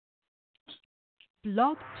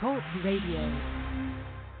Blog Talk Radio.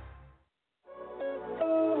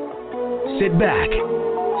 Sit back,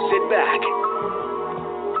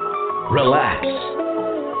 relax,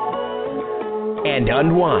 and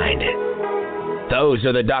unwind. Those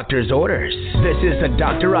are the doctor's orders. This is the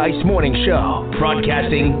Dr. Ice Morning Show,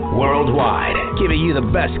 broadcasting worldwide, giving you the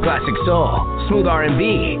best classic soul, smooth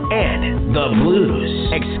R&B, and the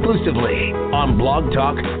blues, exclusively on Blog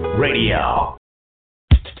Talk Radio.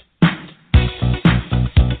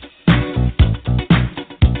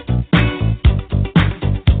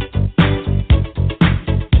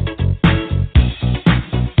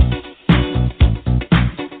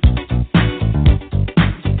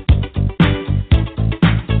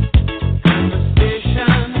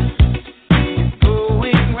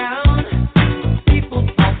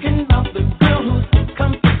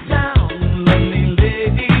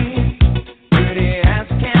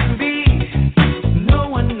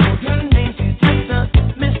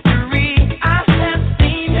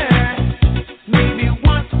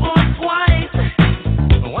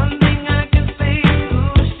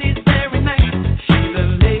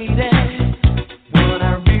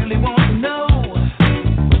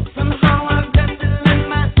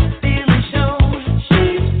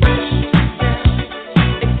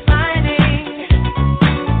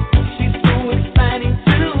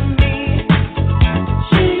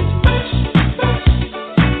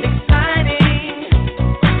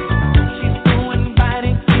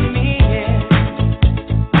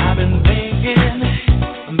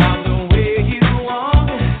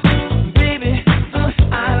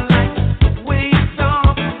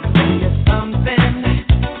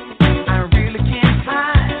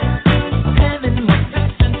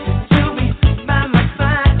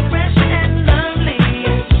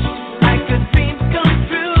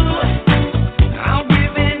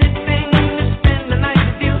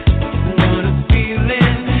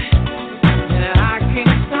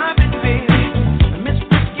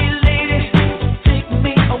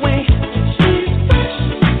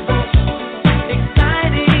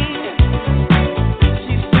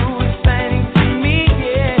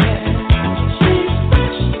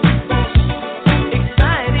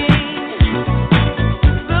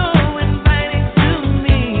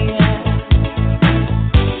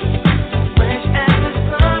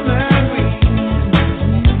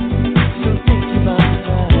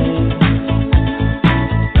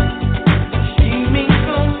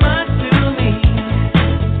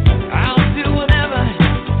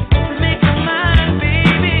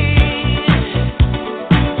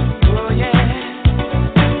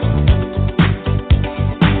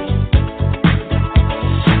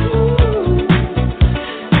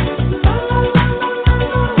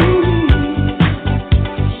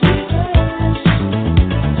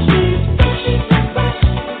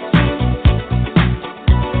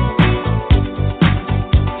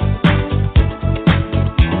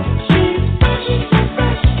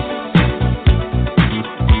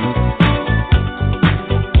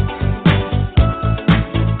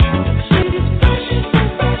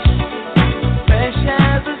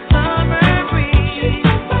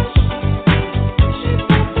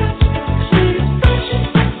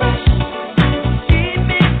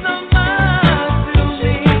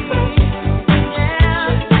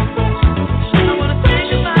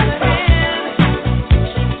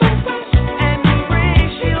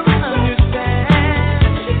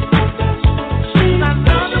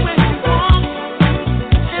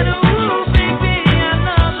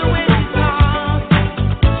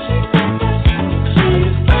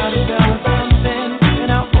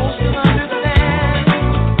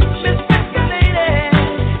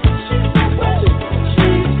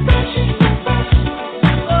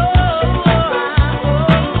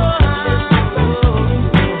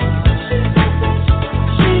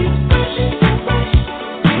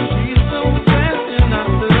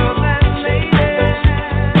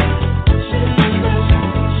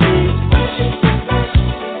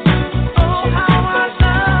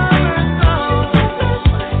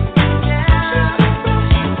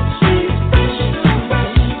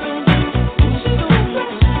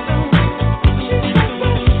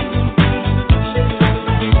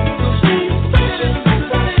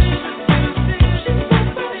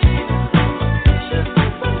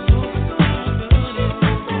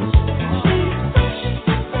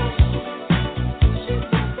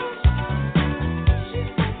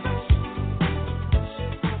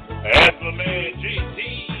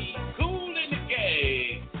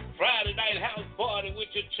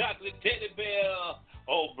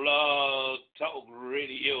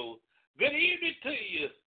 Good evening to you.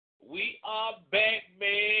 We are back,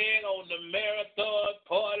 man, on the Marathon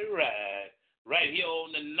Party Ride right here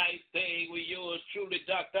the night thing with yours truly,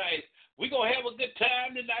 Dr. Ice. We're going to have a good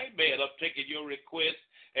time tonight, man. I'm taking your request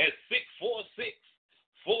at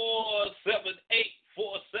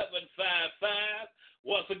 646-478-4755.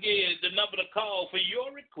 Once again, the number to call for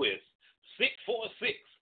your request,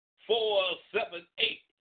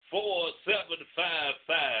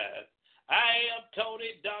 646-478-4755. I am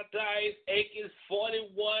Tony Dr. Ice Akins,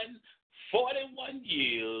 41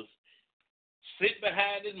 years, sit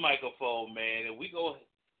behind this microphone, man, and we go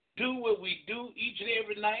do what we do each and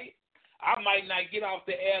every night. I might not get off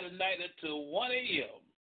the air tonight until 1 a.m.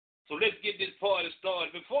 So let's get this party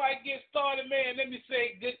started. Before I get started, man, let me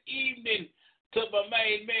say good evening to my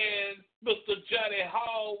main man, Mr. Johnny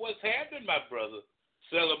Hall. What's happening, my brother?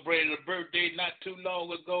 Celebrated a birthday not too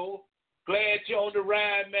long ago. Glad you're on the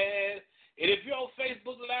ride, man. And if you're on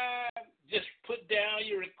Facebook Live, just put down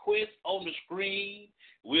your request on the screen.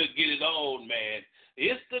 We'll get it on, man.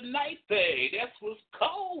 It's the night thing. That's what's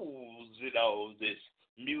causing all this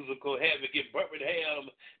musical havoc in Birmingham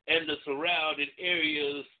and the surrounding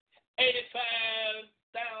areas.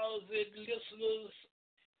 85,000 listeners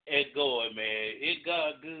and going, man. It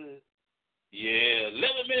got good. Yeah,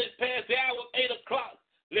 11 minutes past the hour, 8 o'clock.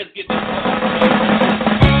 Let's get this started.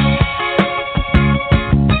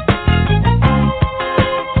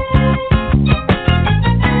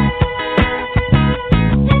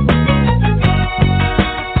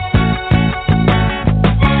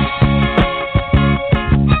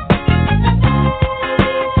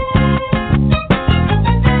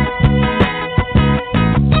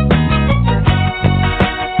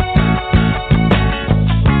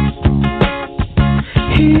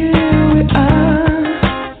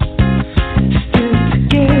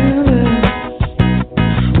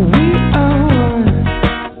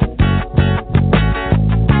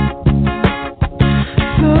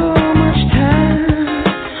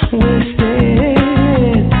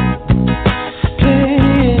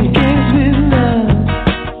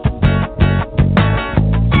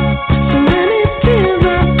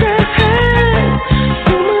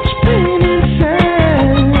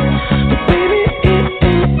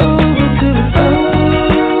 Oh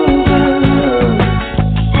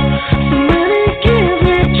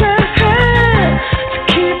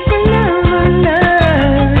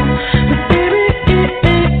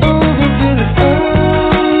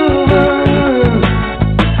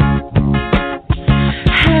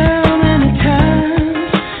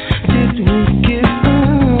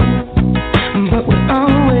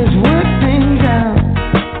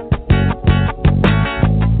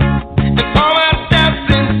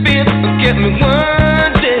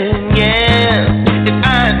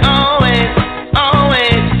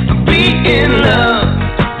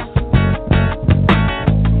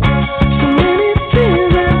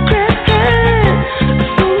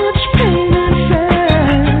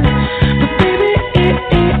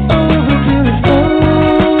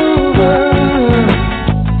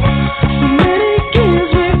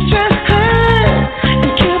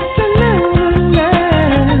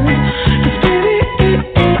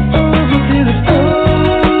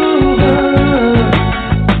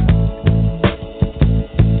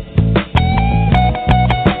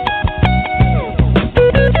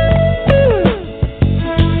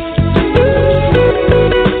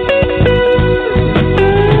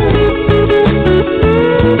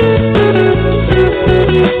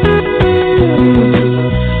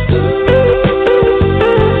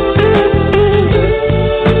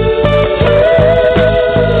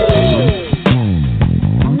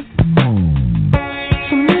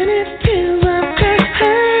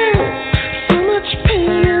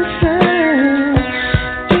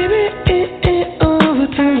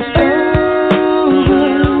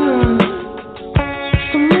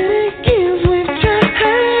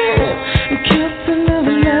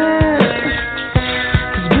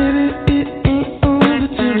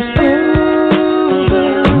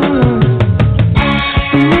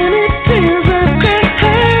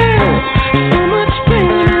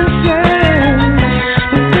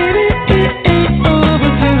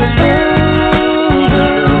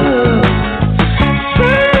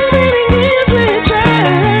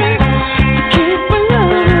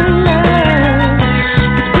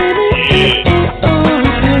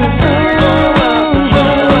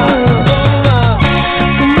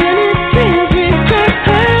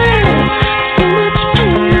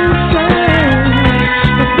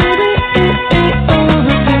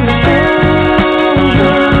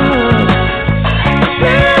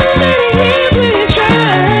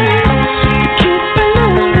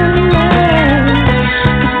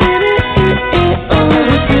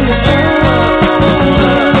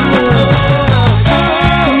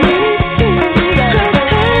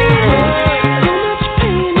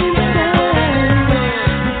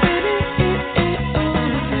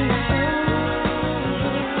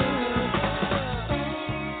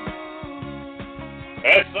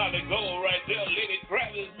to go right there. Lady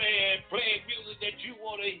Kravitz, man, playing music that you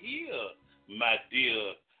want to hear, my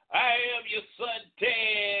dear. I am your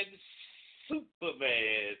suntan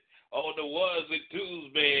Superman on the ones and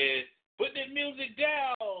twos, man. Put the music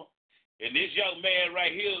down. And this young man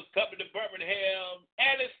right here is coming to Birmingham,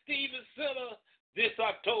 Alice Stevens Center, this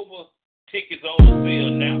October. Tickets on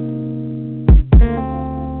sale now.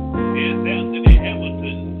 Here's Anthony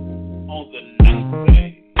Hamilton on the night day.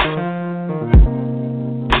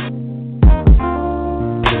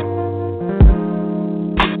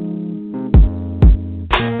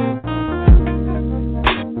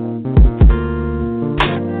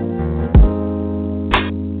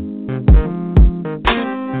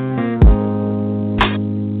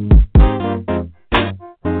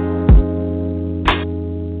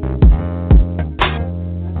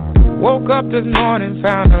 Woke up this morning,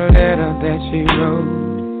 found a letter that she wrote.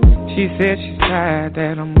 She said she's tired,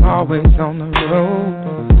 that I'm always on the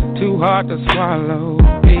road. Too hard to swallow,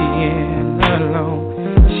 being alone.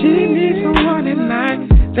 She needs someone at night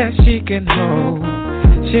that she can hold.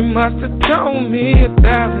 She must have told me 1,000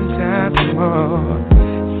 times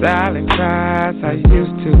more. Silent cries I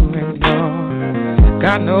used to ignore.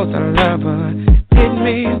 God knows I love her, didn't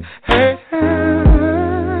mean hurt her.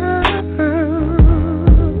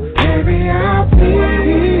 I'll be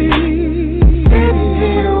sitting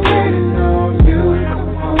here waiting on you to come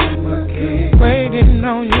home again. Waiting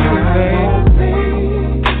on you, baby.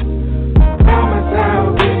 Promise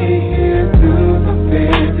I'll be here to the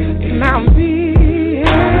very end. And I'll be by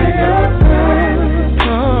your side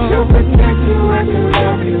to protect you and to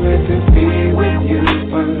love you and to be with you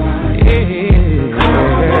for life. Yeah.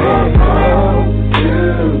 Come home to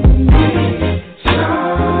me,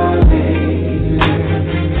 Charlie.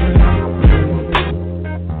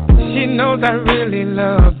 She knows I really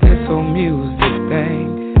love this whole music thing.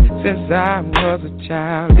 Since I was a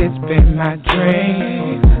child, it's been my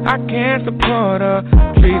dream. I can't support her,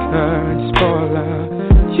 treat her and spoil her.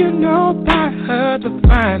 You know, buy her the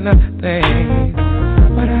finer things.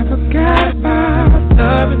 But I forgot about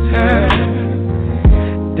loving her.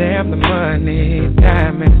 Damn the money,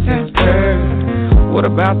 diamonds and furs. What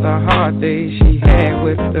about the hard days she had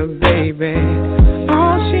with the baby?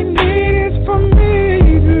 All she needs for me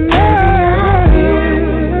to love you.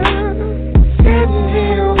 Sitting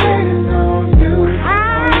here waiting on you.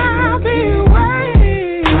 I'll be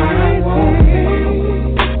waiting. I won't leave.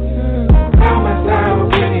 Promise I'll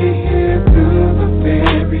be here through the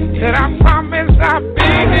very end. And I promise I'll be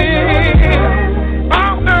here.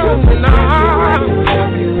 Oh no, no. To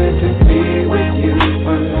love you and to be with you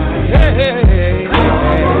for life. Hey,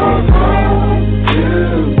 come home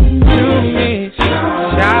to me,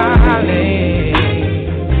 Charlie.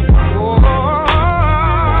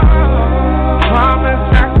 Promise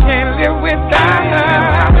I can't live without her.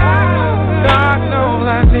 God knows I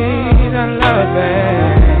need her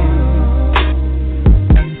loving.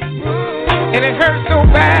 And it hurts so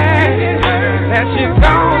bad that she's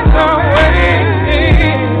gone away.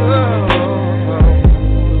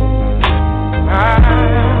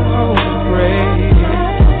 I'm afraid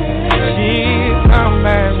she's come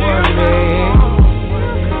back one day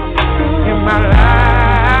in my life.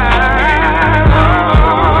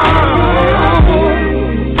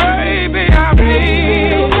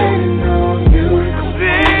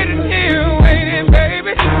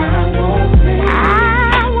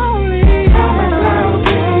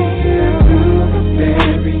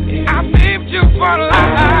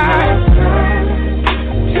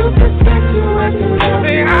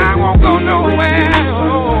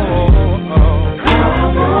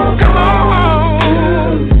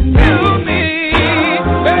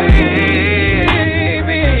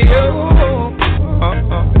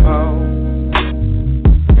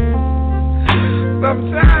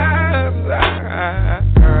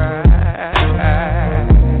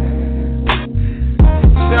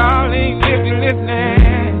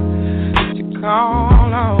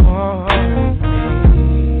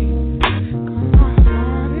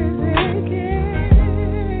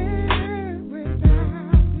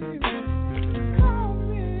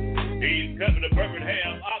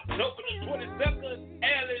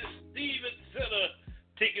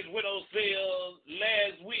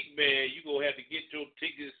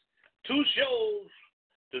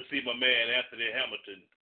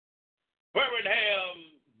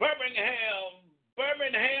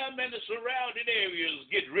 Birmingham and the surrounding areas,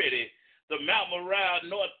 get ready. The Mount Moriah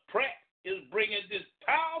North Pratt is bringing this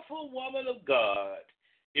powerful woman of God,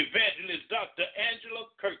 Evangelist Dr. Angela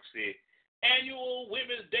Kirksey, annual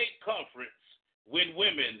Women's Day Conference, When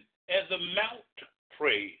Women as the Mount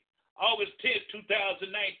Pray, August 10,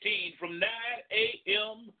 2019, from 9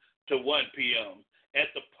 a.m. to 1 p.m. at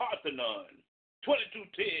the Parthenon,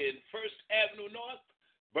 2210 First Avenue North,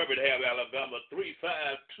 Birmingham, Alabama,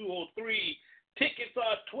 35203. Tickets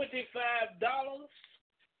are $25.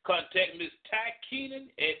 Contact Ms. Ty Keenan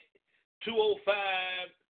at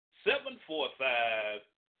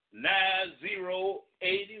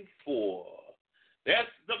 205-745-9084.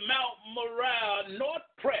 That's the Mount Morale North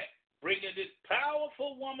Pratt, bringing this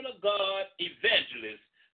powerful woman of God, evangelist,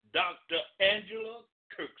 Dr. Angela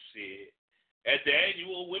Kirksey, at the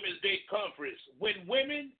annual Women's Day Conference, When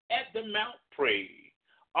Women at the Mount Pray,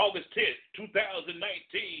 August 10th, 2019,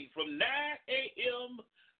 from 9 a.m.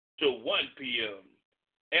 to 1 p.m.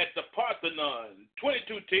 at the Parthenon,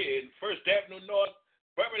 2210 First Avenue North,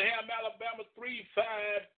 Birmingham, Alabama,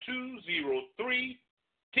 35203.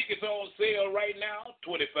 Tickets on sale right now,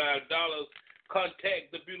 $25.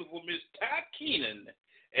 Contact the beautiful Miss Ty Keenan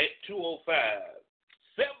at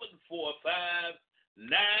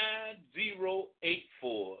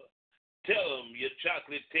 205-745-9084. Tell them your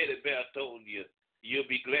chocolate teddy bear told you. You'll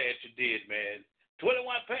be glad you did, man.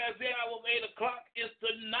 21 past the hour of 8 o'clock. It's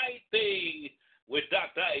the night thing with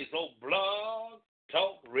Dr. Ice on Blog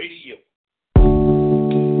Talk Radio.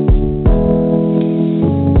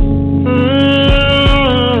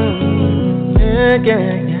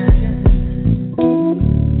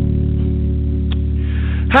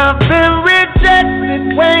 I've been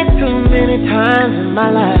rejected way too many times in my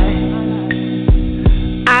life.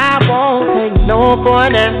 I won't take no for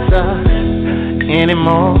an answer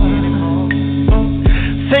anymore.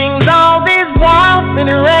 Sings all these walls been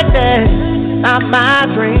erected, not my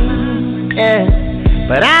dream, yeah.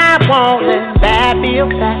 But I won't let that be a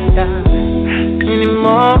factor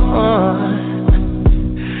anymore.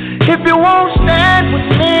 If you won't stand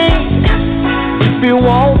with me, if you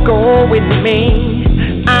won't go with me,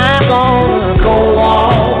 I'm gonna go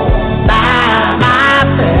on by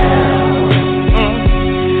myself.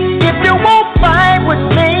 If you won't fight with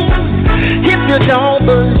me, if you don't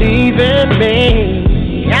believe in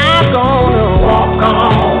me, I'm gonna walk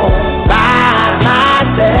on by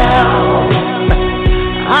myself.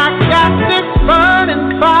 I got this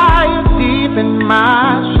burning fire deep in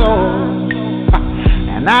my soul,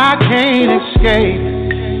 and I can't escape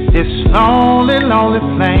this lonely, lonely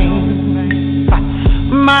flame.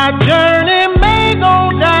 My journey may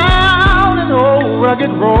go down an old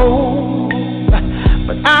rugged road,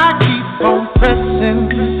 but I keep on pressing,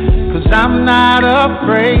 'cause I'm not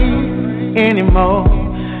afraid anymore.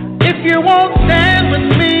 If you won't stand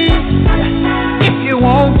with me, if you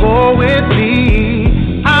won't go with me,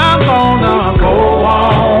 I'm gonna go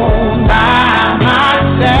on by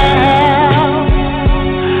myself.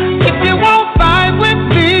 If you won't fight with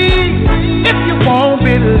me, if you won't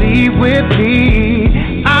believe with me,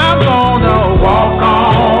 I'm gonna walk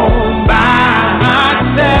on by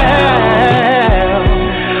myself.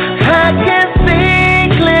 I can see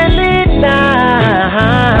clearly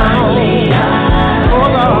now. Oh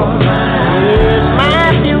Lord, my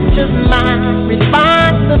future's my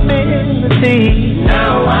responsibility.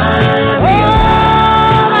 Now I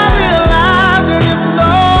realize that if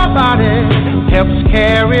nobody helps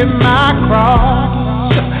carry my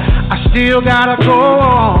cross, I still gotta go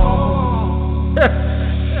on.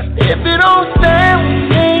 If you don't stand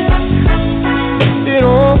with me, if you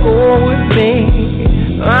don't go with me,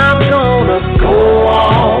 I'm gonna go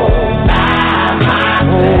on by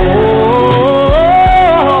myself.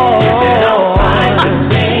 If you don't fight with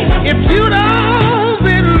me, if you don't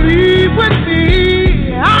believe with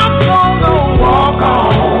me, I'm gonna walk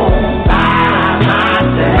on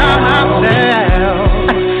by myself.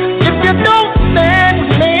 If you don't stand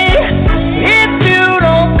with me, if you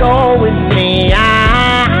don't go with me, I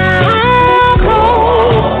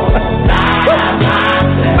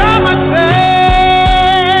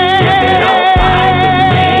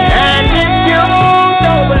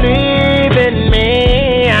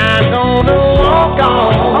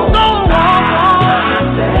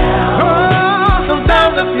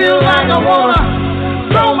wanna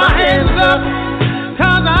throw my hands up,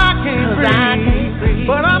 'cause I can't breathe,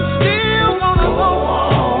 but I'm still gonna go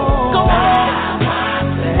on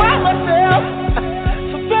by myself.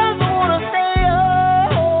 Sometimes I wanna stay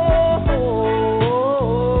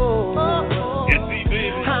Yes, me,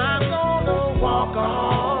 baby. I'm gonna walk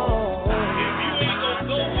on. If you ain't gonna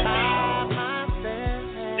go with me,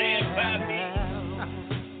 stand by me.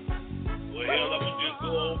 Well, hell, I'm gonna just go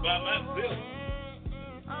on by myself.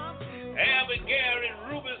 Gary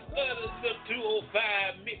Rubens Others, the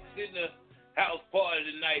 205 mix in the house party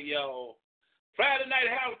tonight, y'all. Friday night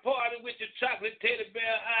house party with your chocolate teddy bear.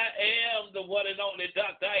 I am the one and only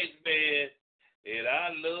Dr. Iceman, and I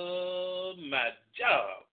love my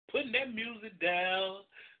job. putting that music down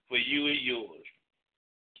for you and yours.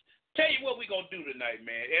 Tell you what we're going to do tonight,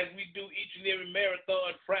 man, as we do each and every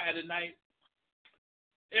marathon Friday night.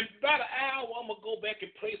 In about an hour, I'm going to go back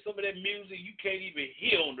and play some of that music you can't even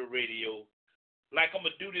hear on the radio. Like I'm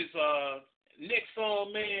going to do this next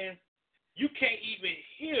song, man. You can't even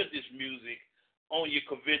hear this music on your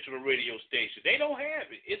conventional radio station. They don't have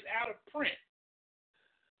it. It's out of print.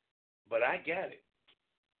 But I got it.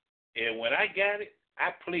 And when I got it,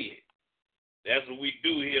 I play it. That's what we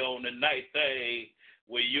do here on the night thing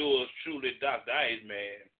with yours truly, Dr.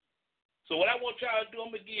 Iceman. So what I want y'all to do,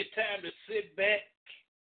 I'm going to give you time to sit back,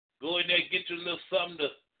 go in there and get you a little something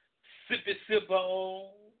to sip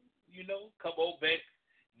on, you know, come on back,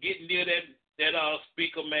 get near that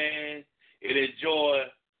speaker, man, and enjoy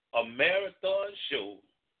a marathon show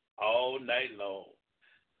all night long.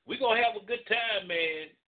 We're going to have a good time,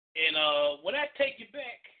 man. And when I take you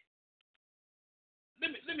back,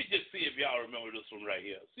 let me just see if y'all remember this one right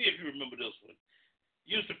here. See if you remember this one.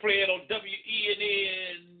 Used to play it on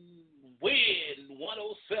WENN Win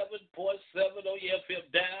 107.7 on your FM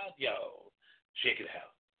dial. Y'all, check it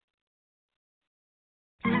out.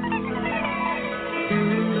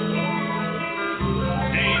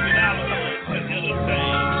 David Allen, another thing.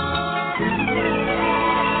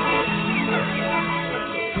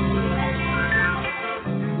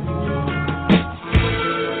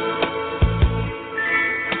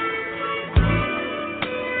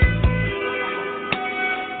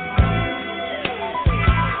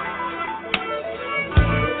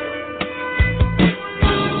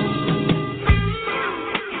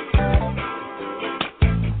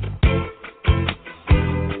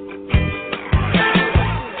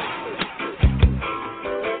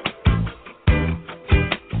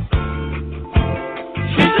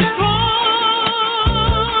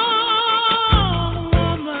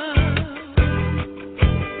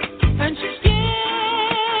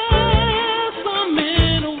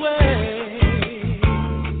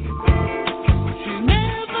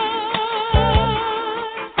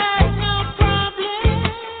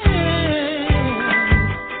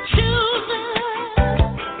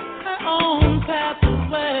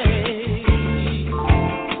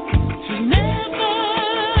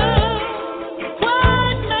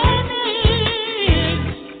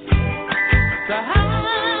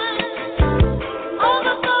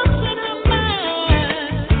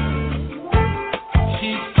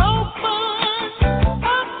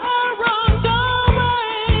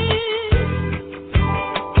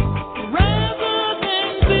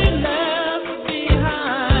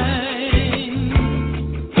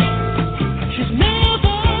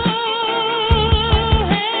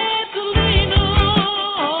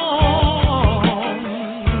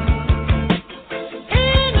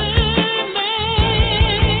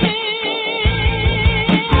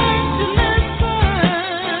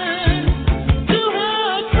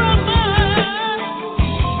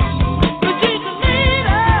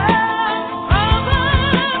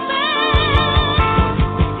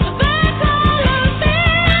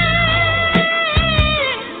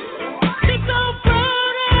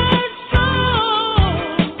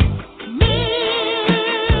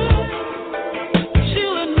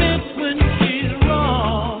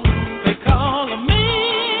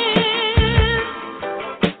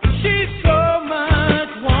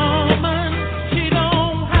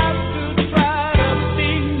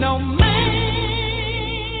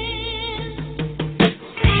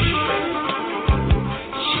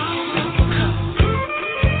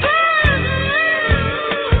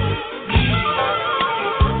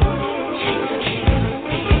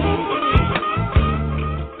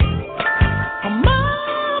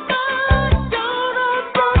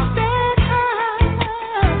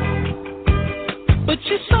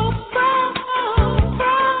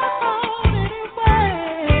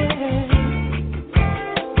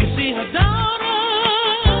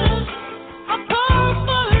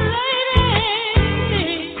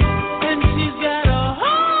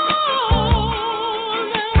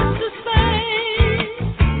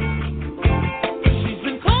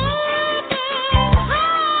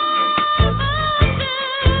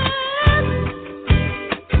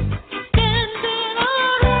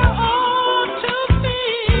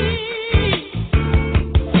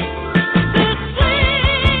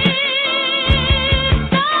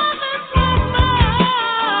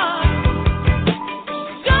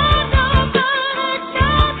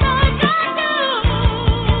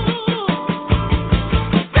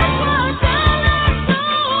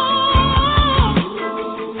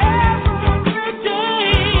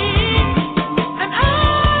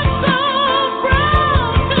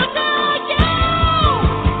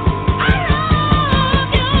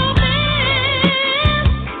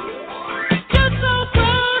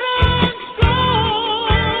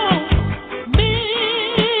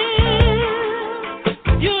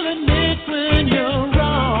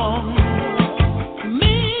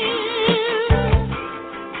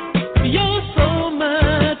 You're so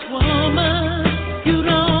much woman, you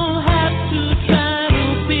don't have to try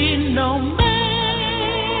to be no man.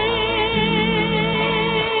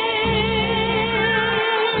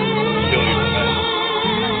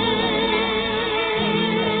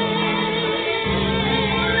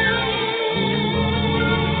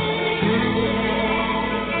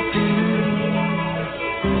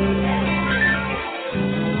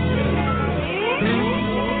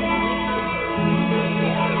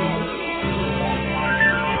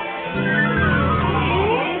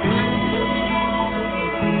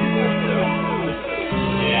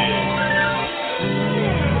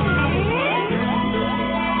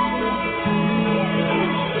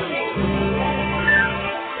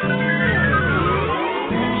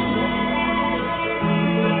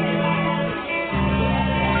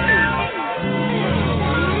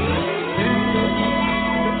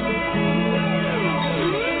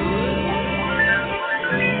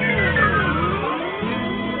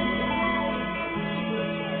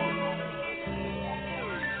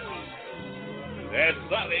 That's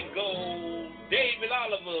solid gold. David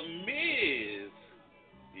Oliver, Miss.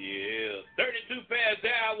 Yeah, 32 past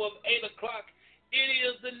the hour of 8 o'clock. It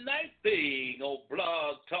is the night thing on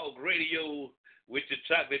Blog Talk Radio with your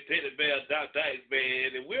chocolate teddy bear, Dr.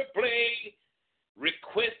 Iceman. And we're playing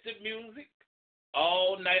requested music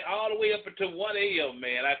all night, all the way up until 1 a.m.,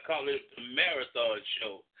 man. I call it a marathon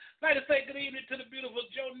show. I'd like to say good evening to the beautiful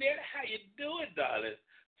Jonette. How you doing, darling?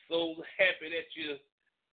 So happy that you're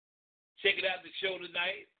checking out the show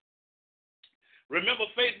tonight. Remember,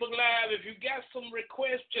 Facebook Live, if you got some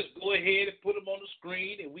requests, just go ahead and put them on the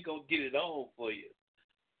screen, and we're going to get it on for you.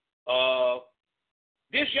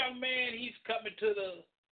 This young man, he's coming to the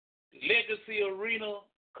Legacy Arena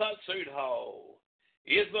Concert Hall.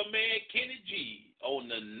 It's my man, Kenny G, on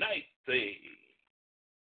the night thing.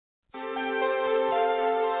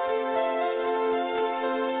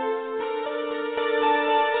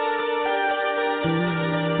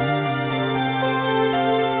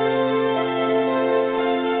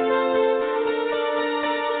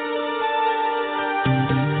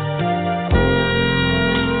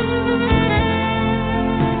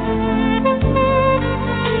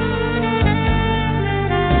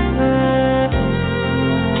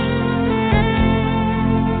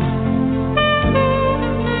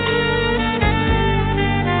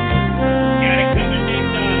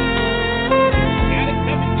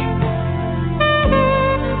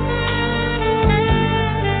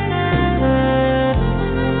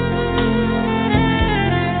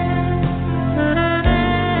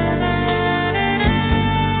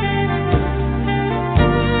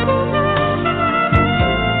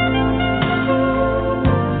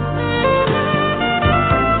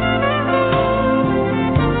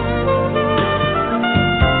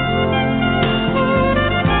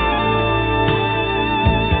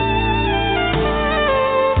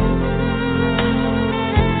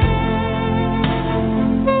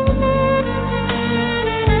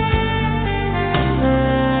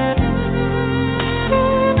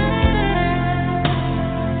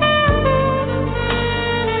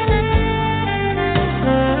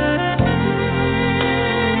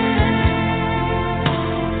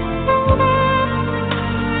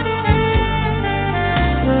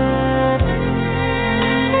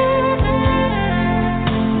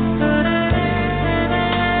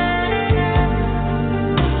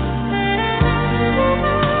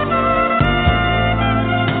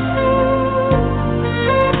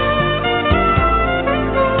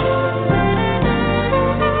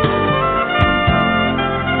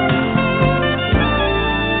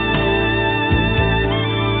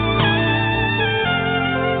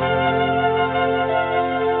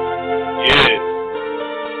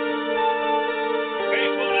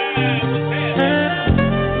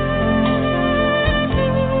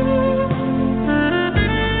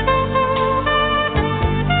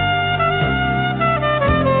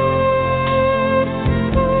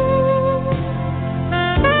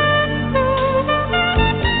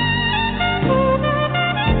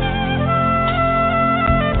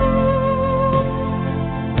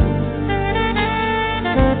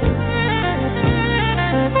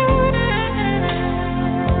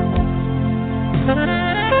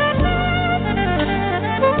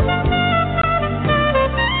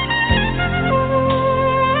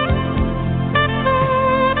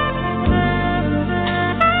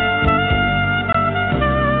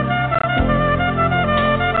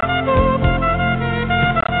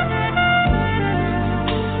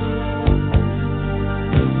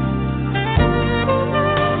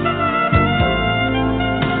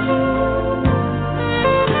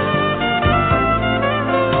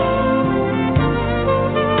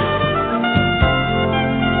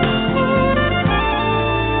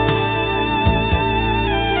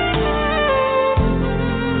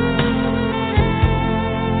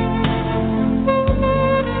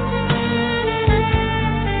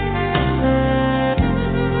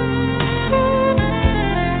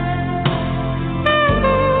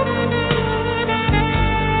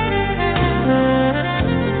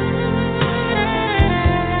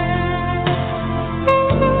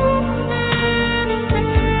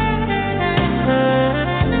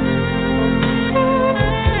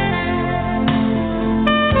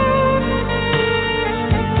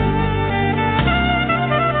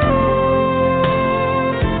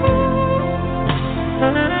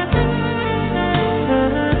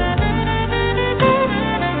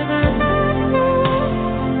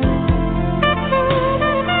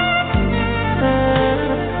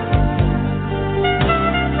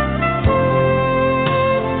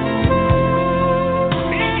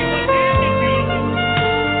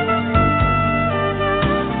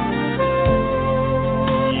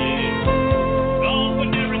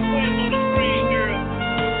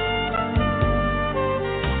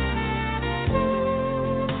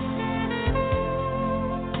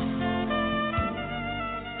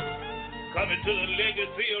 Coming to the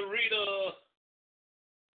Legacy Arena.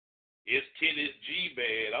 It's Tennis G,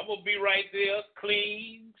 man. I'm going to be right there,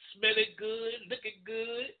 clean, smelling good, looking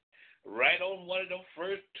good, right on one of them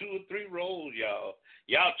first 2 or 3 rows, y'all.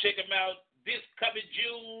 Y'all check him out this coming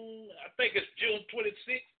June, I think it's June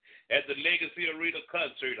 26th, at the Legacy Arena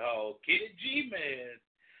Concert Hall. Kenny G, man.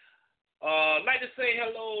 I'd like to say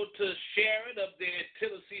hello to Sharon up there in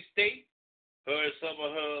Tennessee State. Her and some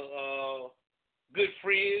of her good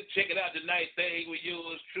friends checking out the night thing with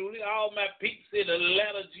yours truly. All my peeps in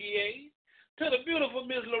Atlanta, GA. To the beautiful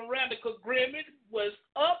Miss Loranica Grimmett. Was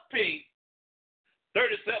up, Pete.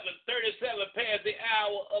 37 past the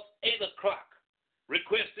hour of 8 o'clock.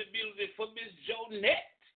 Requested music for Miss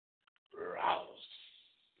Jonette Rouse.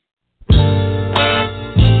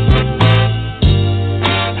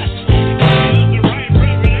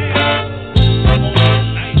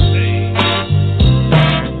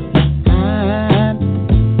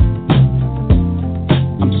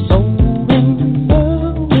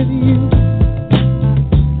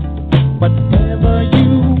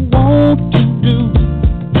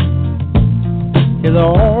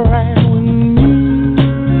 Alright with me,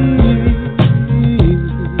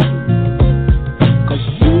 'cause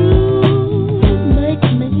you make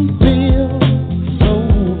me feel so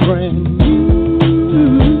brand new.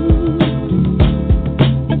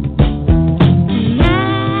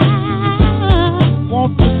 I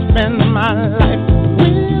want to spend my life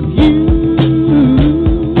with you.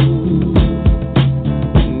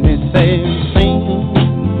 And they say, sing,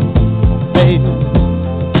 baby,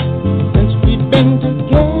 since we've been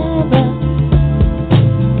together,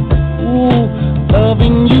 ooh,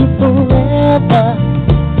 loving you forever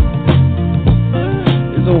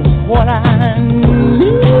is what I need.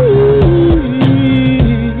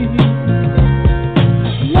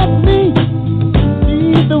 Let me be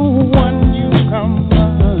the one you come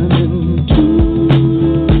running to.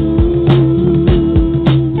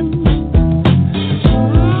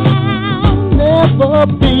 I'll never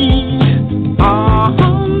be untrue.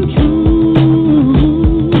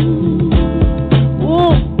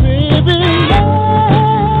 Oh, baby,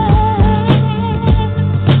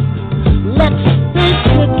 let's stay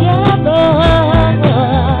together,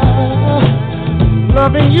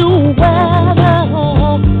 loving you weather.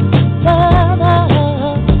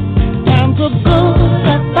 Times are good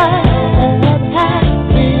and bad,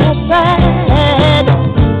 happy or sad.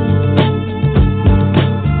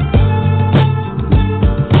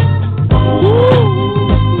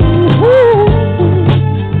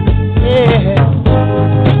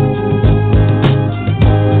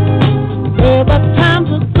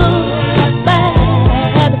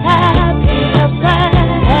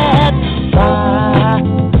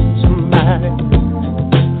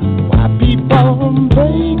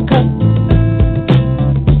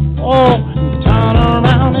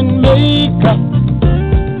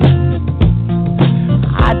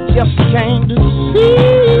 Just came to see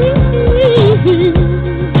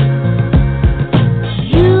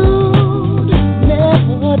you'd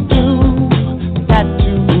never do that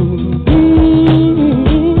to me,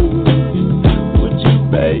 would you,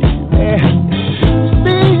 baby?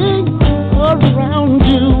 Being around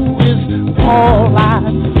you is all I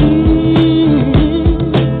feel,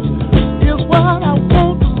 is what I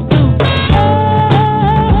want to do.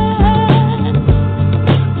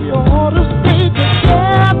 We ought to stay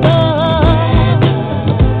together.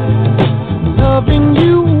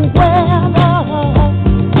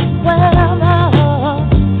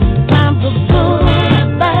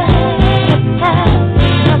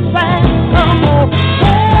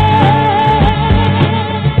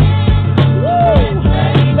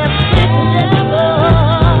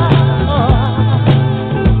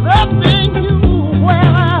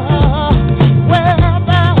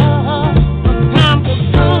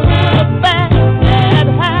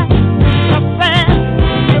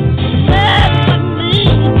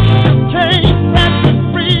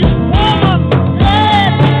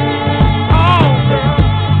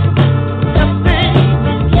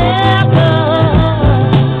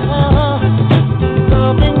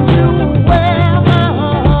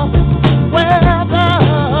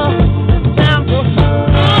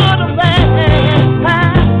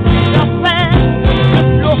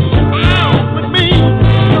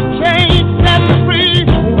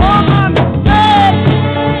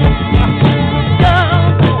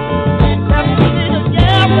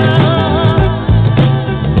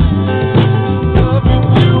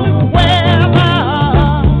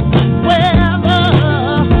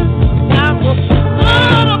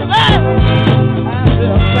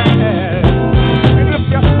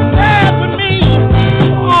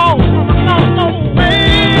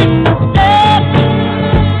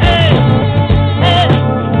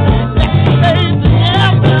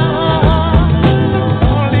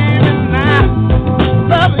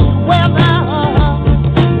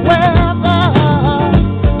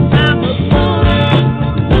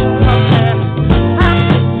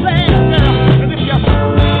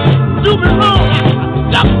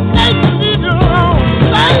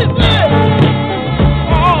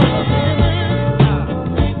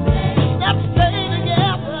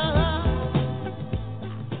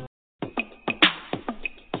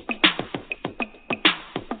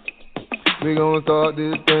 gonna start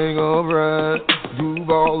this thing alright. Groove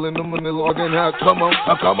all in the money logging out. Come on,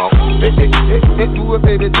 come on. Hey, hey, hey, hey, do it,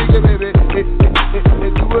 baby, take it, baby. Hey, hey, hey,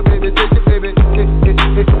 hey, do it, baby, take it, baby. Hey, hey,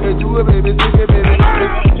 hey, hey, do it, baby, take it, baby. Hey,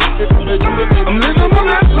 hey, hey, hey, do it, baby. I'm living my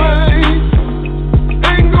best life.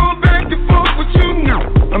 Ain't going back and forth with you now.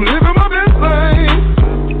 I'm living my best life.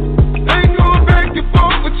 Ain't going back and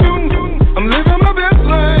forth with you now. I'm living my best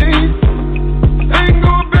life. Ain't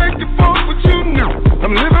going back and forth with you now.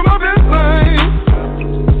 I'm living my best life.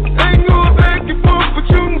 Ain't going back and forth with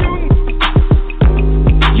you now.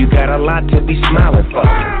 You got a lot to be smiling for.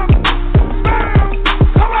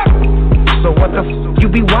 So what the you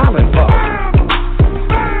be wildin' for?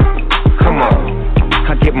 Come on,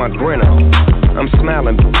 I get my grin on. I'm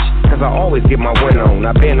smiling, bitch, cause I always get my win on.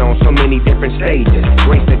 I've been on so many different stages.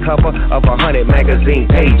 Graced the cover of 100 magazine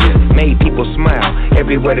pages. Made people smile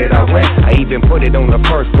everywhere that I went. I even put it on the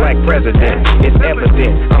first black president. It's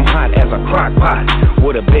evident I'm hot as a crock pot,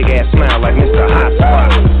 with a big ass smile like Mr. Hot Spot.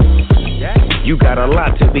 You got a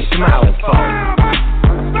lot to be smiling for.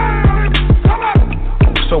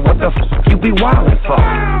 So what the you be wildin' for?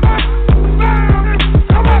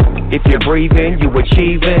 If you're breathing, you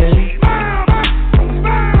achieving.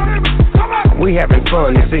 We having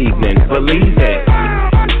fun this evening, believe it.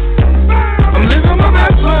 I'm living my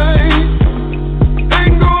best life.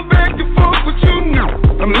 Ain't going back and forth with you now.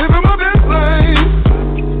 I'm living my best life.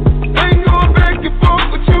 Ain't going back and forth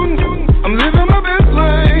with you now. I'm living my best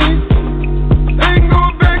life. Ain't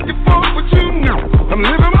going back and forth with you now. I'm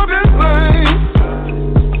living my best life.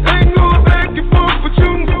 Ain't going back and forth with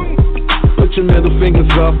you now. Put your middle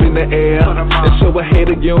fingers up in the air and show a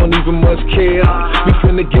hater you don't even much care. We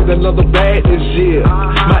finna get another bag this year.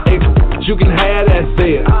 My ex, you can have that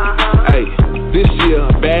there. Hey, this year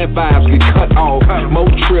bad vibes get cut off.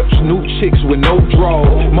 More trips, new chicks with no draw.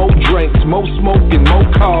 More drinks, more smoking, more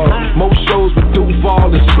cars. More shows with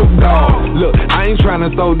Duval and Snoop Dogg. Look, I ain't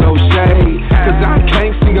tryna throw no shade, cause I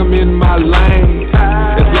can't see them in my lane.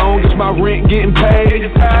 As long as my rent getting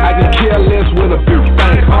paid, I can care less with a big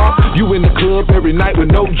thing, huh? You in the club every night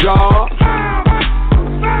with no job,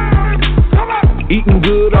 eating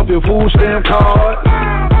good off your food stamp card.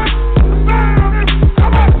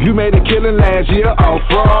 You made a killing last year off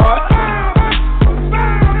fraud.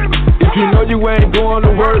 If you know you ain't going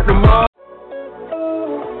to work tomorrow.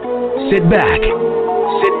 Sit back,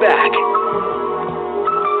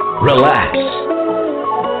 relax,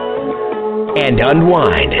 and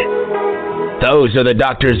unwind. Those are the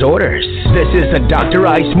doctor's orders. This is the Dr.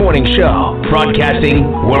 Ice Morning Show, broadcasting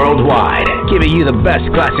worldwide, giving you the best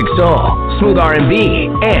classic soul, smooth R&B,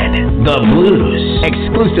 and the blues,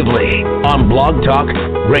 exclusively on Blog Talk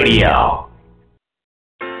Radio.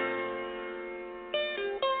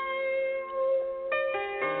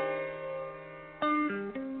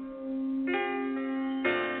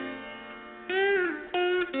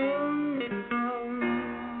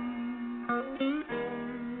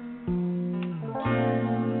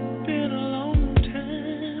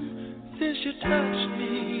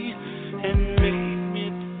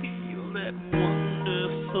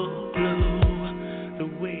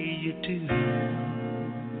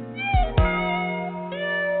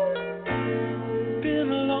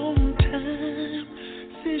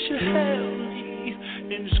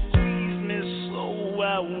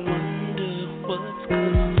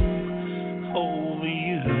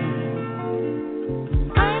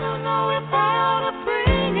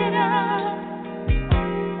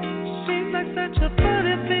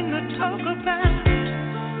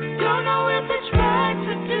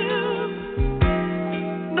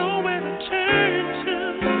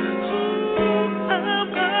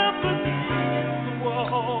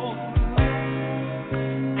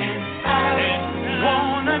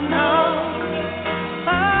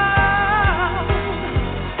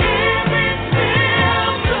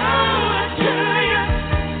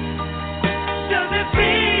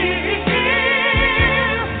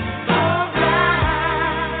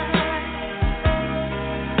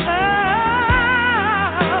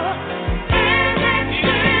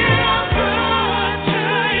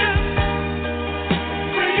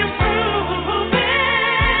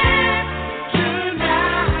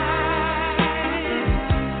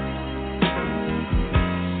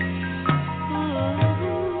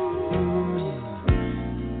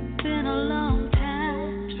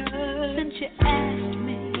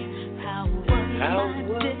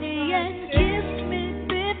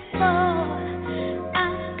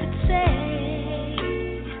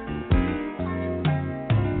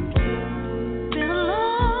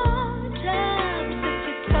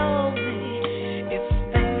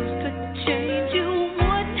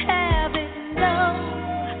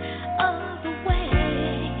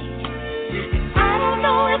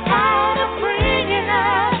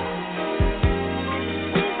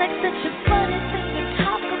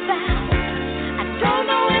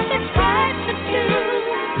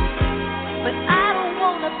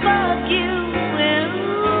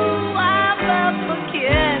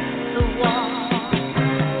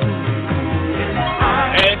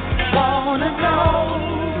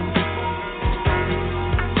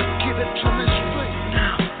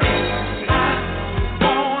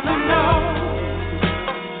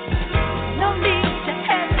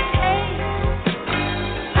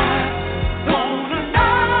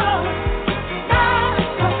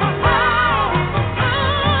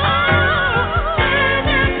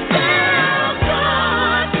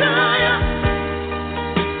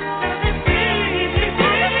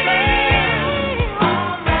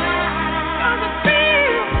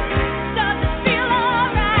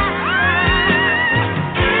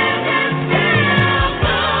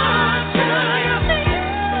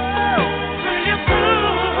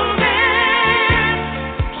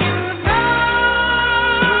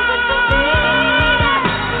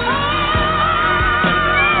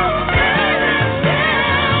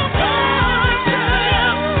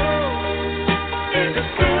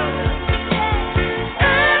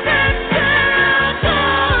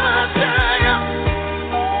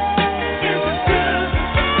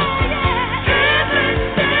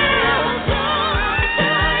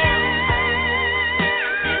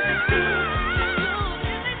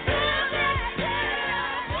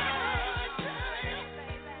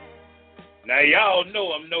 Now, y'all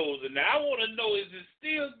know I'm nosing. Now, I want to know, is it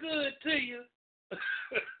still good to you?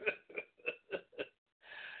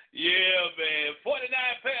 Yeah, man. 49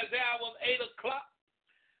 past the hour, 8 o'clock.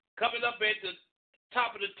 Coming up at the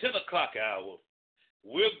top of the 10 o'clock hour.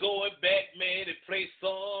 We're going back, man, and play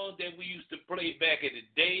songs that we used to play back in the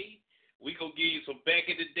day. We gonna give you some back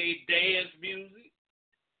in the day dance music,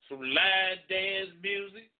 some line dance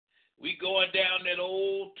music. We going down that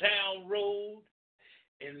old town road.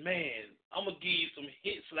 And, man, I'm going to give you some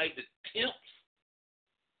hits like the Temps,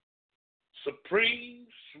 Supreme,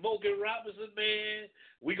 Smokey Robinson, man.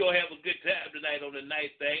 We going to have a good time tonight on the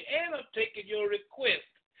night thing. And I'm taking your request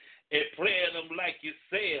and playing them like you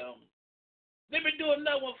say them. Let me do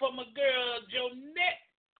another one for my girl, Jonette.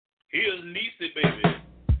 Here's Niecy, baby.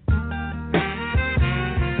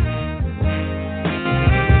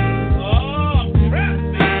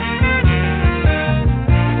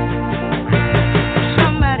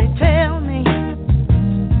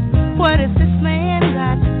 What is this man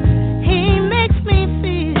got? He makes me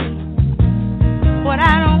feel what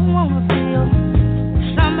I don't want to feel.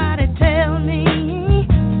 Somebody tell me,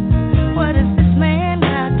 what is this man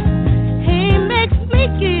got? He makes me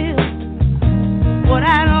give what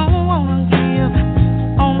I don't want to give.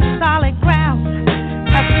 On solid ground,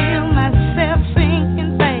 I feel myself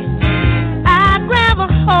sinking fast. I grab a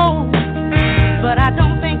hold, but I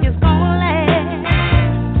don't think it's gonna last.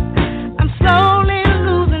 I'm slowly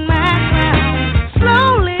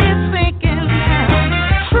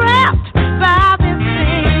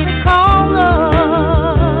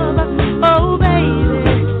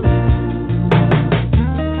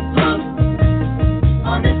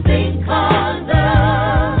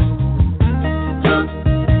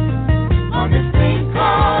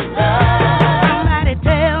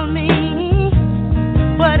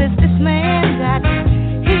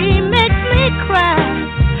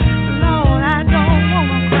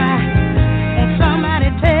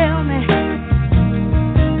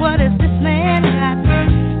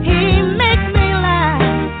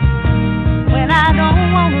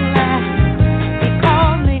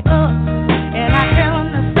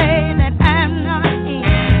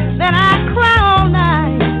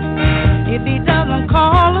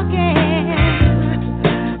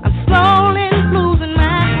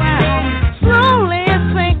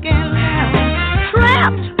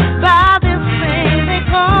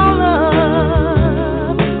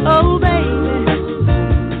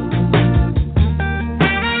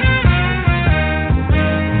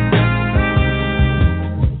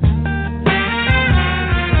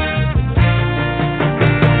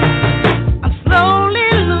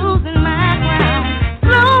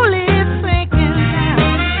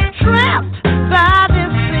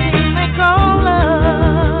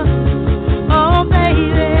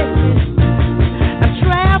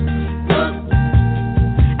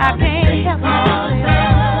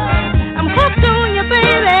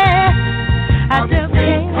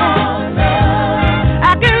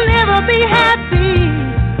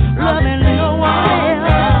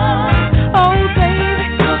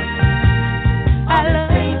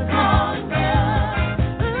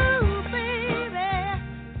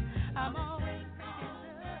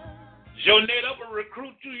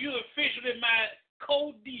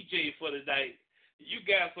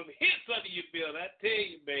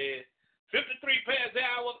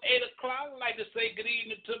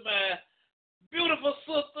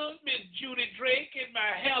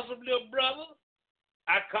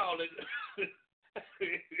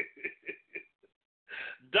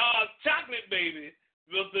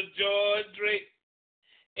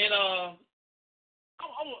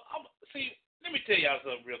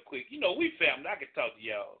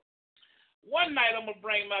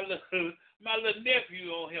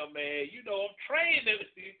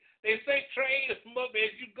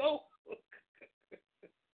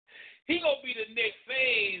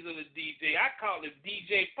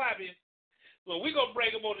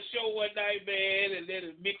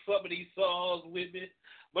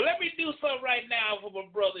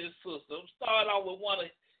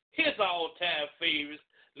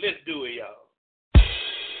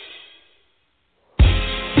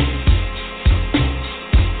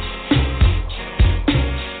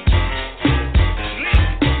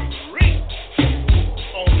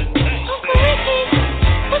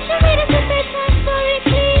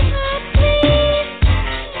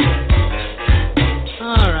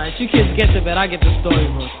I get the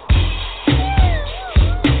storybook.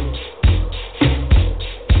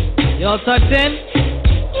 Y'all tucked in?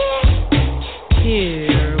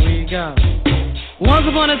 Here we go. 1,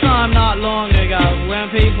 Once upon a time, not long ago, when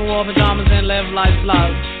people wore pajamas and lived life slow,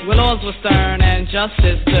 where laws were stern and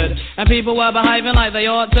justice stood, and people were behaving like they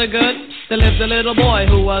ought to good, there lived a little boy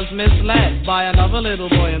who was misled by another little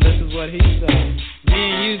boy, and this is what he said. Me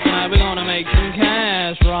and you tonight, we're gonna make some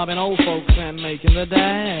cash, robbing old folks and making the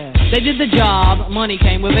dash. They did the job, money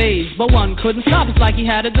came with ease, but one couldn't stop, it's like he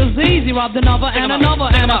had a disease. He robbed another and another,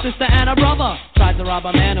 and a sister and a brother. Tried to rob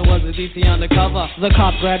a man who was a DC undercover. The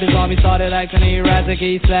cop grabbed his arm, he started acting erratic.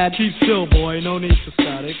 He said, keep still, boy, no need for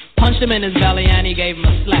static. Punched him in his belly and he gave him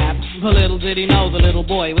a slap. But little did he know the little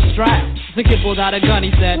boy was strapped. The kid pulled out a gun,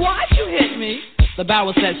 he said, why'd you hit me? The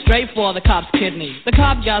barrel set straight for the cop's kidney. The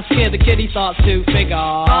cop got scared, the kid he starts to figure,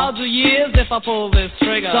 I'll do years if I pull this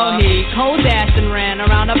trigger. So he cold dashed and ran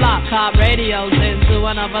around the block. Cop radios into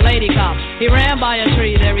another lady cop. He ran by a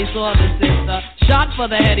tree, there he saw the sister. Shot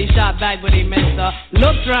for the head, he shot back but he missed her.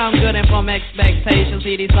 Looked round good and from expectations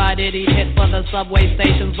he decided he'd hit for the subway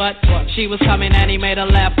stations. But she was coming and he made a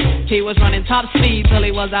left. He was running top speed till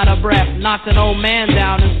he was out of breath. Knocked an old man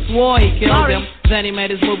down and swore he killed him. Then he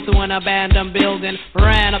made his move to an abandoned building.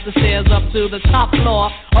 Ran up the stairs up to the top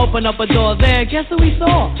floor. Opened up a door there, guess who he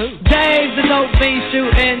saw? Who? Dave the dope fiend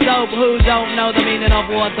shooting dope. Who don't know the meaning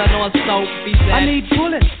of water nor soap? He said, I need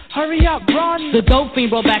bullets, hurry up, run. The dope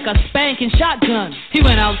fiend brought back a spanking shotgun. He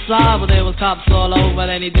went outside, but there was cops all over.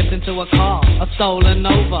 Then he dipped into a car, a stolen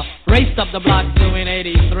Nova. Raced up the block doing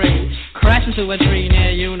 83. Crashed into a tree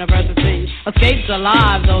near University. Escaped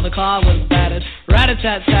alive, though the car was battered.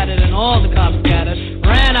 Rat-a-tat-tatted and all the cops scattered.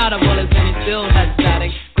 Ran out of bullets and he still had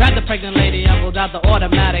static. Grabbed the pregnant lady and pulled out the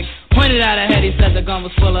automatic. Pointed at her head, he said the gun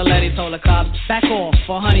was full of lead. He told the cops, back off,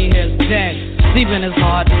 for honey here's dead. Deep in his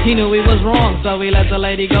heart, he knew he was wrong, so he let the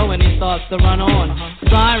lady go and he starts to run on.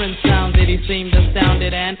 Siren sounded, he seemed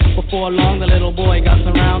astounded, and before long the little boy got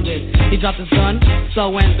surrounded. He dropped his gun, so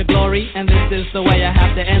went the glory, and this is the way I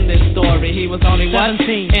have to end this story. He was only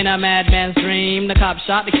 17 in a madman's dream. The cop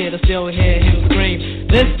shot the kid, I still hear him scream.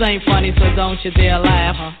 This ain't funny, so don't you dare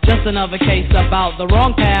laugh. Just another case about the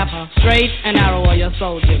wrong path. Straight and narrow are your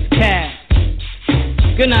soldiers. Cash.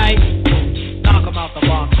 Good night. Knock 'em out the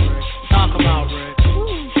box, Rick. Knock 'em out, Rick.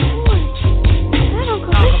 Knock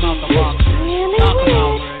 'em out the box, Rick. Knock 'em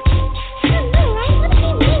out, Rick.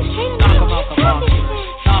 Knock 'em out the box, Rick.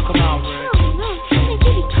 Knock 'em out, Rick.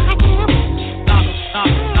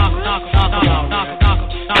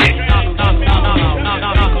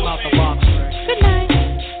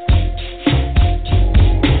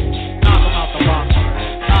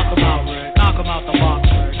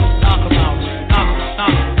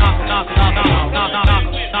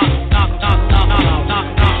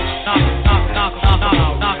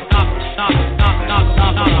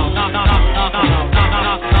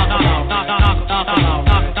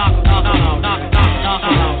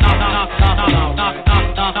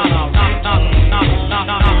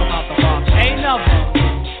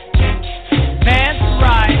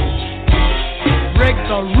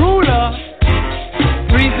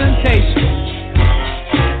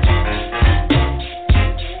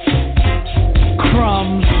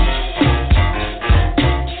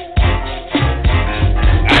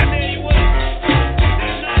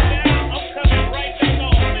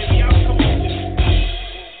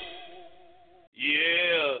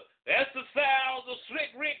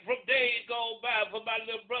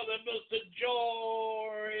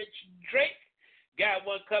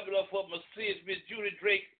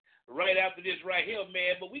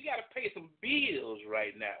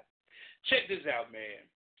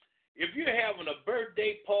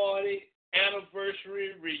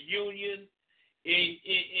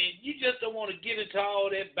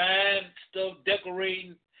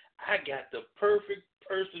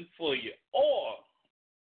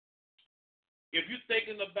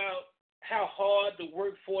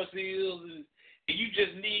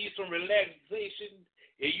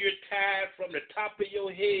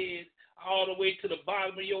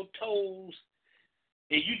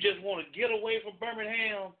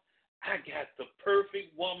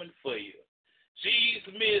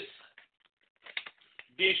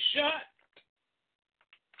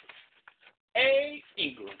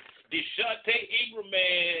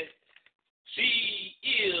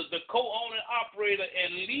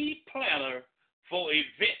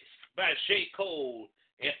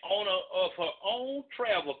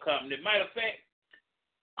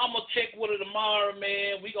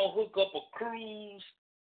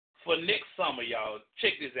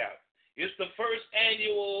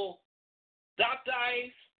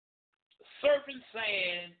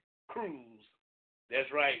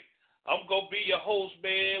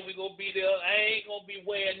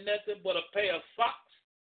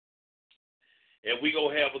 and we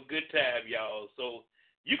gonna have a good time, y'all. So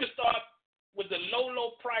you can start with the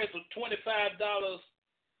low price of $25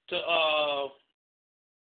 to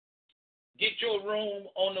get your room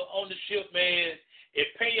on the ship, man, and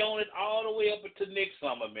pay on it all the way up until next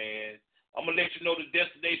summer, man. I'm gonna let you know the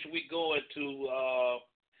destination we going to.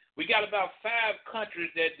 We got about 5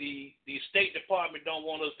 countries that the State Department don't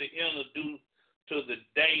want us to enter due to the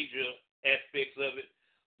danger aspects of it.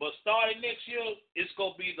 But starting next year, it's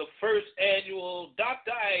gonna be the first annual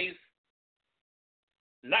Dr. Ice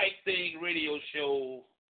Night Thing radio show.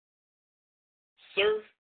 Surf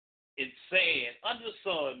and sand under the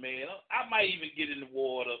sun, man. I might even get in the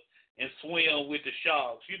water and swim with the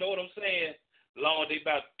sharks. You know what I'm saying? Long, they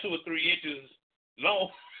about 2 or 3 inches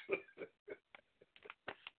long.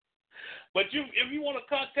 But if you want to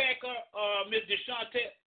contact her, Ms.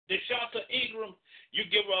 DeShanta Ingram, you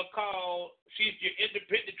give her a call. She's your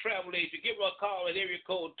independent travel agent. Give her a call at area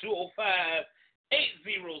code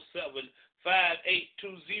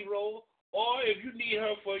 205-807-5820. Or if you need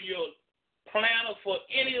her for your planner for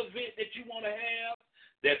any event that you want to have,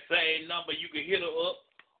 that same number, you can hit her up.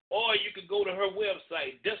 Or you can go to her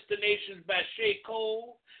website, Destinations by Shay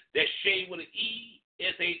Cole. That's Shay with an E,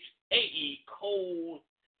 SHAE, Cole.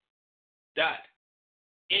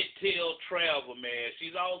 Intel Travel, man.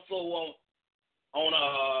 She's also on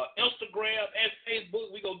Instagram and Facebook.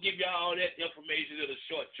 We're going to give you all that information in a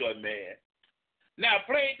short, man. Now,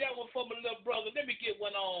 play that one for my little brother. Let me get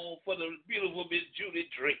one on for the beautiful Miss Judy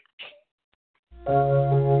Drake.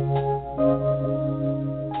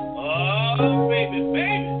 Oh, baby.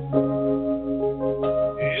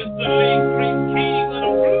 It's the late great king of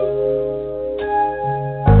the blues.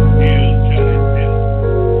 Here's Johnny Tell.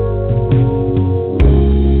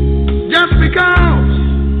 Just because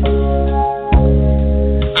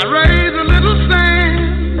I raise a little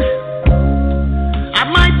sand, I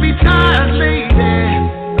might be tired, lady.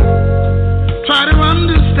 Try to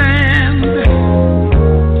understand.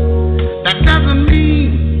 That doesn't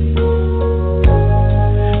mean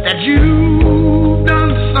that you've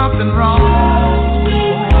done something wrong.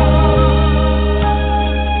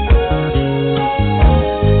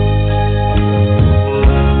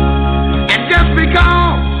 And just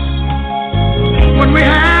because when we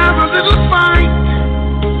have a little fight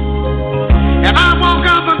and I walk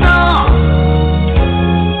out the door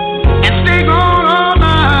and stay gone all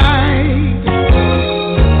night,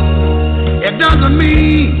 it doesn't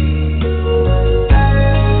mean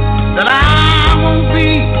that I won't be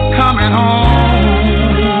coming home.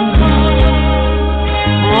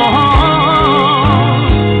 Oh,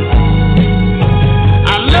 I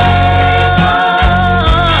love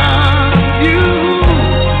you.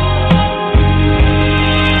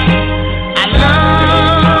 I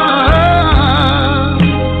love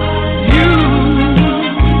you.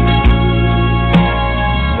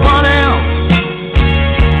 What else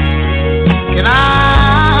can I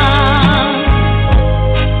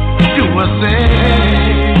do or say?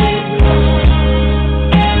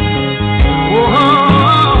 Oh,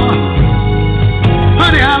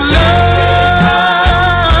 honey, I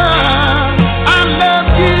love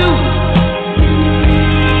you.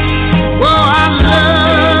 Oh, I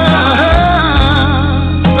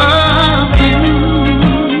love you.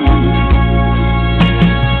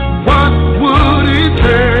 What would it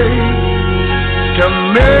take to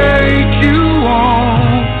make you want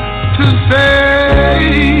to say?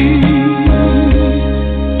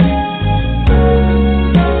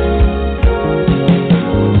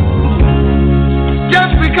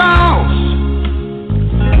 Just because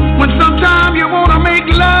when sometime you want to make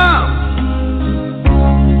love,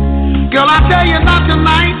 girl, I tell you not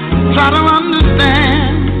tonight, try to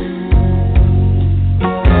understand.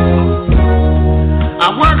 I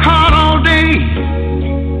work hard all day,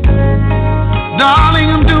 darling,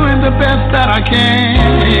 I'm doing the best that I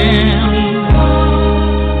can.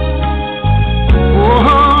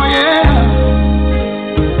 Oh, yeah.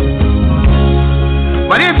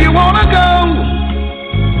 But if you want to go,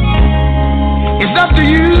 it's up to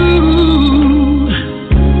you.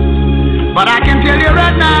 But I can tell you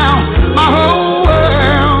right now, my whole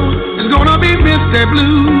world is gonna be Mr.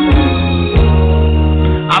 Blue.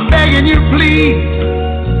 I'm begging you, please,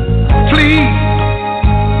 please,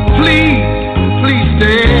 please, please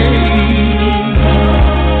stay.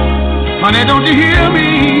 Honey, don't you hear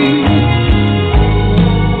me?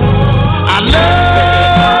 I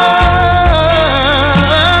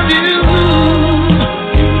love you.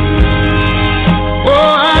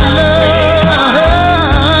 Oh, I love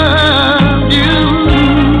you.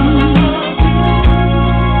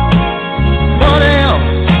 What else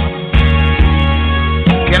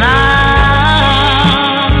can I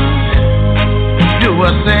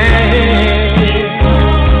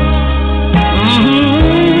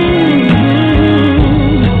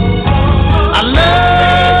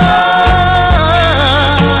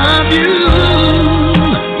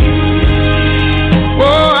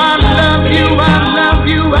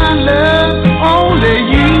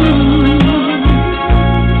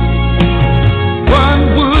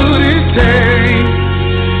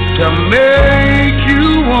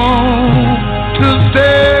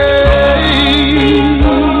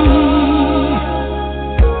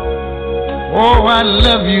Oh, I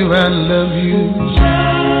love you, I love you.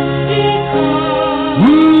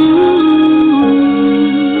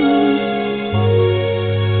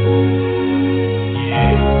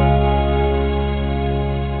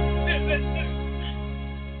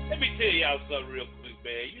 Let me tell y'all something real quick,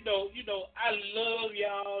 man. You know, I love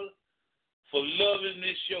y'all for loving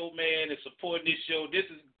this show, man, and supporting this show. This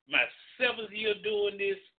is my 7th year doing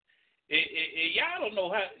this. And y'all don't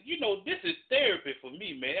know how, this is therapy for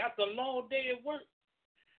me, man. After a long day at work,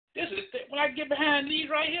 when I get behind these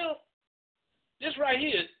right here, this right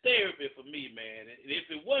here is therapy for me, man. And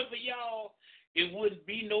if it wasn't for y'all, it wouldn't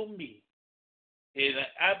be no me. And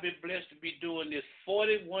I've been blessed to be doing this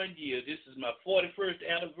 41 years. This is my 41st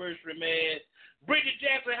anniversary, man. Bridget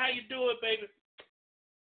Jackson, how you doing, baby?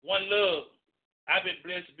 One love. I've been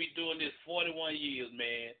blessed to be doing this 41 years,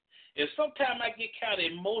 man. And sometimes I get kind of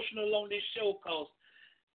emotional on this show because,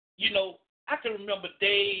 I can remember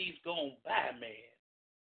days gone by, man.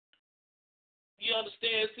 You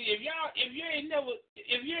understand? See, if God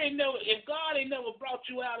ain't never brought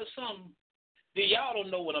you out of something, then y'all don't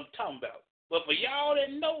know what I'm talking about. But for y'all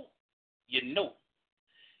that know, you know.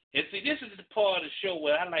 And see, this is the part of the show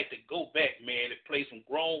where I like to go back, man, and play some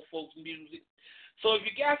grown folks music. So if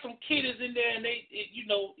you got some kiddies in there and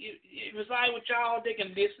if it's all right with y'all, they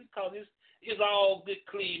can listen because it's all good,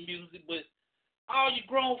 clean music. But all you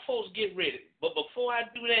grown folks, get ready. But before I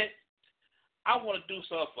do that, I want to do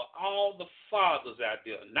something for all the fathers out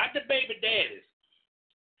there, not the baby daddies.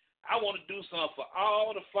 I want to do something for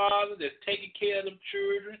all the fathers that's taking care of them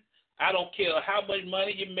children. I don't care how much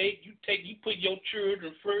money you make. You put your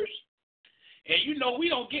children first. And we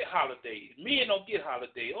don't get holidays. Men don't get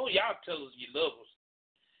holidays. Oh, y'all tell us you love us.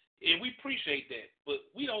 And we appreciate that. But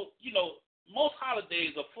we don't, most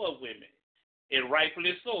holidays are for women. And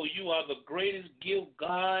rightfully so. You are the greatest gift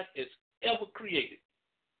God has ever created.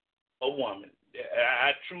 A woman.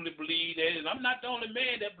 I truly believe that. And I'm not the only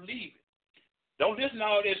man that believes it. Don't listen to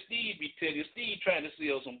all that Steve be telling you. Steve trying to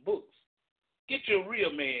sell some books. Get you a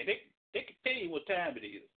real man. They can tell you what time it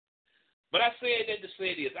is. But I said that to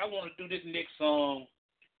say this. I want to do this next song.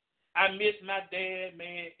 I miss my dad,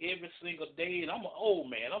 man, every single day. And I'm an old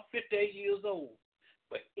man. I'm 58 years old.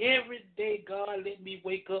 But every day God let me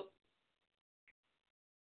wake up.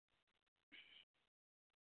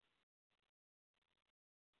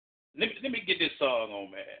 Let me get this song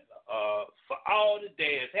on, man. For all the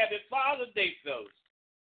dads. Happy Father's Day, fellas.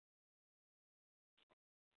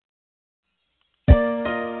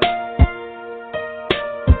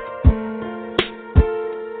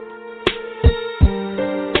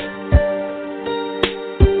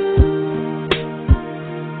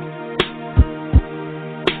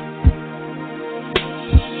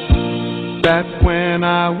 Back when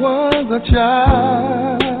I was a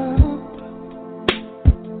child,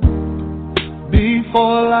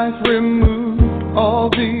 before life removed all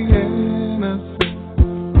the innocence,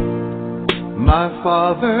 my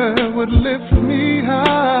father would lift me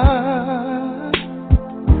high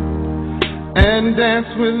and dance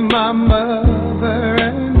with my mother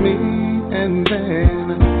and me, and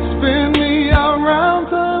then spin me around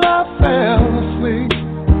till I fell asleep.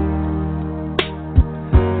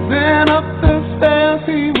 Then up the stairs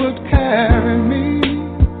he would carry me,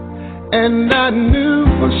 and I knew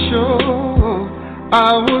for sure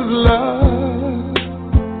I was loved.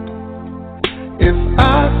 If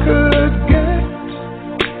I could get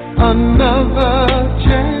another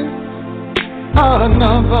chance,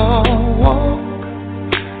 another walk,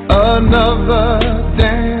 another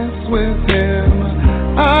dance with him,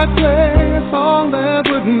 I'd play a song that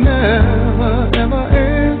would never, ever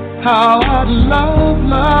end. How I'd love,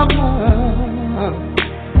 love, love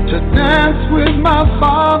to dance with my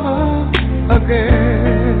father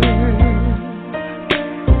again.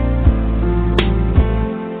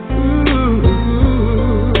 Ooh.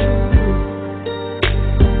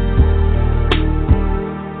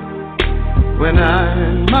 When I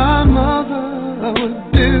and my mother would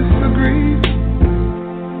disagree,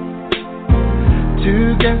 to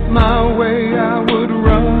get my way I would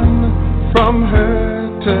run from her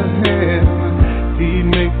to him. He'd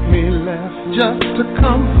make me laugh just to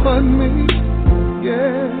comfort me,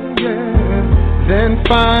 yeah, yeah. Then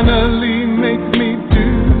finally make me do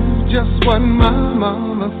just what my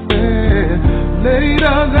mama said.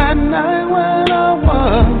 Later that night when I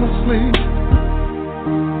was asleep,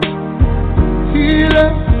 he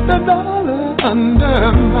left $1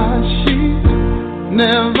 under my sheet.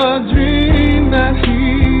 Never dreamed that he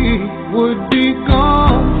would be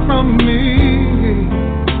gone from me.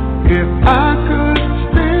 If I could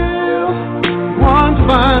steal one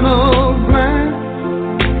final glance,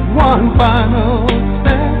 one final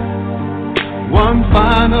step,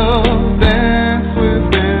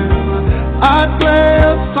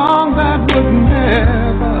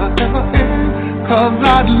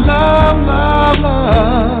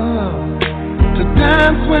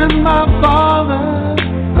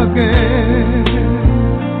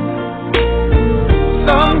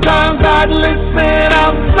 listen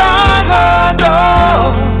outside her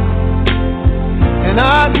door, and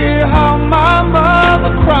I hear how my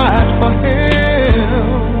mother cried for him.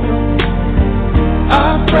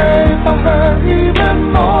 I pray for her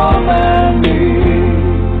even more than me.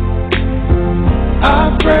 I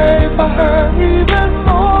pray for her even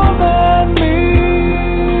more than me.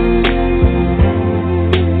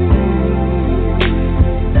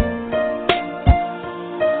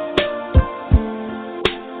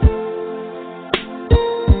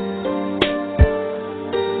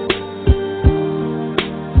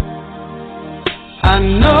 I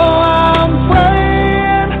know I'm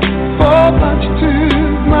praying for much too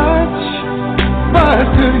much, but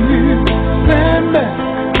do you send back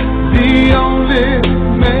the only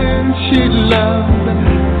man she loved?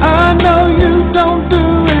 I know you don't do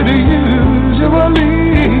it usually,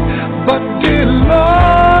 but dear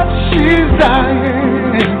Lord, she's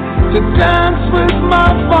dying to dance with my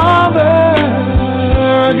father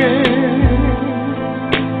again.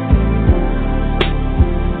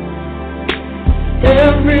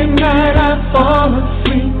 Every night I fall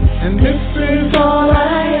asleep, and this is all I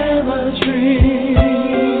ever dream.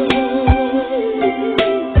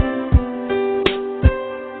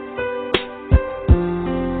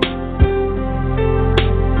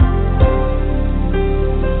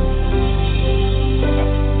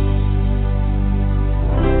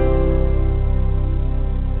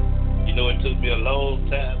 You know, it took me a long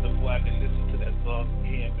time before I could listen to that song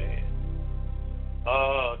again, man.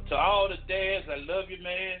 To all the dads, I love you,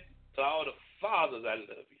 man. To all the fathers, I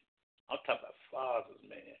love you. I'm talking about fathers,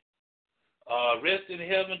 man. Rest in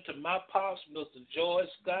heaven to my pops, Mr. George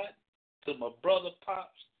Scott. To my brother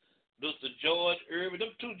pops, Mr. George Irvin.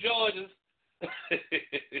 Them two Georges.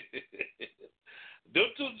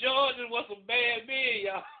 Them two Georges was some bad men,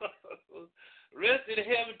 y'all. Rest in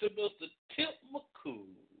heaven to Mr. Tip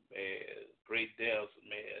McCool, man. Great dancer,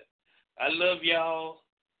 man. I love y'all.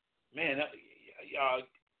 Man, y'all,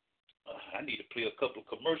 I need to play a couple of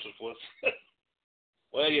commercials for us.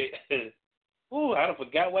 Well, yeah. Ooh, I done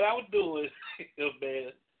forgot what I was doing,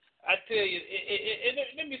 man. I tell you, and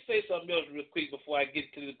let me say something else real quick before I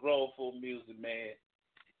get to the grown folk music, man.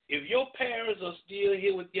 If your parents are still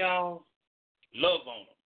here with y'all, love on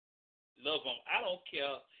them. Love on them. I don't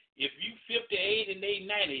care if you 58 and they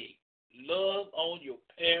 98. Love on your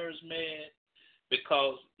parents, man,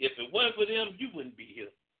 because if it wasn't for them, you wouldn't be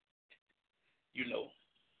here.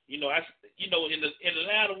 In the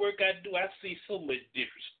line of work I do, I see so much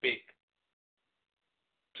disrespect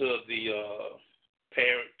to the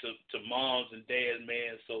parent, to moms and dads,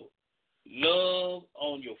 man. So love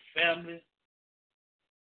on your family.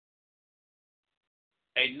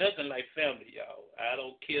 Ain't nothing like family, y'all. I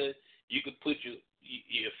don't care. You can put your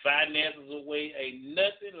finances away. Ain't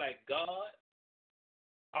nothing like God.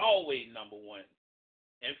 Always number one,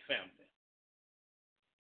 and family.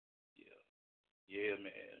 Yeah,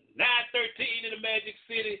 man. 9:13 in the Magic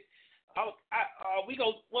City. What we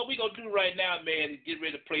gonna do right now, man, is get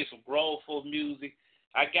ready to play some grown folk music.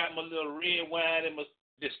 I got my little red wine in my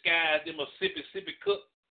disguise in my sippy cup.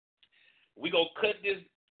 We gonna cut these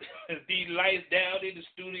lights down in the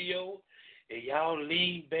studio, and y'all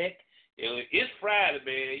lean back. It's Friday,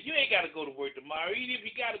 man. You ain't gotta go to work tomorrow. Even if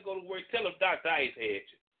you gotta go to work, tell them Dr. Ice had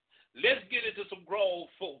you. Let's get into some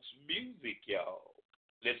grown folks music, y'all.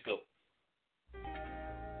 Let's go.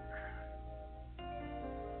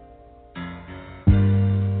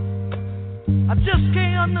 I just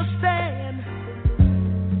can't understand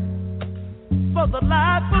for the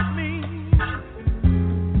life of me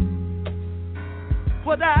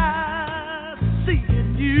what I see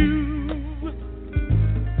in you.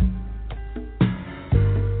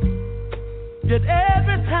 Yet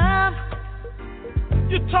every time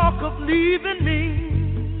you talk of leaving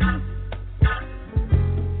me,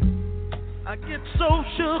 I get so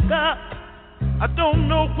shook up, I don't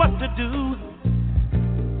know what to do.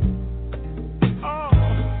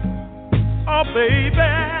 Oh, baby,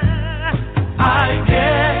 I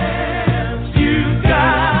guess you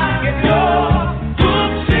got your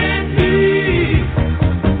hooks in me.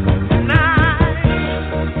 And I'm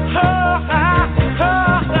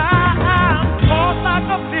caught like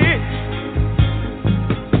a fish.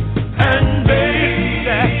 And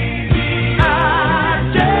baby, I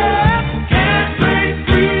just can't break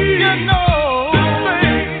free. You know,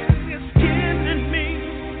 baby, it's killing me.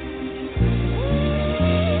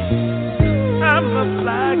 I'm a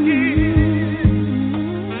flaky,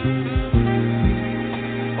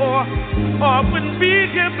 or I wouldn't be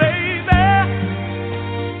here, baby.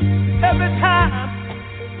 Every time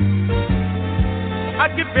I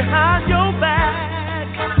get behind your back,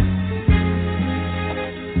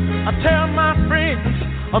 I tell my friends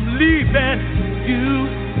I'm leaving you.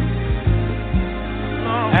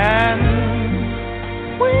 And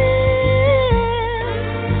when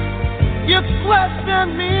you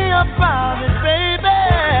question me about it, baby,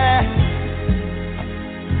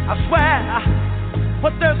 I swear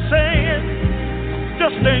what they're saying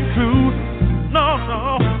just ain't true. No,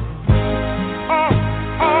 no.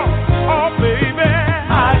 Oh, baby, I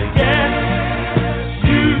guess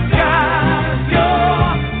you got your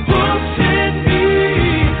hooks in me,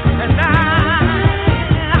 and I'm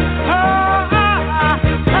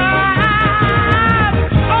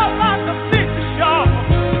like a fish ashore,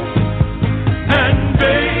 and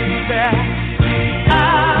baby, I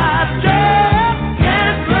just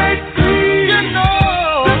can't break free. You know,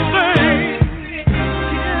 this thing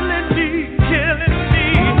killing me.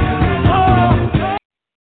 Oh.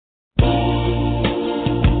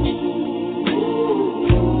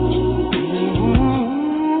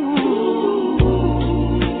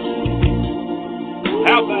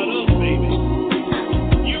 How about us, baby?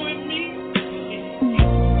 You and me?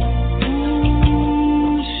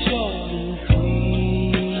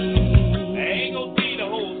 I ain't gonna see the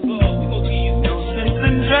whole song. We gonna give you some. It's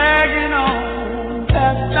been dragging on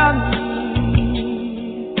past on me.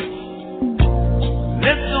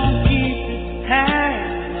 Let's don't keep it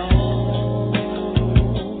hanging on.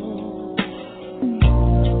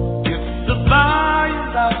 If the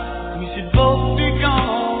fire's out, we should both be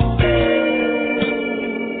gone.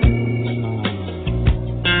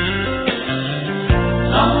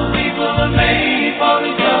 Some people are made for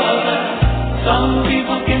each other. Some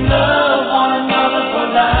people can love one another for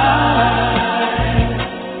life.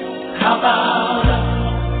 How about us?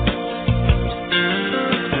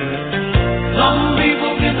 Some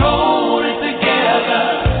people can hold it together.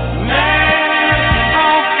 Man,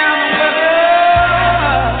 all kind of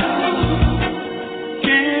love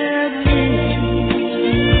can we?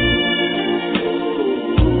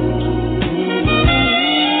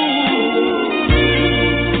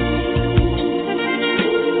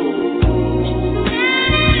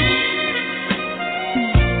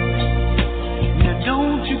 Now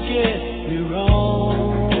don't you get me wrong,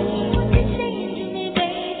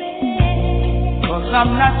 'cause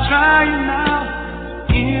I'm not trying now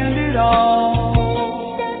to end it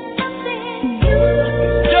all.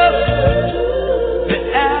 Just that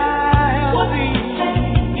I have seen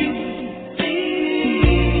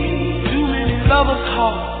too many lovers'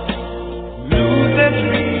 hearts lose their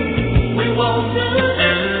dreams. We won't do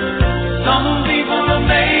that. Some people are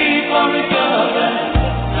made for each other.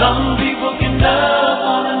 Some people can love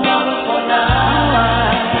one another for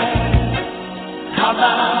life. How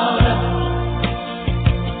about us?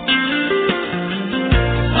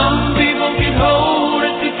 Some people can hold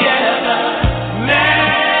it together. Man,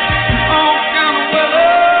 all kind of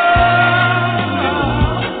love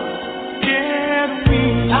can we?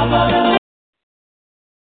 How about us?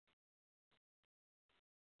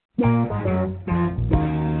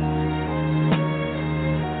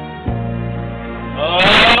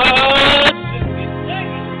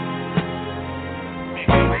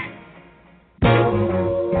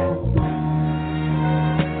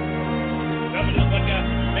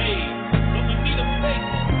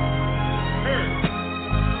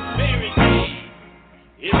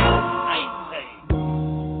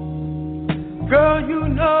 Girl, you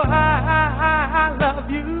know I love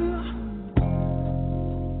you,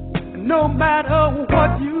 no matter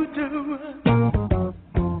what you do.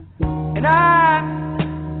 And I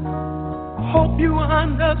hope you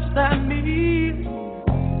understand me.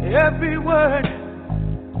 Every word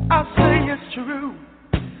I say is true,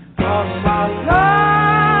 'cause I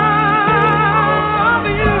love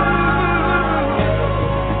you.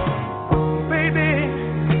 Baby,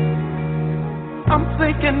 I'm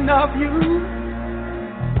thinking of you,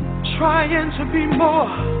 trying to be more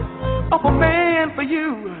of a man for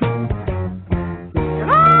you.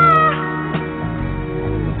 And I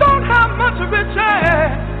don't have much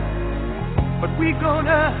riches, but we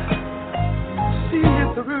gonna see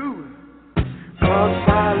it through, 'cause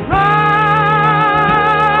I love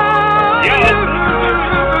you.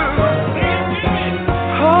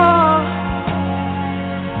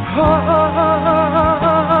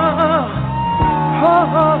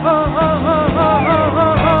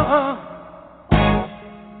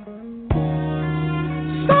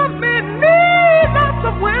 Some men need lots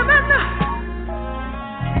of women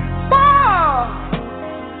for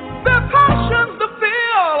their passions to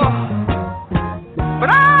feel, but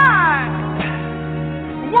I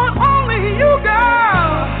want only you,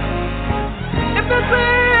 girl. If it's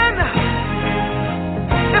in,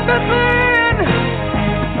 if it's in,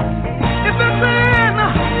 if it's in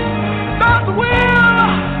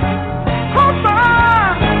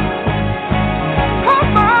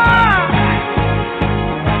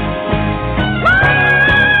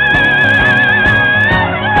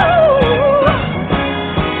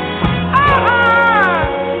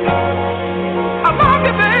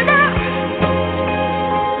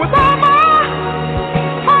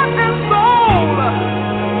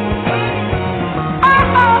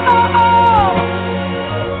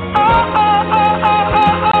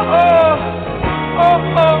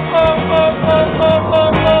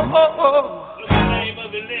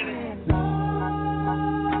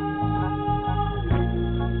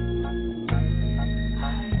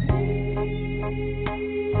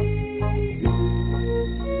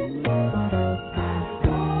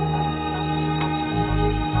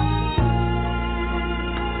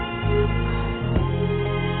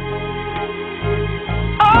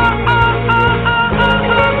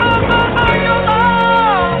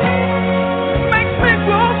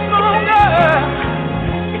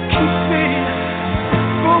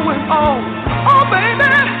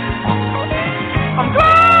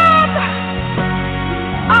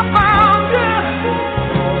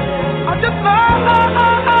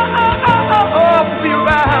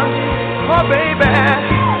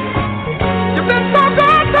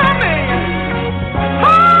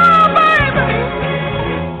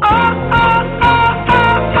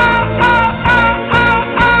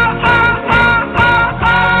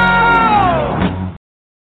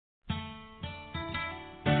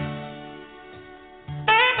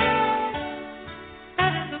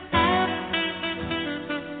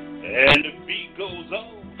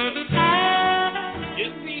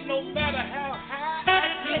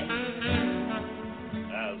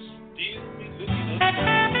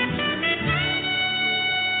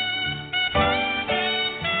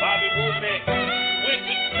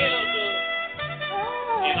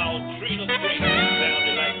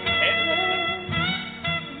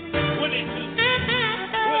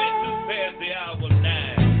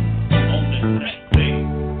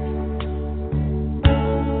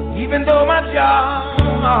Even though my job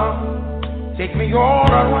takes me all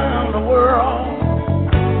around the world,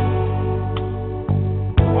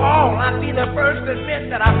 oh, I'd be the first to admit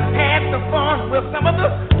that I've had some fun with some of the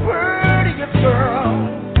prettiest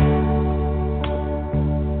girls.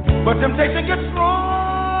 But temptation gets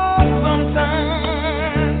strong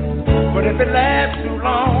sometimes. But if it lasts too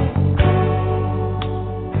long,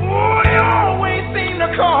 oh, you always seem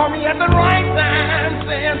to call me at the right time,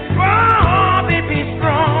 saying, oh, baby,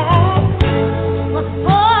 strong. But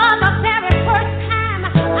for the very first time,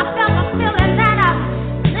 I felt a feeling that I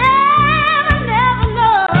never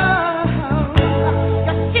known.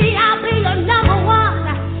 You see, I'll be your number one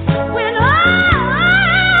when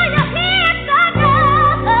all your hits are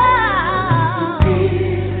done.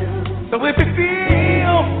 So if you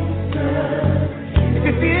feel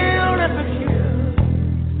that's the cure,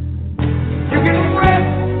 you can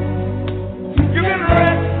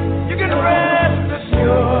rest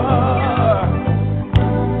assured.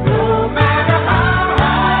 No matter how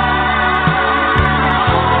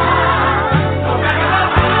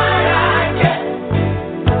high I get,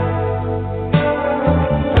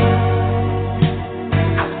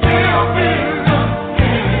 I still feel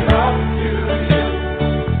looking up to you.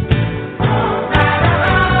 No matter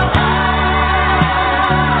how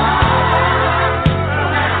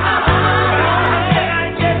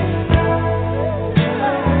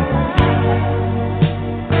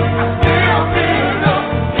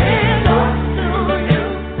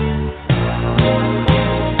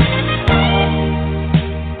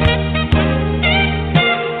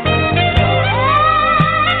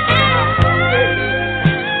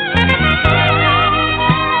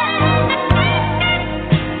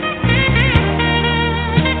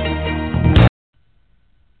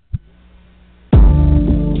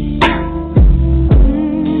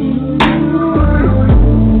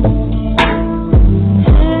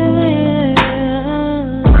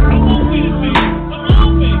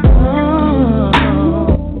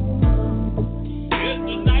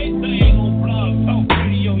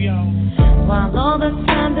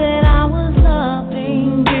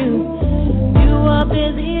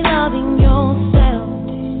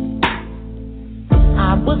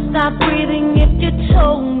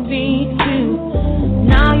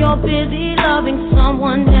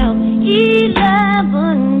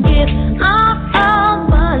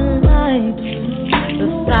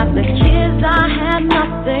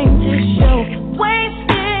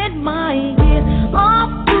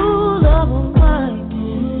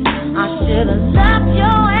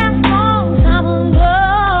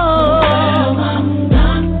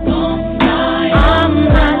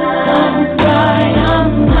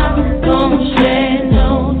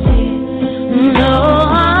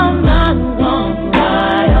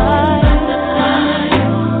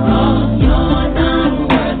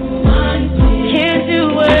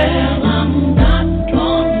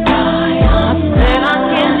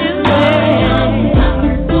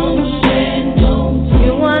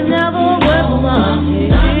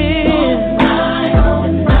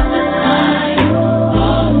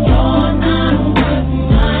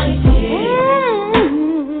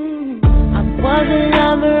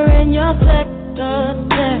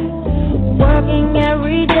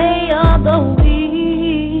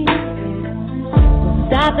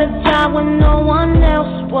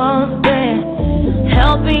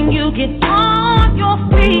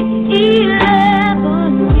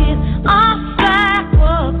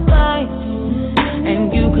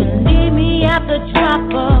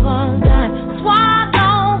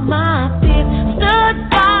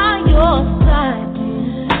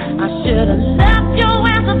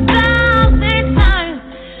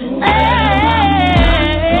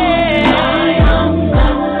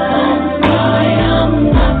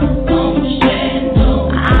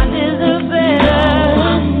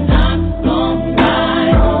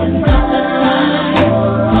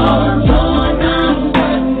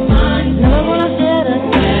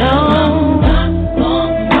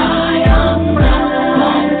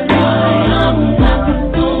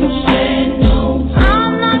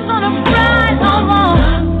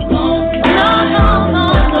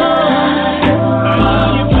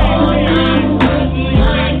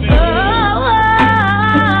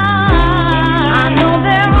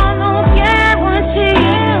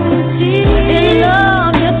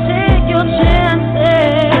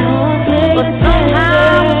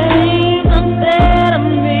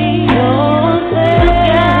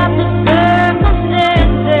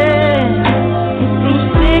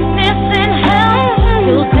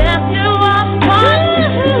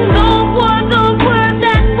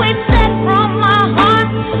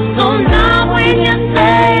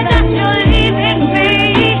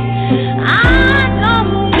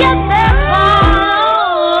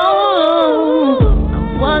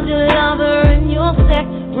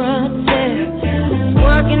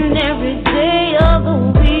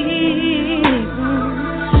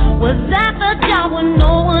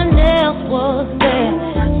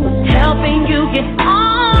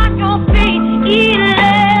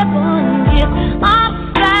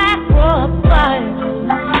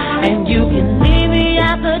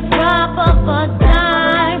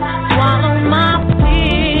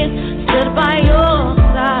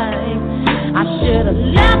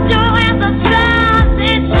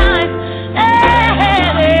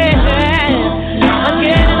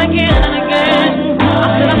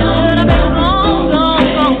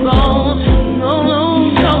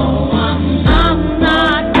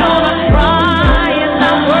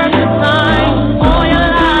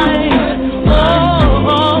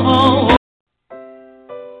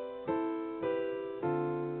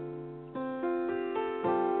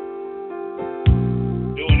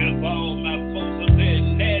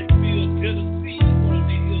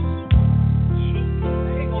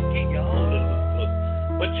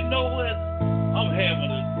know what? I'm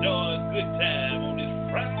having a darn good time on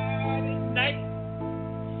this Friday night,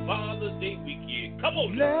 Father's Day weekend. Come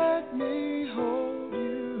on. Let me hold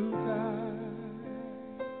you tight,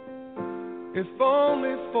 if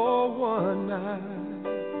only for one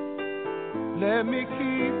night. Let me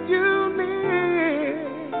keep you near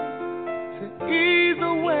to ease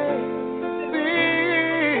away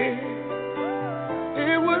fear.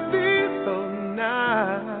 It would be so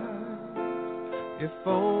nice if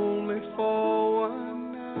only for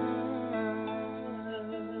one night.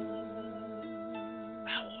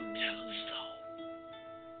 I won't tell a soul.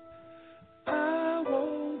 I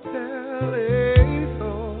won't tell a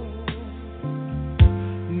soul.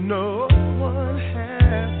 No one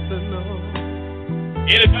has to know.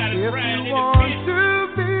 Anybody If crying you in want the to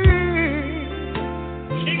be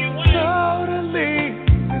chicken wing? totally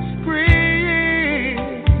discreet,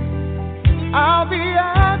 I'll be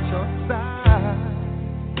at your side,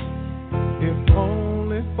 if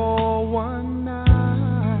only for one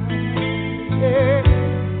night. Yeah,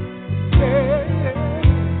 yeah.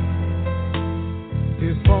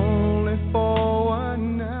 If only for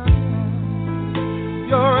one night.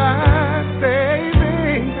 Your eyes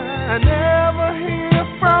saving, I never hear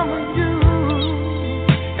from you,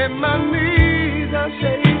 and my knees are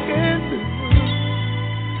shaking too.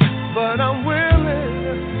 But I'm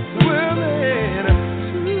willing to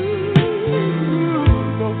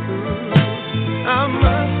go through. I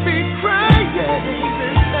must be crying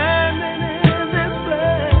standing in this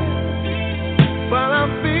place, but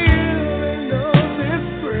I'm feeling no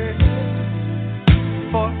disgrace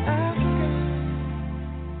for asking.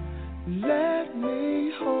 Let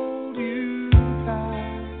me hold you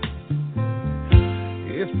tight,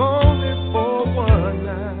 if only for one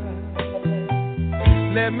night.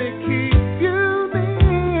 Let me keep you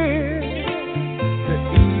near to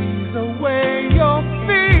ease away your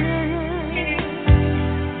fear.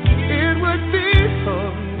 It would be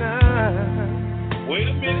so nice. Wait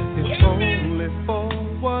a minute. If Wait a minute. only for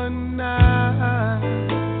one night.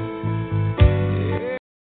 Yeah.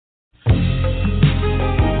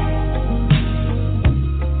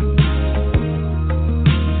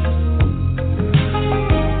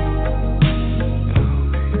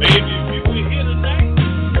 Baby, if you were here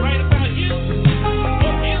tonight, right about here,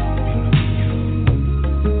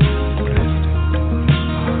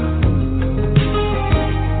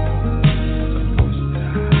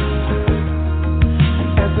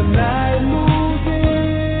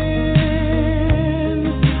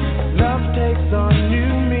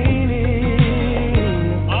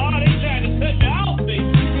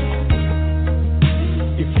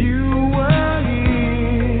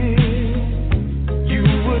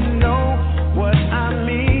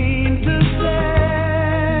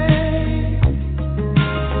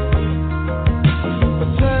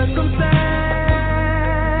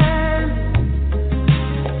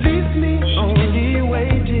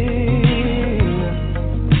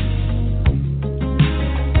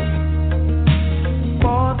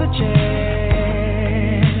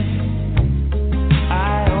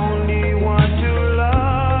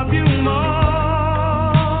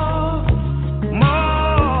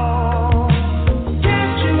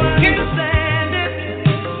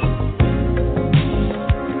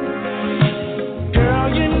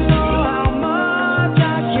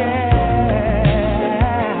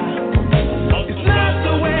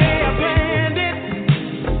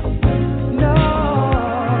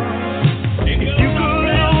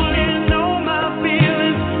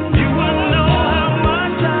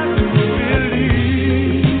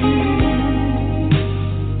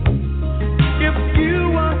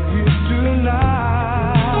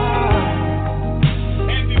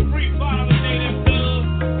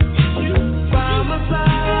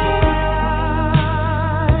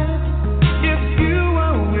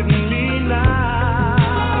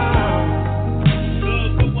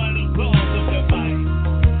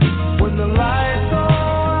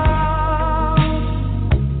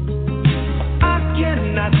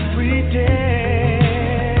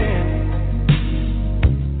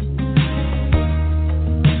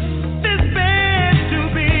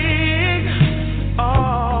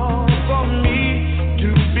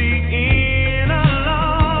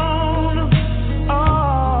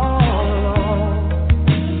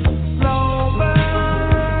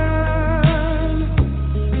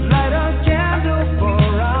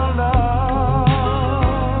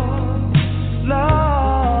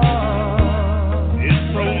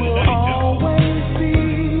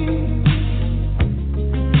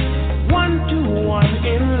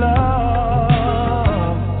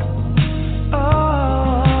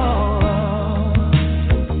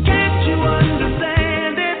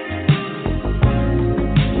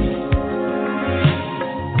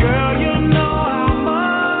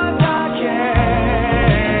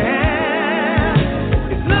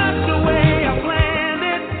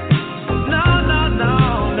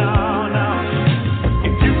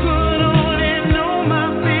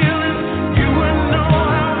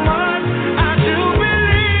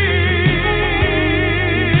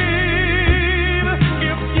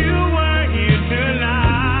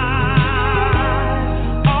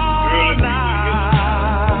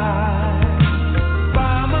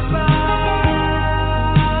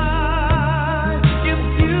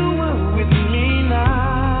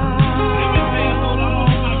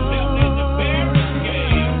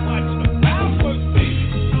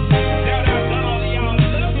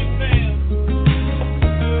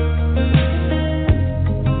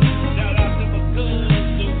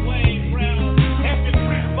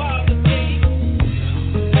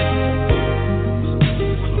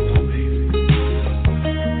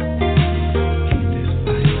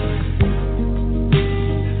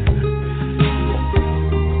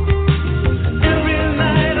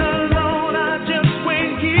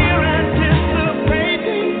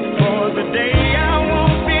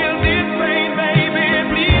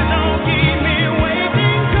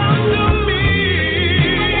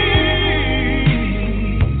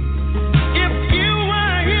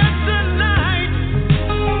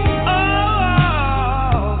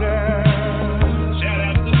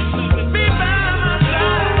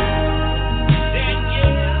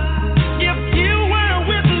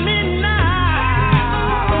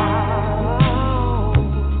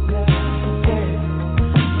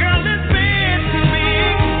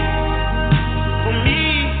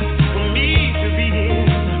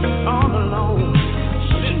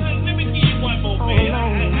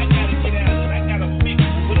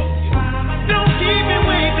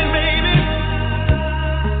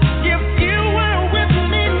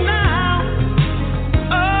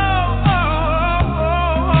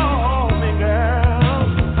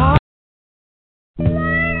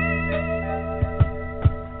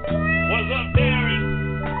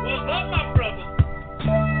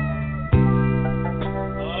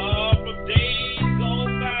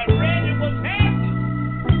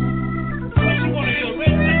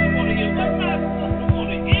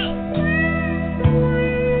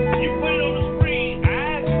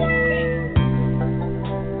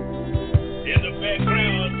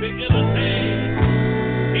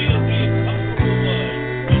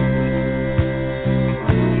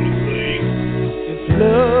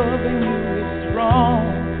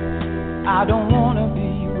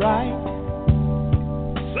 right.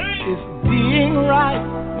 If being right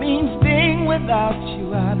means being without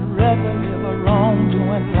you, I'd rather live a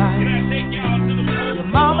wrongdoing life. Your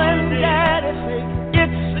mama and daddy say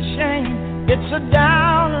it's a shame, it's a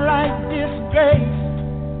downright disgrace.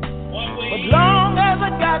 But long as I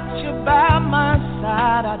got you by my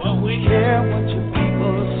side, I don't care what your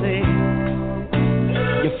people say.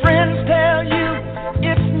 Your friends tell you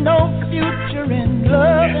it's no future in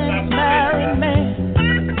loving a married man.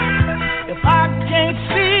 If I can't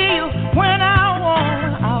see you when I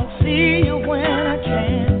want, I'll see you when I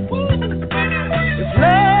can. If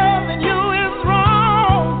loving you is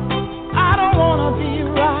wrong, I don't want to be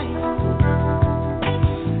right.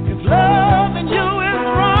 If loving you is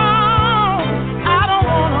wrong, I don't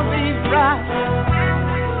want to be right.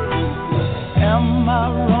 Am I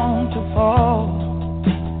wrong to fall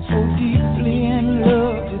so deeply in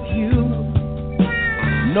love with you,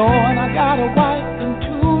 knowing I got a wife and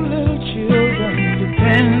 2 little children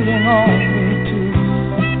depending on me too?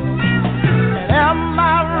 And am I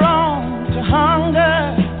wrong to hunger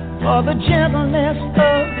for the gentleness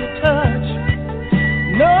of your touch,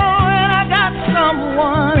 knowing I got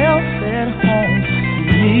someone else at home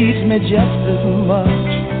who needs me just as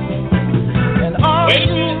much? And are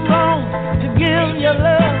you wrong to give your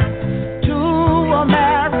love to a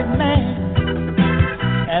married man?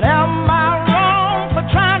 And am I wrong for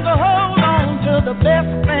trying to hold on to the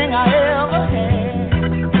best thing I ever had?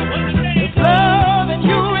 If loving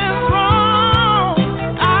you is wrong,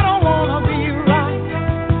 I don't want to be right.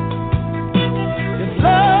 If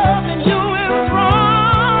loving you is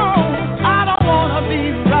wrong, I don't want to be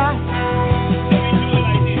right.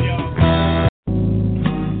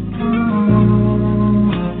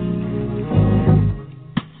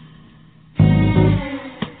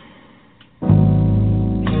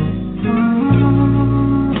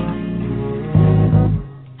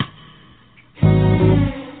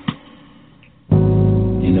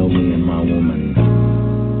 You know, me and my woman,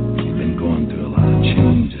 we've been going through a lot of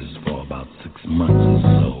changes for about 6 months or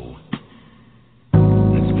so.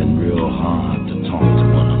 It's been real hard to talk to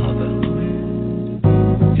one another.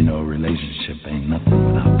 You know, a relationship ain't nothing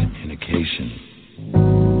without communication.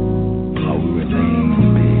 While we were laying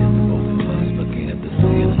in bed, the both of us looking at the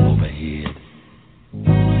ceiling overhead,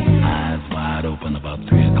 eyes wide open about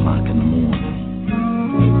 3 o'clock in the morning.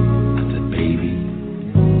 I said, baby,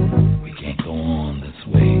 we can't go on this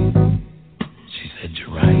way. She said,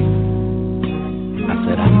 you're right. I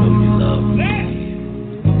said, I know you love me,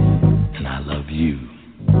 and I love you.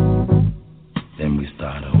 Then we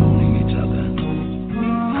started holding each other.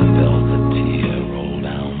 I felt a tear roll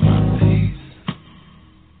down my face.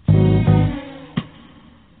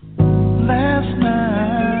 Last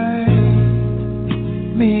night,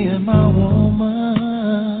 me and my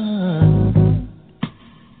woman,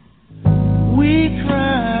 we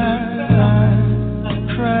cried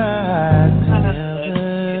together.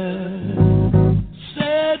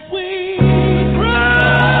 Said we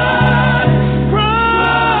cried together.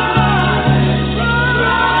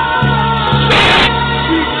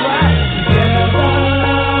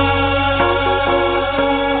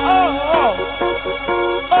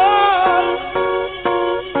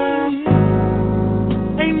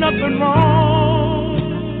 Ain't nothing wrong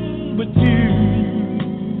with you,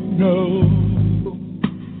 no.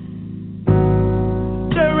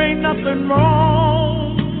 There ain't nothing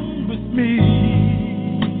wrong with me.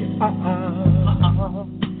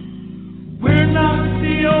 We're not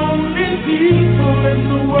the only people in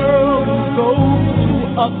the world who go through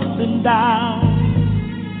ups and downs.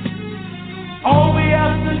 All we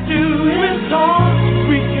have to do is talk,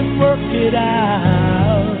 we can work it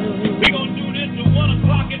out. We gonna do this till 1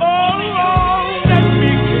 o'clock in the morning. Oh, let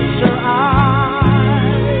me kiss your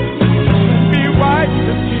eyes, let me wipe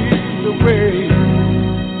the tears away.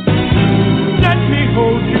 Let me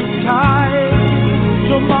hold you tight.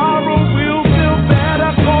 Tomorrow will feel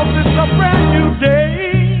better 'cause it's a brand new day.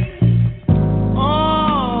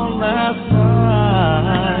 Oh, last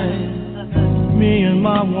night, me and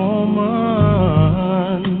my woman,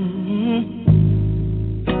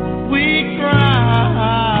 we cried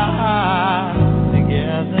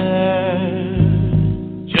together.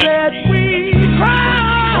 Said we cried,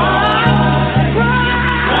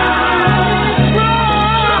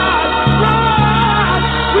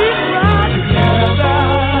 we cried together.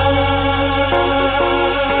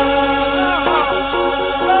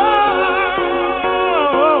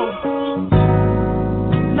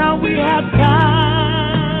 Now we have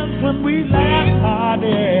times when we laugh harder.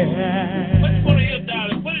 Let's put it here,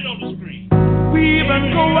 darling. Put it on the screen. We even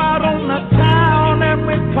go out on the town and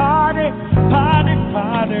we party.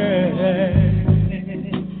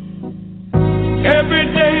 every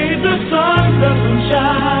day the sun doesn't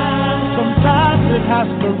shine. Sometimes it has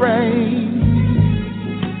to rain.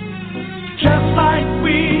 Just like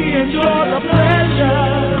we enjoy the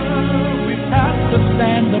pleasure, we have to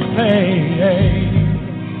stand the pain.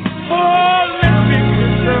 Oh, let me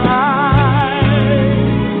kiss your eyes,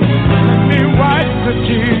 let me wipe the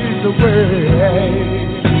tears away.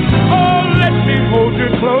 Oh, let me hold you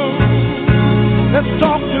close, let's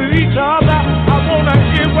talk to each other. I wanna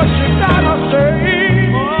hear what you gotta say.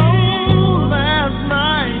 Oh, last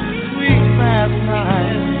night, sweet last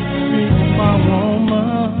night, sweet my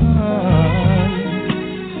woman,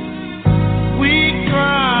 we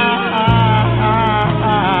cried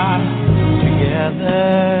together.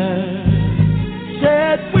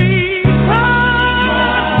 Said we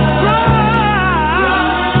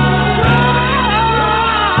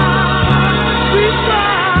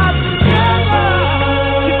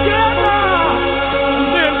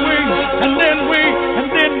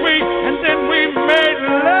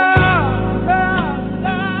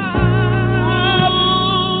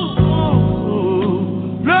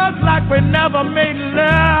we never made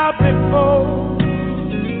love before.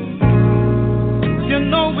 You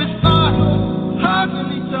know we start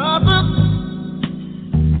hugging each other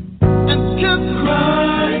and just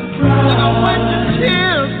cry. And I want to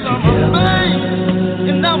hear some of me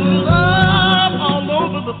and our love all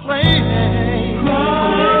over the place. Cry,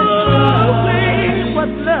 what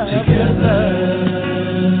love together.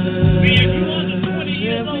 Being 20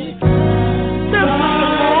 years old.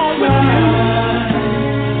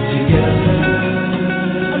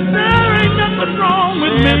 There's nothing wrong with you. What's wrong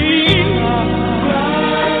with me?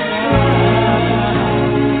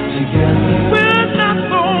 We're not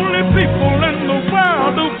the only people in the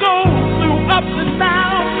world who go through ups and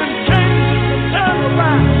downs and changes and turn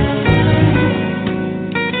around.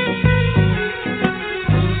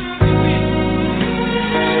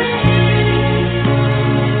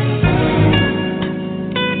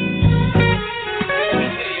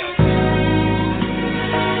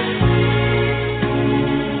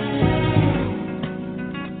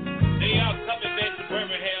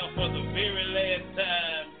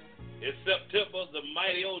 September, the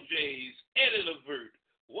Mighty OJs, Eddie Levert,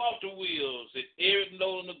 Walter Wills, and Eric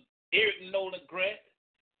Nolan Grant.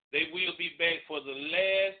 They will be back for the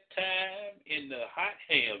last time in the hot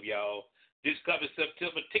ham, y'all. This coming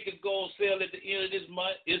September. Tickets go on sale at the end of this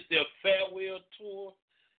month. It's their farewell tour.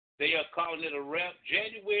 They are calling it a wrap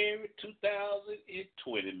January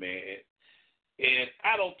 2020, man. And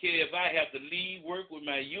I don't care if I have to leave work with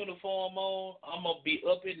my uniform on. I'm going to be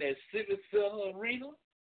up in that Civic Center Arena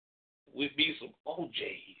with me some OJ.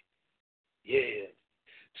 Yeah.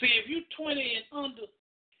 See, if you're 20 and under,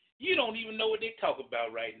 you don't even know what they talk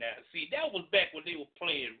about right now. See, that was back when they were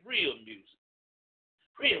playing real music.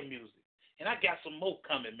 Real music. And I got some more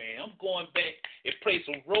coming, man. I'm going back and play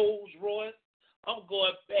some Rolls Royce. I'm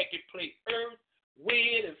going back and play Earth,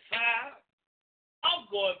 Wind, and Fire. I'm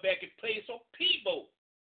going back and play some Peebo,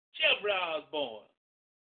 Jeffrey Osborne.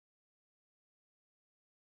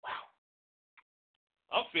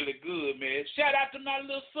 I'm feeling good, man. Shout out to my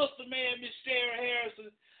little sister, man, Miss Sarah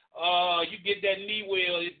Harrison. You get that knee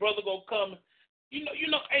well, your brother gonna come. You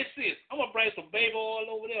know, hey sis, I'm gonna bring some baby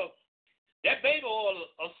oil over there. That baby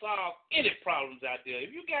oil will solve any problems out there.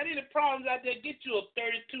 If you got any problems out there, get you a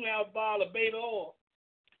 32-ounce bottle of baby oil.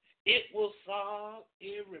 It will solve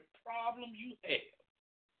every problem you have.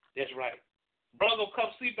 That's right. Brother gonna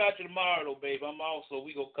come sleep out you tomorrow, though, baby.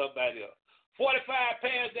 We gonna come by there. 45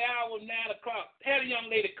 past the hour, 9 o'clock. Had a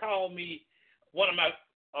young lady call me, one of my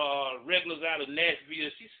regulars out of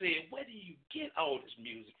Nashville. She said, where do you get all this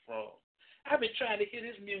music from? I've been trying to hear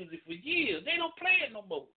this music for years. They don't play it no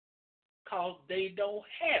more because they don't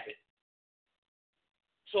have it.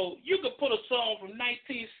 So you could put a song from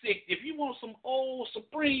 1960. If you want some old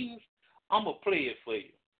Supremes, I'm going to play it for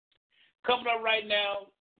you. Coming up right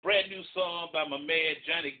now, brand new song by my man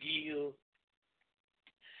Johnny Gill.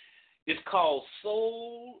 It's called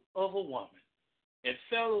Soul of a Woman. And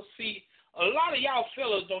fellas, see, a lot of y'all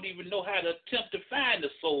fellas don't even know how to attempt to find the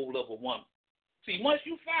soul of a woman. See, once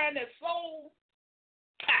you find that soul,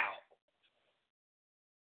 pow.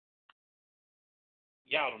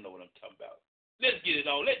 Y'all don't know what I'm talking about. Let's get it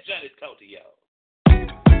on. Let Johnny talk to y'all.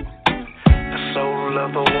 The soul of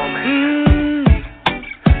a woman.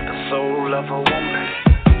 The soul of a woman.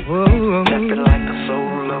 Whoa. Nothing like the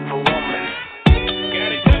soul of a woman.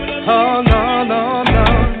 Oh, no, no, no,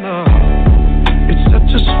 no. It's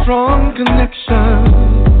such a strong connection,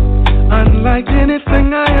 unlike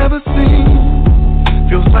anything I ever seen.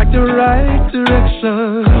 Feels like the right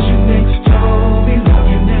direction. 'Cause you're next door, me love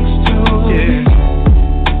you next door. Yeah.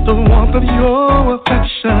 the warmth of your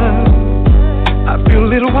affection. I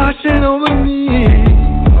feel it washing over me.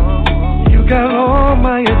 You got all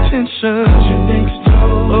my attention. You're next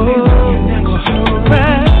door.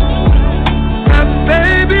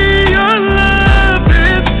 Baby, your love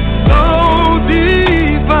is so divine.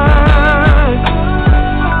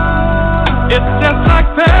 It's just like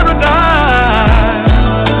paradise.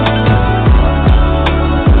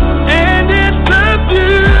 And it's a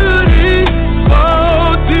beauty so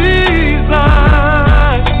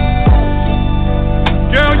designed.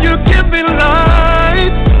 Girl, you give me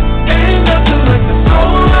life. Ain't nothing like the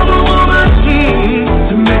soul of a woman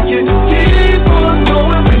to make it keep on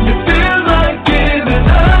going when you feel like giving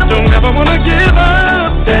up. Don't ever wanna give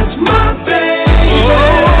up. That's my baby.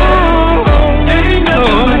 Ain't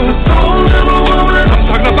nothing like the soul of a woman. I'm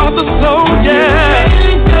talking about the soul, yeah.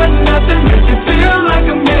 Ain't got nothing make you feel like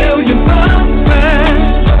 $1,000,000 bucks.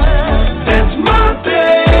 That's my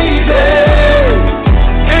baby.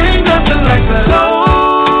 Ain't nothing like the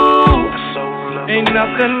soul. Ain't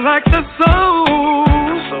nothing like the soul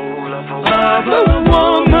of a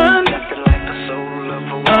woman.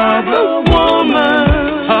 Of a woman.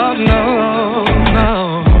 Oh no, no.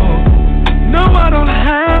 No, I don't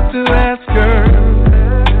have to ask her.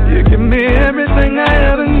 You give me everything I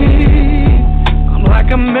ever need. I'm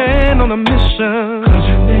like a man on a mission.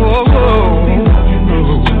 Whoa, whoa.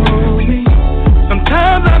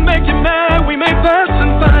 Sometimes I make you mad, we may fuss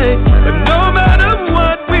and fight, but no matter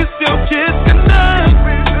what, we still kiss goodnight.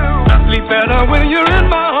 I sleep better when you're in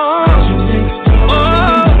my arms.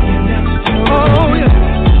 Oh, yeah.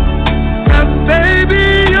 'Cause baby,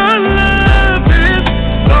 your love is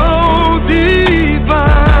so divine.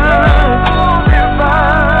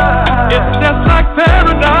 It's just like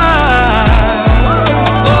paradise.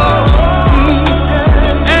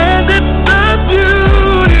 And it's the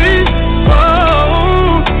beauty so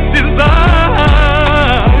designed.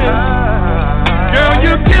 Girl,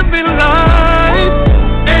 you give me life.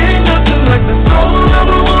 Ain't nothing like the soul of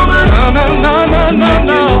a woman. No, no, no, no, no,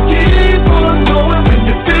 no. Keep on going when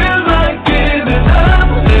you feel like giving up.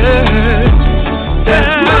 Yeah.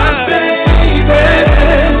 That's my baby.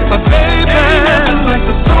 My baby. Ain't nothing like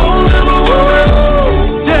the soul of a woman.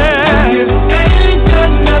 Yeah. Ain't got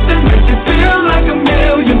nothing make you feel like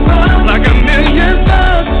 $1,000,000 bucks. Like $1,000,000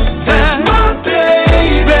 bucks. That's my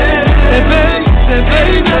baby.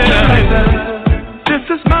 Baby. This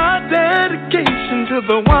is my dedication to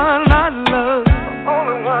the one I love.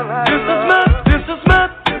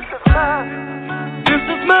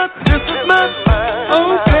 This is my,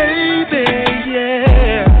 oh baby,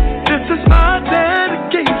 yeah. This is my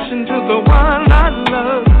dedication to the one I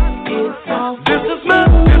love. This is my,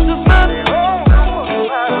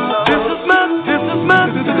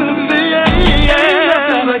 yeah.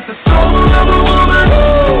 Nothing like the soul of a woman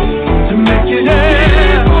to make it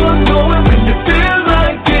keep on going when you feel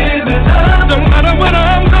like giving up. No matter what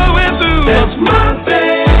I'm going through. That's my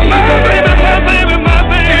baby. My baby, my baby, my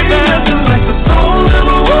baby. Nothing like the soul of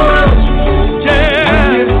a woman.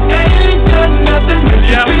 Yeah. Ain't got nothing make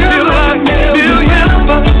you feel like $1,000,000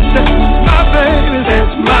 bucks. That's my baby.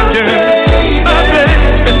 That's my girl. My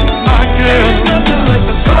baby, my girl. Ain't nothing like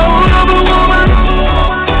the soul of a woman.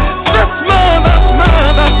 That's mine.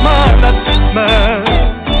 That's mine.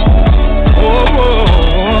 Oh,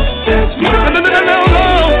 that's mine. No.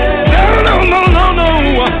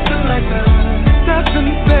 Nothing,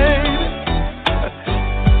 baby,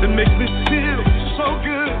 that makes me feel so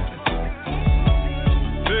good.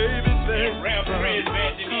 Baby. Rap Fred,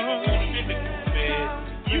 man, didn't even want to limit you, man.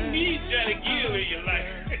 You need Johnny Gill in your life.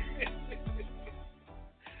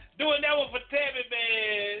 Doing that one for Tabby,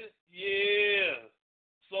 man. Yeah.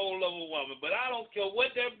 Soul of a woman. But I don't care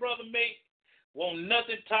what that brother make. Won't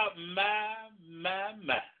nothing top my.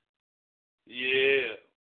 Yeah.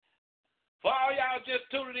 For all y'all just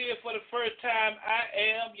tuning in for the first time, I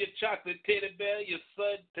am your chocolate teddy bear, your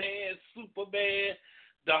suntan Superman,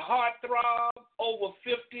 the heartthrob over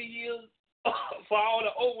 50 years. For all the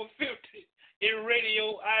over 50 in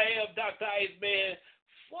radio, I am Dr. Iceman.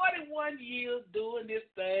 41 years doing this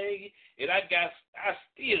thing, and I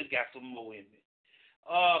still got some more in me.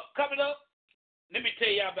 Coming up, let me tell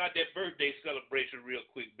y'all about that birthday celebration real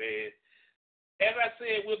quick, man. As I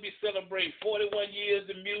said, we'll be celebrating 41 years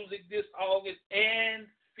in music this August and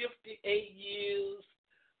 58 years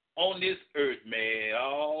on this earth, man.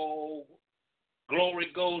 Oh, glory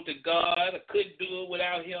goes to God. I couldn't do it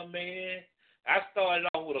without him, man. I started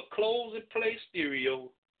off with a closing play stereo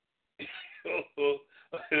and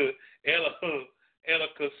a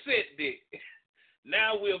cassette deck.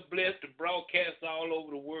 Now we're blessed to broadcast all over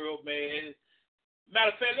the world, man.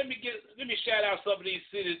 Matter of fact, let me shout out some of these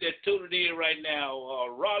cities that tuned in right now.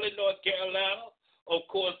 Raleigh, North Carolina, of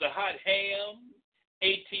course, the Hot Ham,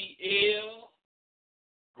 ATL,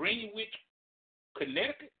 Greenwich,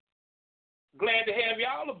 Connecticut. Glad to have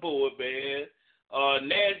y'all aboard, man.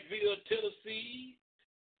 Nashville, Tennessee.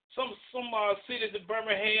 Some cities in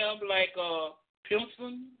Birmingham like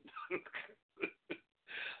Pimpson.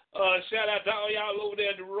 Shout out to all y'all over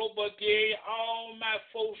there in the Roebuck area. All my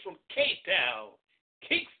folks from K-Town,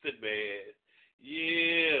 Kingston, man.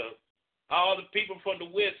 Yeah. All the people from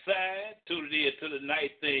the west side tuned in to the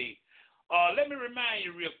night thing. Let me remind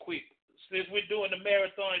you real quick, since we're doing the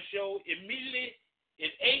marathon show, immediately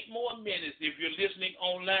in 8 more minutes, if you're listening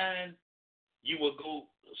online, you will go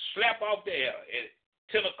slap off the air at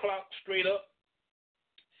 10 o'clock straight up.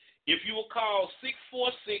 If you will call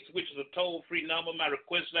 646, which is a toll-free number, my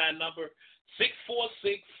request line number,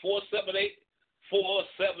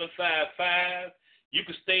 646-478-4755, you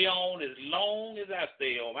can stay on as long as I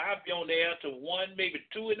stay on. I'll be on the air till 1, maybe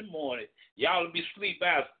 2 in the morning. Y'all will be asleep.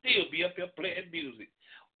 I'll still be up here playing music.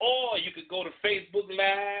 Or you could go to Facebook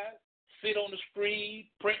Live, sit on the screen,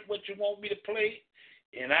 print what you want me to play,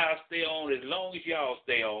 and I'll stay on as long as y'all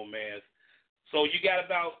stay on, man. So you got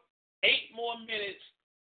about 8 more minutes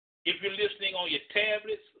if you're listening on your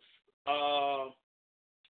tablets,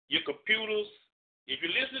 your computers. If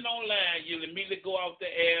you're listening online, you'll immediately go out the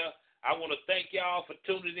air. I want to thank y'all for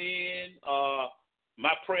tuning in.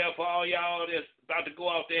 My prayer for all y'all that's about to go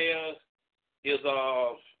out there is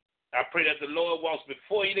I pray that the Lord walks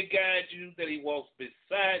before you to guide you, that he walks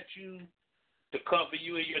beside you to comfort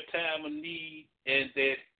you in your time of need, and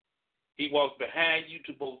that he walks behind you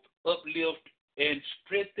to both uplift and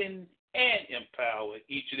strengthen and empower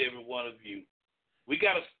each and every one of you. We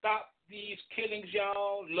got to stop these killings,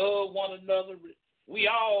 y'all. Love one another. We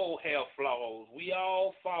all have flaws. We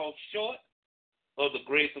all fall short of the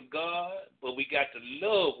grace of God, but we got to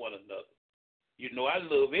love one another. You know, I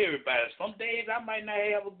love everybody. Some days I might not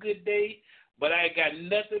have a good day, but I got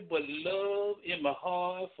nothing but love in my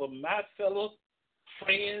heart for my fellow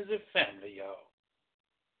friends and family, y'all.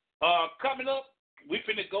 Coming up, we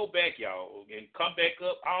finna go back, y'all, and come back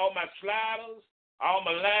up. All my sliders, all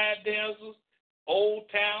my line dancers, old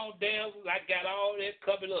town dancers, I got all that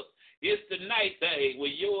coming up. It's the night thing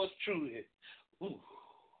with yours truly. Ooh,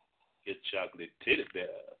 your chocolate teddy bear.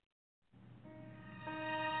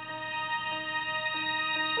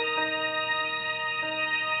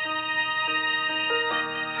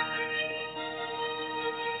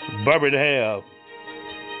 Birmingham,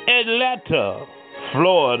 Atlanta,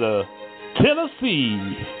 Florida,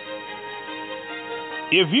 Tennessee.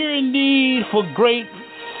 If you're in need for great,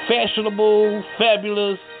 fashionable,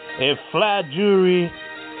 fabulous, and fly jewelry,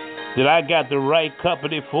 then I got the right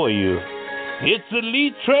company for you. It's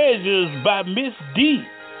Elite Treasures by Miss D.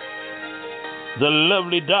 The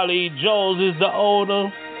lovely Dolly Jones is the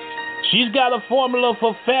owner. She's got a formula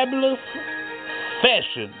for fabulous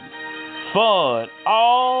fashion, fun,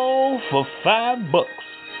 all for $5.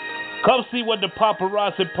 Come see what the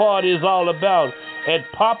paparazzi party is all about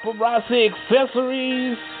at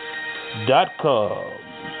paparazziaccessories.com.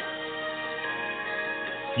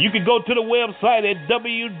 You can go to the website at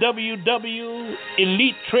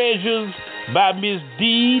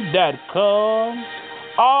www.elitetreasuresbymissd.com,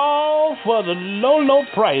 all for the low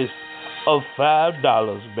price of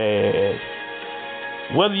 $5, man.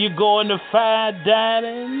 Whether you're going to fine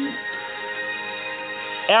dining,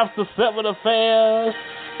 after 7 affairs,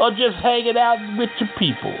 or just hanging out with your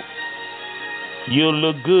people, you'll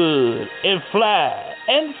look good and fly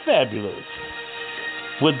and fabulous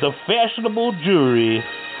with the fashionable jewelry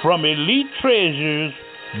from Elite Treasures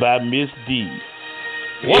by Miss D.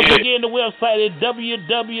 Once again, the website is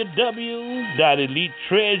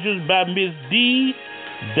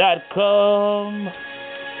www.elitetreasuresbymissd.com.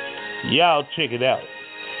 Y'all check it out.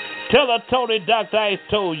 Tell her Tony Dr. Ice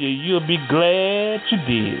told you. You'll be glad you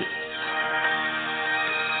did.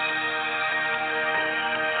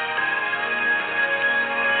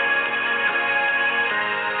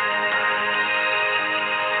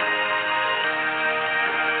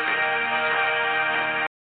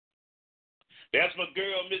 That's my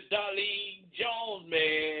girl, Miss Darlene Jones,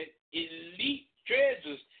 man. Elite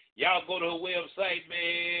Treasures. Y'all go to her website,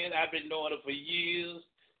 man. I've been knowing her for years.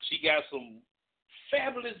 She got some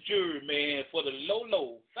fabulous jewelry, man, for the low, $5.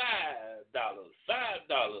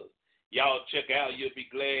 Y'all check out. You'll be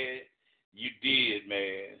glad you did,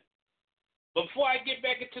 man. But before I get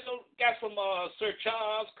back into got some Sir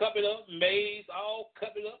Charles coming up, Mays, all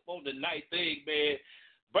coming up on the night thing, man.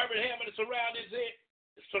 Birmingham and the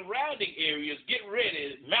surrounding areas, get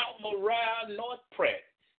ready. Mount Moriah, North Pratt.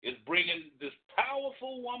 is bringing this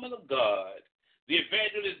powerful woman of God, the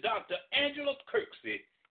evangelist Dr. Angela Kirksey,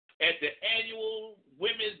 at the annual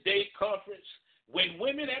Women's Day Conference, When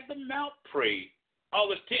Women at the Mount Pray,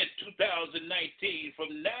 August 10th, 2019,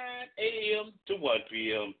 from 9 a.m. to 1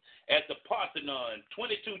 p.m. at the Parthenon,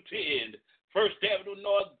 2210 First Avenue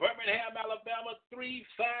North, Birmingham, Alabama,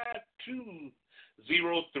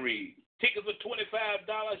 35203. Tickets are $25.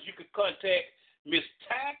 You can contact Miss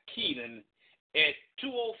Ty Keenan at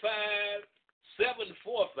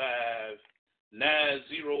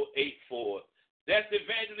 205-745-9084. That's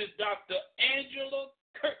Evangelist Dr. Angela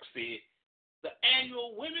Kirksey, the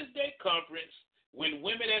annual Women's Day Conference, When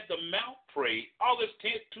Women at the Mount Pray, August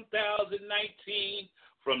 10th, 2019,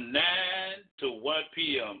 from 9 to 1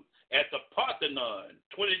 p.m. at the Parthenon,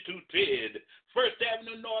 2210 First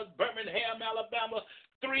Avenue North, Birmingham, Alabama,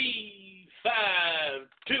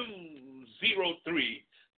 35203.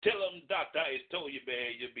 Tell them Dr. Ice told you,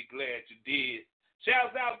 man. You'll be glad you did.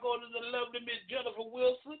 Shouts out go to the lovely Miss Jennifer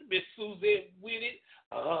Wilson, Miss Suzette Whitted.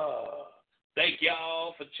 Thank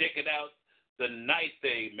y'all for checking out the night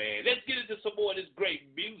thing, man. Let's get into some more of this great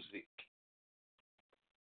music.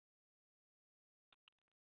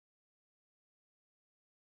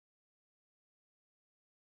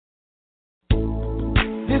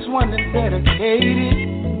 This one is dedicated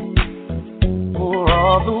for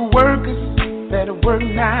all the workers that work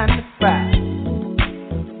 9 to 5.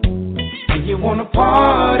 And you wanna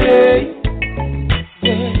party,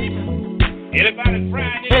 yeah. Anybody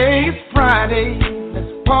Friday? Hey, it's Friday,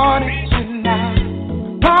 let's party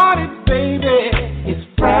tonight. Party, baby, it's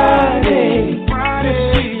Friday.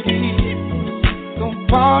 Friday, gon'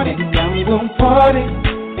 party, I'm gon' party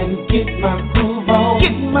and get my groove on.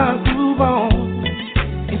 Get my groove on.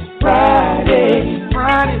 It's Friday,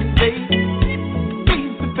 baby,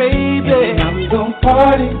 baby, I'm gon'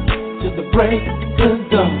 party till the break of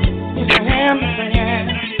dawn. If your hands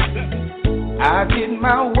I did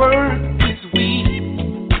my work this week.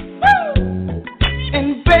 Woo!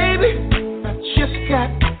 And baby, I just got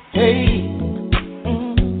paid.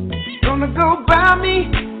 Gonna go buy me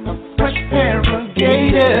a fresh pair of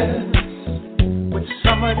gators with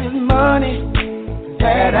some of this money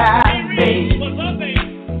that I made.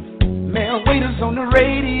 Male waiters on the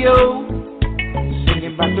radio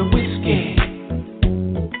singing about the whiskey.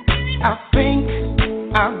 I think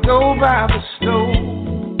I'll go by the stove.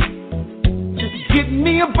 Just get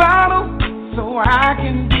me a bottle so I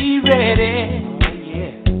can be ready.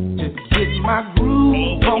 To get my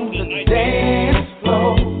groove on the dance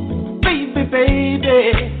floor. Baby,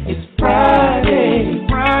 baby, it's Friday,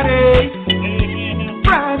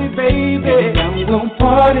 baby. I'm gonna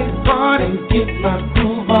party, and get my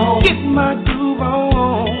groove on. Get my groove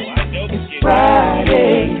on. It's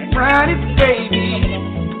Friday, baby.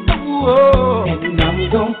 Whoa. And I'm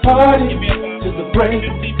gonna party till the break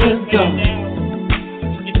of dawn.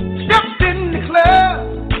 Stepped in the club,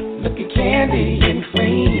 looking candy and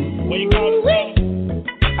cream.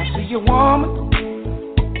 I see a woman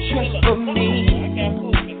just for me.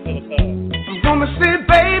 I'm gonna say,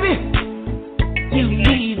 baby, you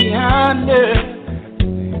leave me under.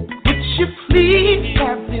 Would you please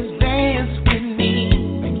have this dance with me?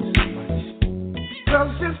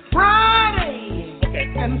 'Cause it's Friday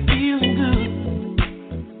and feeling good.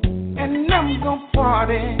 And I'm gonna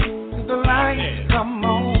party till the lights come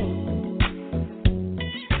on.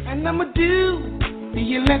 And I'ma do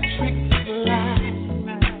the electric slide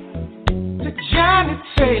to Johnny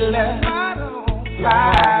Taylor,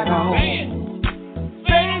 slide on.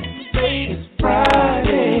 Baby, it's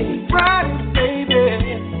Friday, baby.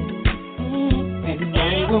 And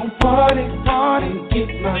I'm gonna party, and get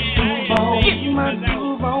my groove on. Get my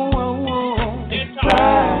groove on. It's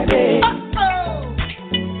Friday,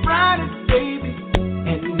 baby.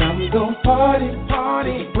 And I'm gonna party,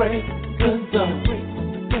 break the dawn.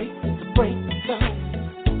 Break the dawn.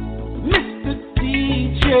 Mr.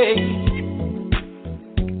 DJ,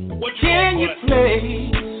 can you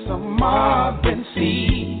play some Marvin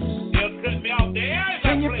C's?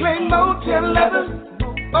 Can you play Motel Lovers?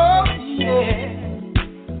 Oh yeah.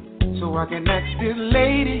 So I can ask this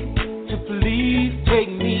lady to please take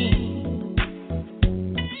me.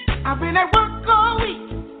 I've been at work all week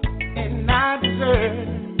and I deserve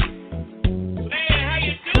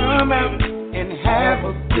to come out and have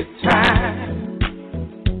a good time.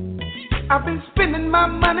 I've been spending my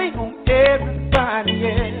money on everybody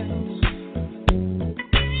else.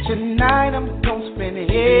 Tonight I'm gonna spend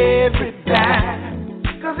every dime.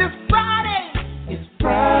 'Cause it's Friday. Yes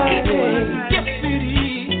it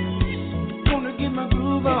is. Gonna get my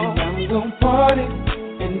groove on. And I'm gonna party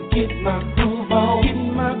and get my groove on.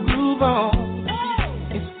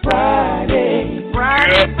 It's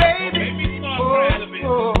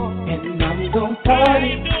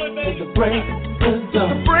break of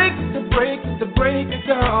dawn. The break of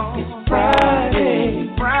dawn. It's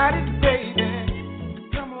Friday. Friday, baby.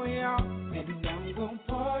 Come on, y'all. Maybe now we gon'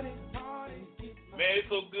 party. Man, it's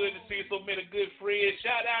so good to see so many good friends.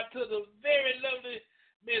 Shout out to the very lovely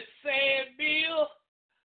Miss Sam Bill,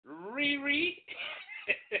 Riri.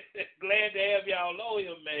 Glad to have y'all on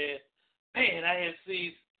here, man. Man, I had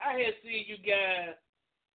seen you guys.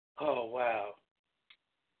 Oh, wow.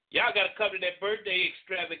 Y'all got to come to that birthday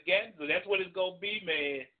extravaganza. That's what it's going to be,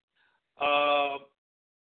 man.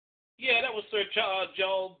 Yeah, that was Sir Charles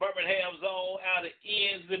Jones, Birmingham's own, out of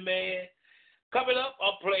Ensley, man. Coming up,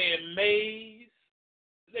 I'm playing Maze.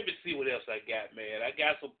 Let me see what else I got, man. I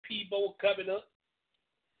got some Peebo coming up.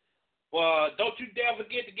 Don't you dare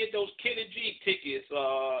forget to get those Kenny G tickets.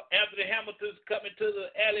 Anthony Hamilton's coming to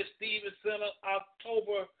the Alice Stevens Center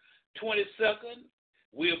October 22nd.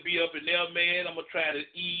 We'll be up in there, man. I'm going to try to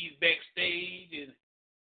ease backstage and,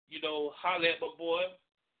 holler at my boy.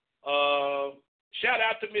 Shout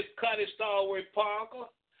out to Miss Connie Starwood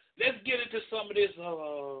Parker. Let's get into some of this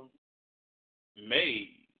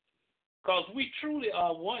Maze. Because we truly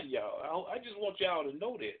are one, y'all. I just want y'all to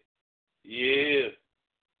know that. Yeah.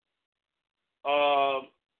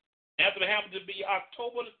 Anthony Hamilton will be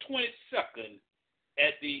October the 22nd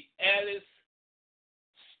at the Alice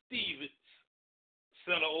Stevens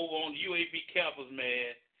Center over on UAB campus,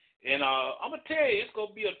 man. And I'm going to tell you, it's going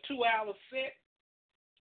to be a 2-hour set.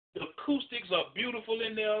 The acoustics are beautiful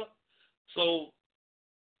in there. So,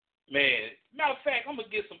 man, matter of fact, I'm going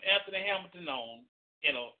to get some Anthony Hamilton on,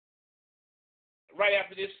 right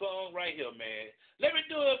after this song right here, man. Let me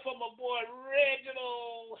do it for my boy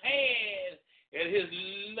Reginald Hand and his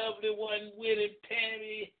lovely one, Willie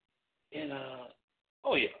Tammy. And,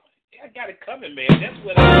 oh, yeah, I got it coming, man. That's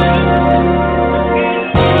what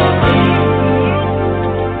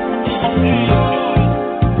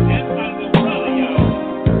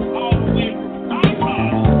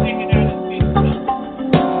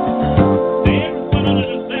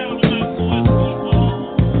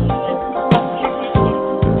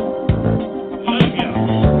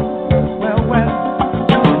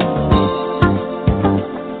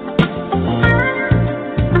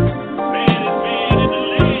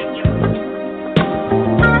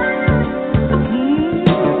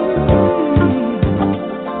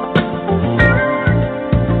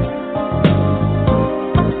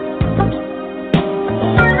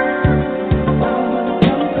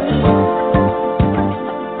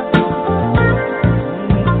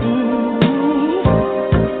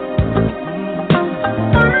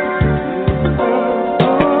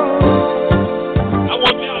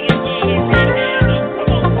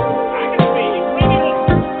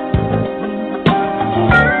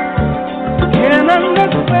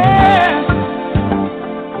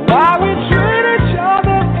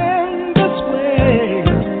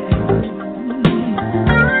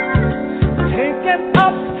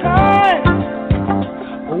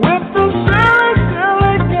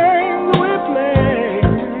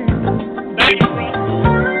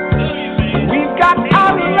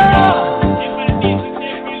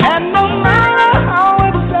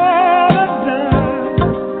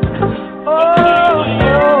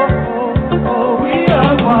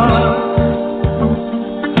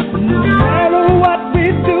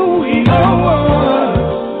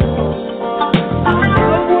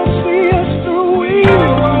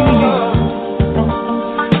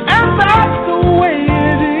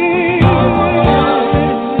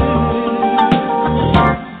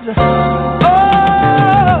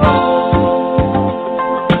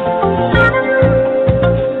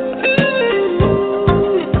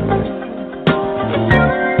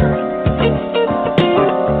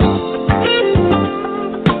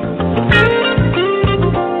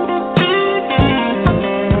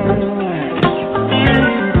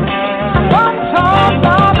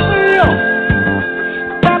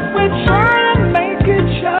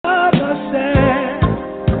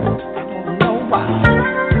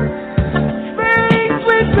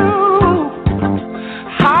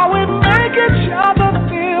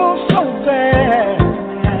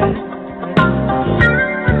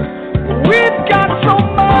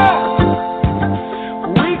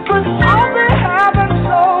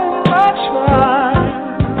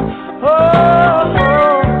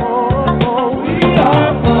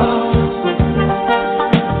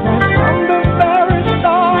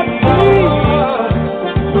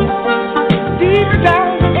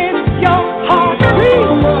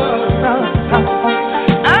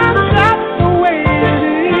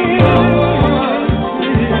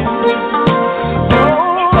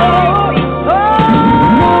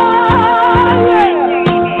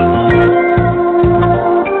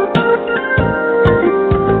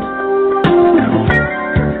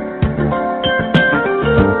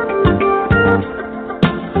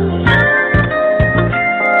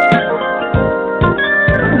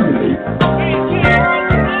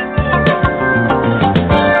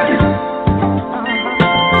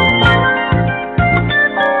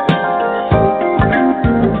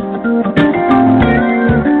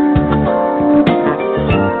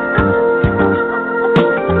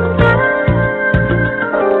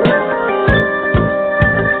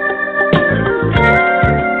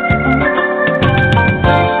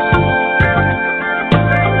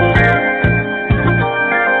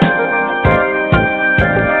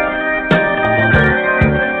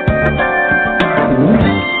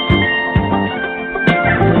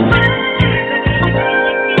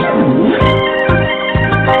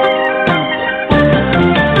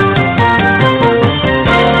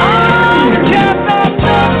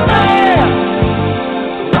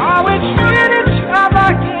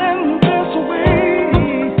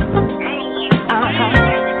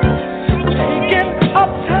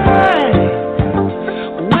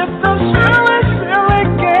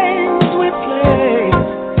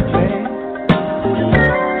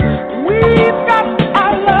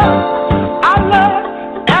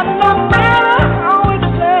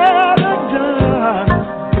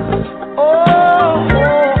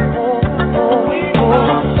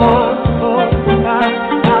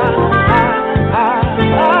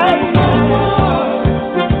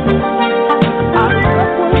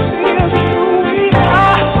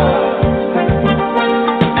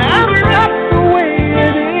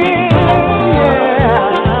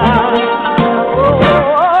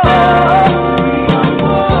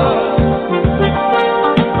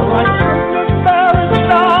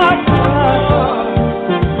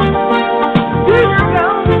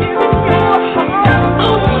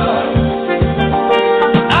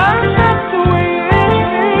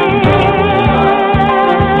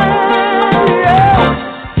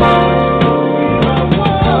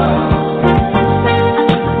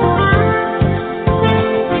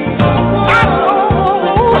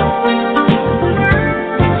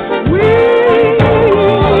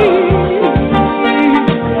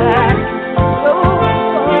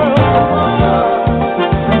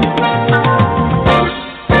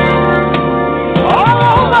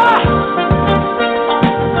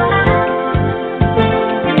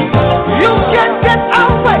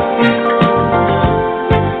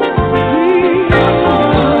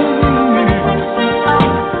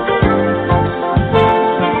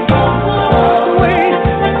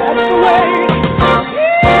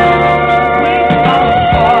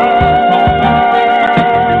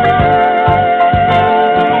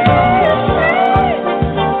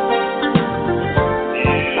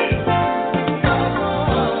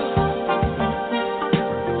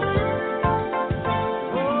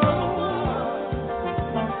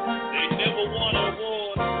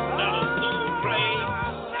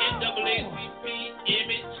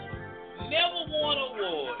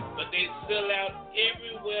they sell out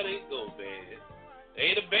everywhere they go, man.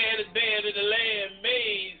 Ain't a band in the land,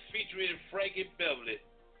 Maze, featuring Frankie Beverly.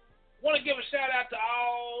 Want to give a shout out to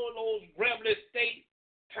all those Grambling State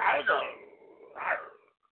Tigers.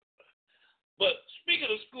 But speaking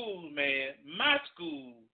of schools, man, my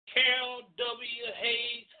school, Carroll W.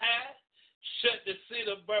 Hayes High, shut the city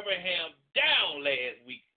of Birmingham down last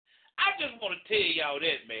week. I just want to tell y'all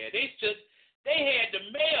that, man. They had the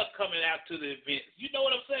mayor coming out to the events. You know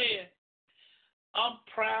what I'm saying? I'm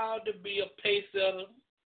proud to be a Paysetter,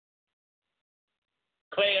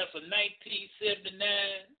 class of 1979.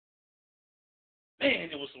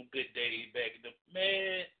 Man, it was some good days back in the,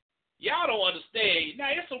 man. Y'all don't understand.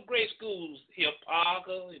 Now, there's some great schools here,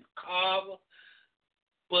 Parker and Carver,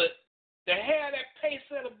 but to have that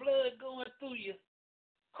Paysetter blood going through you,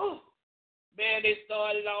 whew, man, they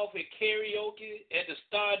started off at karaoke at the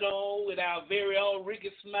Stardome with our very own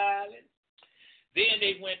Ricky Smiley. Then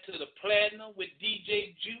they went to the Platinum with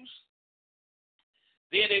DJ Juice.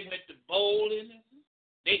 Then they went to bowling.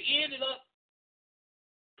 They ended up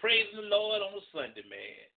praising the Lord on a Sunday,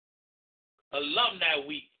 man. Alumni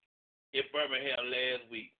week in Birmingham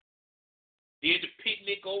last week. Did the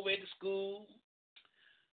picnic over at the school.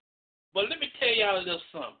 But let me tell y'all a little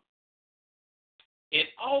something. In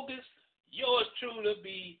August, yours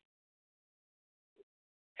truly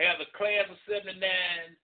have a class of 79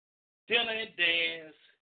 dinner and dance,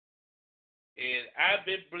 and I've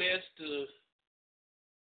been blessed to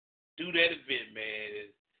do that event,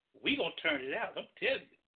 man. We gonna turn it out, I'm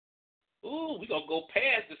telling you. Ooh, we gonna go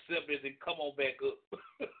past the 70s and come on back up.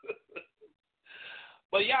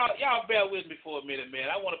 But y'all bear with me for a minute, man.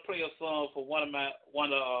 I want to play a song for one of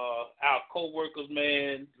our co-workers,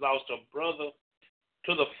 man. Lost a brother.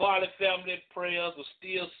 To the Farley family, prayers are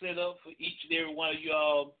still set up for each and every one of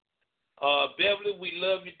y'all. Beverly, we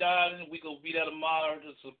love you, darling. We're going to be there tomorrow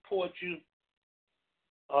to support you.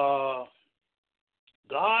 God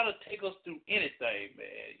will take us through anything,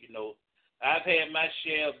 man. You know, I've had my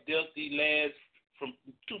share of Delty lads from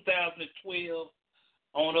 2012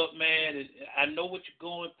 on up, man, and I know what you're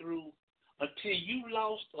going through. Until you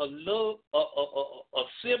lost a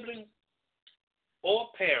sibling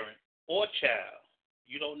or parent or child,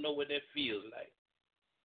 you don't know what that feels like.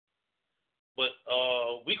 But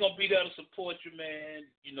we're going to be there to support you, man.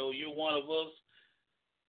 You know, you're one of us.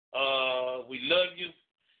 We love you.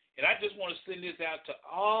 And I just want to send this out to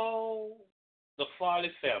all the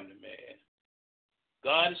Farley family, man.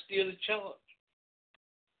 God is still in charge.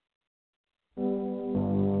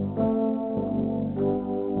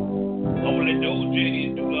 I'm going to let the old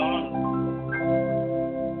JD do the honor.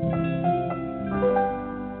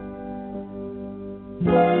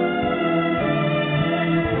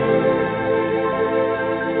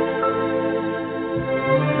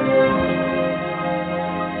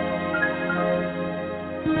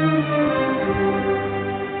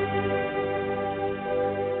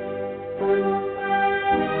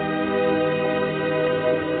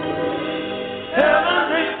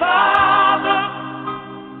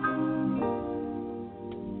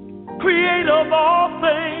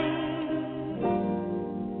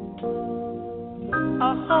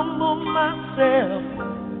 Humble myself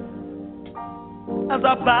as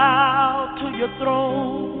I bow to your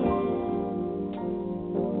throne.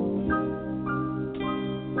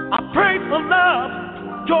 I pray for love,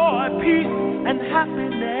 joy, peace, and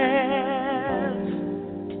happiness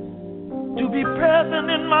to be present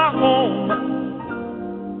in my home.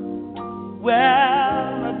 Well,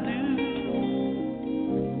 I do.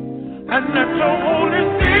 And let your Holy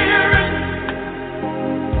Spirit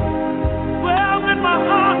in my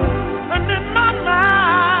heart and in my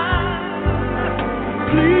mind.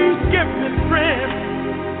 Please give me strength,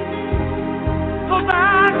 'cause I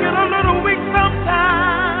get a little weak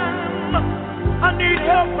sometimes. I need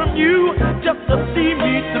help from you just to see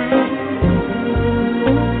me through.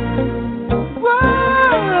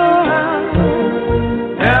 Whoa.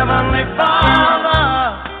 Heavenly Father,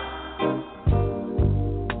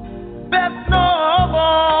 best of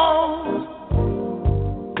all,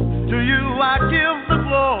 to you I give the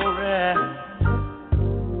glory,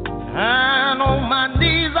 and on my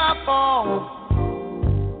knees I fall.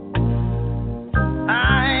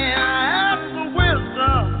 I ask for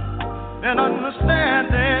wisdom and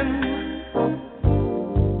understanding.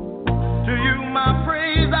 To you my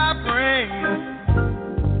praise I bring,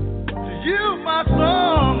 to you my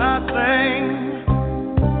song I sing.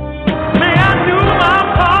 May I do my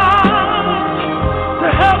part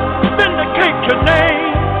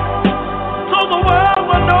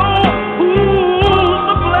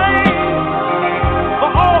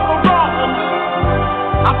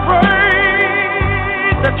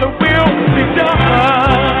will be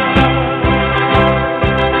done.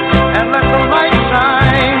 And let the light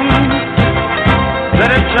shine.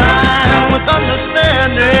 Let it shine with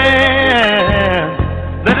understanding.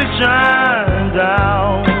 Let it shine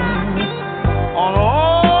down on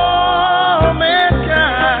all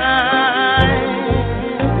mankind.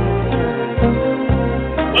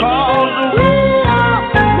 Cause we are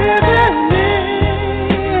living in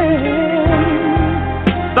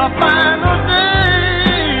the final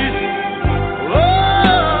days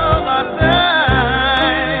of our time.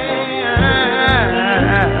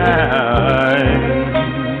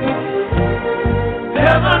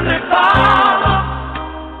 Heavenly Father,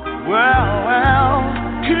 well,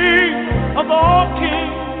 King of all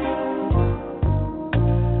kings,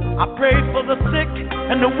 I pray for the sick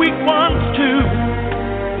and the weak ones too.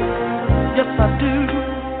 Yes, I do.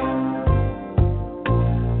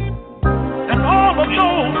 And all of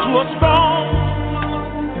those who are strong,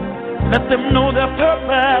 let them know their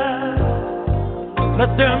purpose.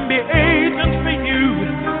 Let them be agents for you.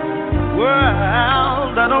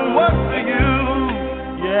 Well, that'll work for you.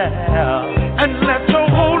 Yeah. And let your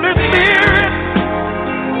Holy Spirit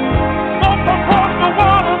walk across the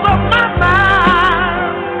waters of my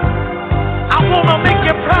mind. I want to make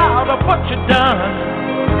you proud of what you've done.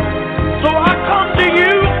 So I come to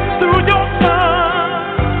you through your Son,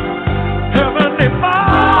 Heavenly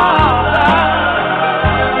Father.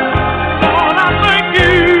 Lord, I thank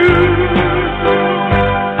you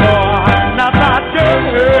for another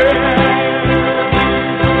day.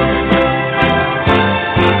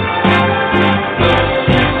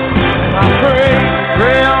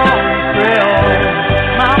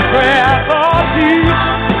 My prayer for peace,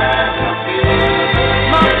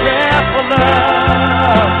 my prayer for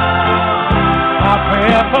love, my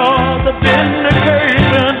prayer for the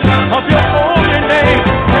vindication of your holy name.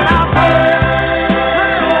 And I pray,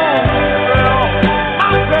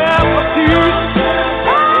 my prayer for peace,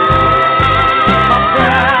 my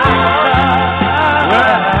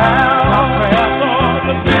prayer for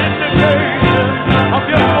the vindication of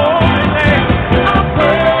your holy name. I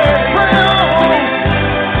pray for peace.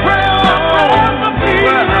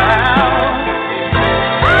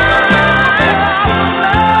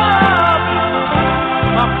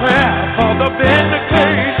 My prayer for the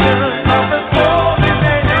vindication of His holy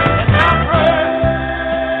name, and I pray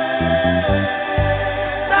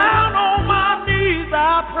down on my knees. I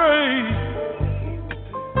pray.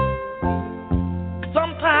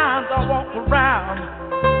 Sometimes I walk around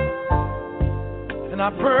and I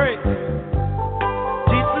pray.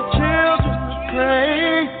 Teach the children to pray.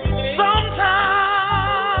 Sometimes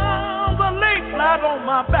I lay flat on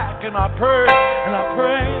my back and I pray and I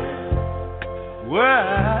pray. Well,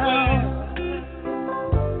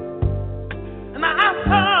 and I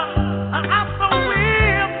ask for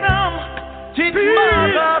wisdom. Teach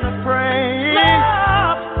mother to pray.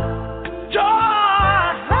 Love, joy,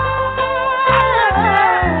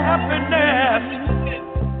 happiness.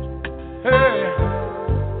 Hey,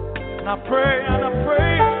 and I pray and I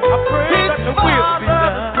pray that your will be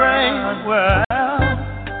done. Well,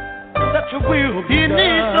 that your will be done. You need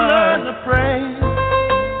to learn to pray.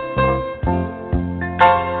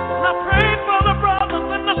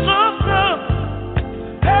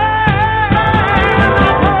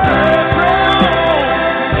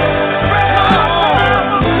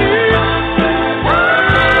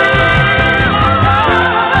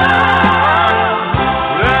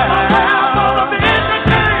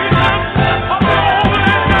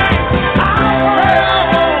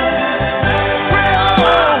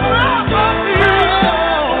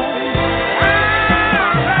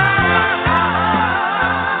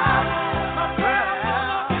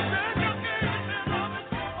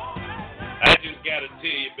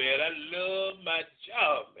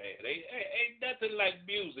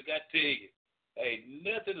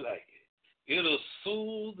 It'll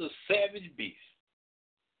soothe the savage beast.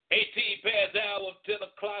 18 past the hour of 10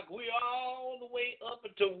 o'clock. We're all the way up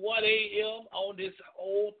until 1 a.m. on this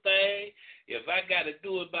whole thing. If I got to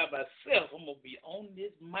do it by myself, I'm going to be on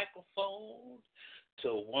this microphone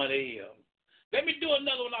till 1 a.m. Let me do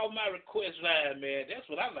another one off my request line, man. That's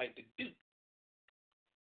what I like to do.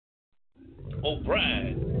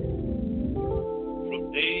 O'Brien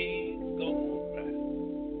from Days Gone By.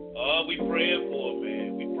 Oh, we praying for him,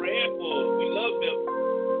 man. We praying for him. We love him.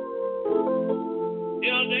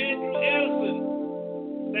 Elder Andrew Ellison,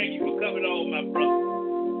 thank you for coming on, my brother.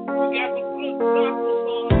 We got some good gospel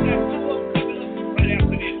songs. Got two of them coming up right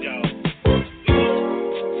after this, y'all.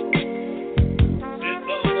 Send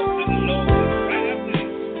those up to the Lord right after this.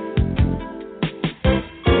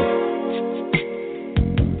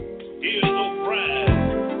 Here's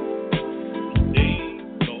O'Brien.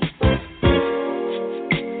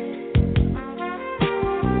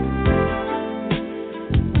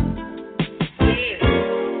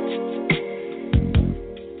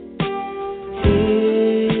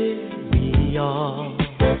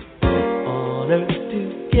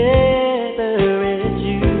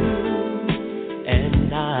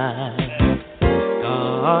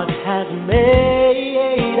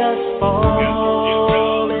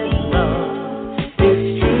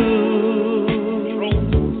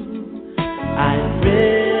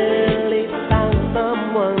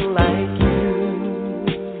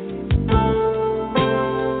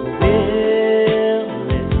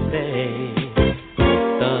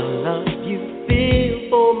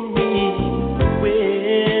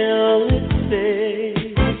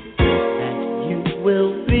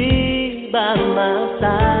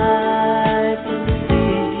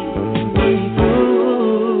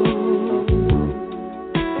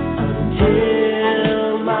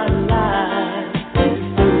 until my life is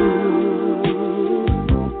through.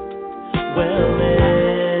 Well,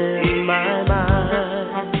 in my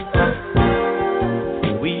mind,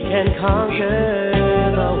 we can conquer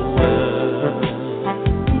the world.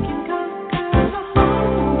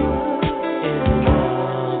 In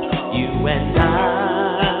love, you and I,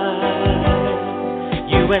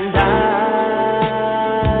 you and I,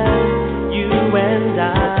 you and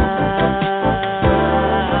I.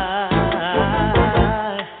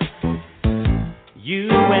 You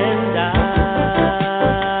and I,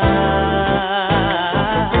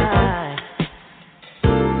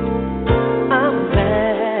 I'm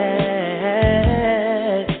glad,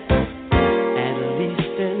 at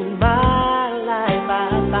least in my life I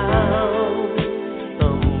found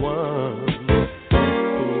someone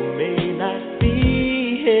who may not be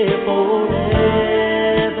here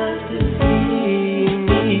forever to see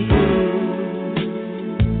me through,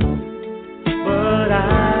 but I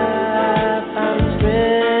found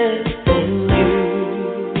strength in you.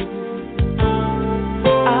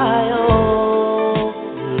 I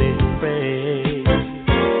only pray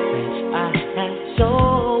that I have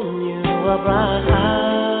shown you a brighter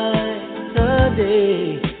day,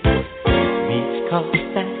 because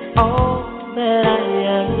that's all that I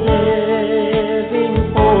am living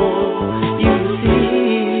for. You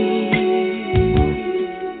see,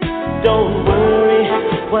 don't worry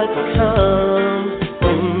what comes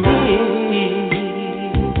to me,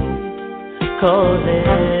 'cause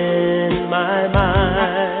in my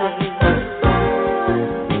mind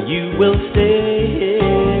you will stay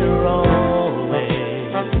here always.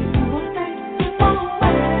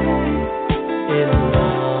 In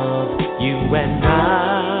love, you and I,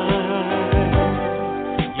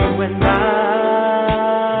 you and I,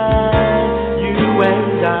 you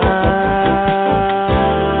and I,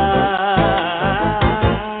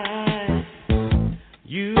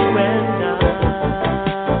 you and I.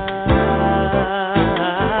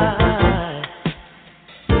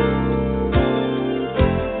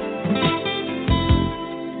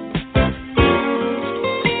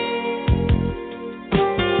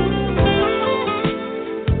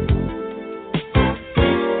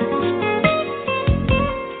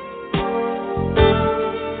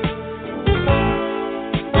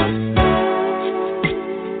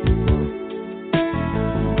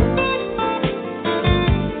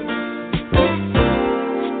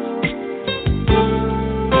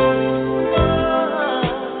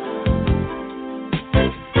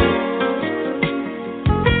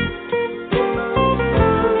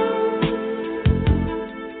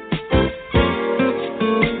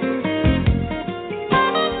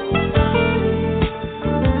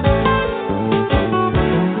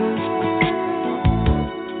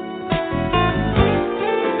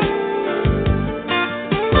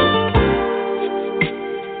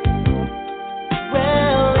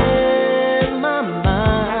 Well, in my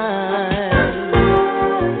mind,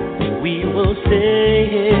 we will stay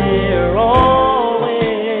here always.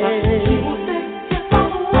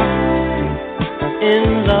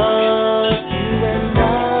 In love, you and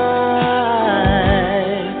I,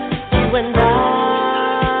 you and I,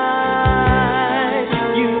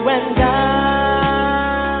 you and I.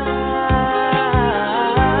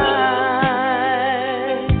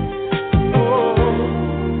 Oh,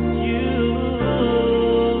 you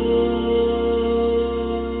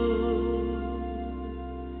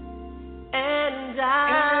and I.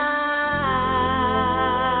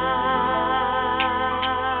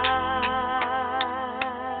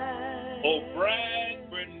 O'Brien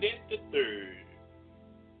Burnett III.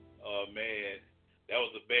 Oh man, that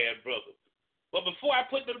was a bad brother. But before I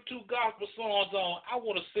put them two gospel songs on, I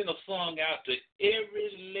want to send a song out to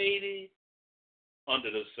every lady under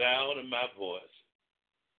the sound of my voice.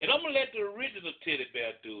 And I'm going to let the original Teddy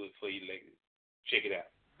Bear do it for you ladies. Check it out.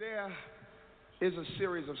 There is a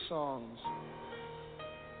series of songs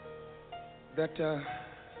that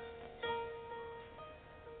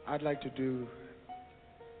I'd like to do.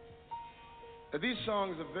 These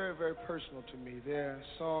songs are very, very personal to me. They're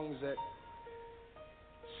songs that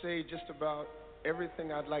say just about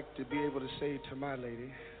everything I'd like to be able to say to my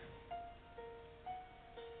lady.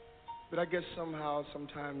 But I guess somehow,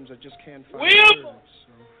 sometimes I just can't find words.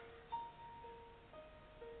 So.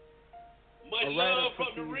 Much love from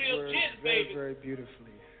the real gents, very, baby. very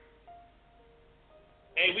beautifully.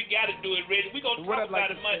 Hey, we got to do it, Reggie. We're going to talk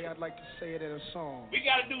about it much. I'd like to say it in a song. We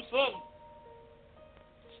got to do something.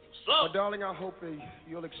 My darling, I hope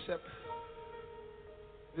you'll accept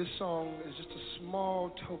this song is just a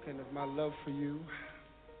small token of my love for you.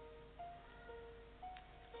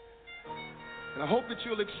 And I hope that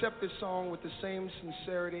you'll accept this song with the same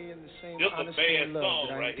sincerity and the same Just honesty a bad and love song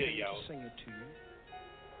that I right here, intend y'all. to sing it to you.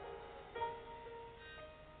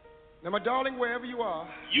 Now, my darling, wherever you are,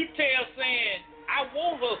 you tell saying, I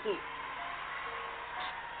want her hook.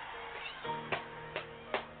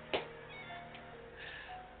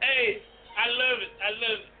 Hey, I love it. I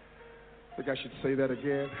love it. I think I should say that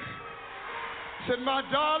again. Said, my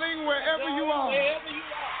darling, wherever you are. Wherever you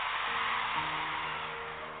are.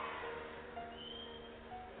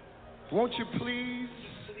 Won't you please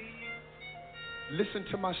listen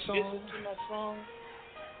to my song? Listen to my song.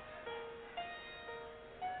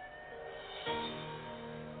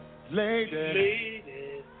 Lady,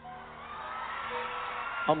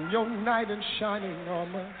 I'm your knight in shining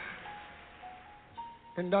armor,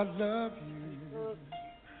 and I love you.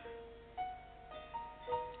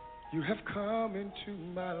 You have come into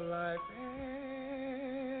my life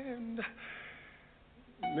and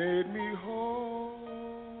made me whole.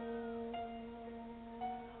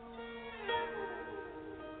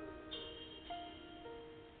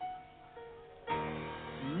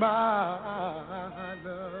 My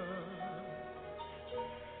love,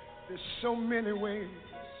 there's so many ways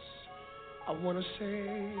I want to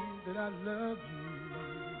say that I love you.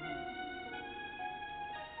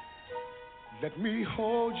 Let me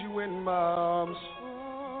hold you in my arms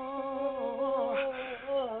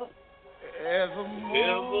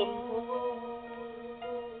evermore.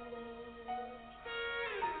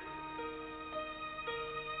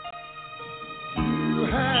 You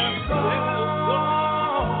have gone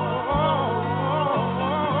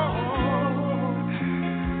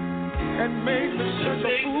and made me such a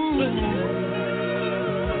fool.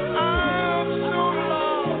 I'm so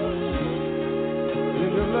lost in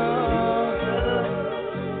your love.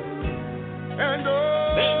 And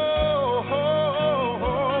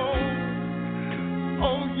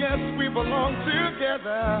oh yes, we belong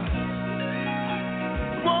together.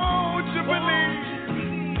 Won't you believe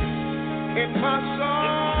in my song,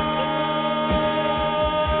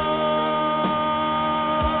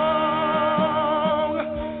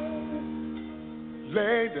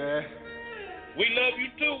 lady? We love you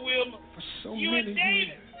too, Wilma. For so you many and David.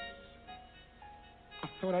 years, I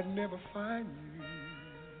thought I'd never find you.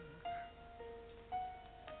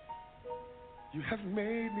 You have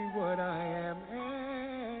made me what I am, and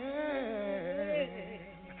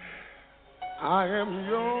I am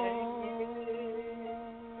yours.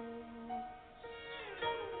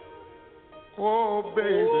 Oh,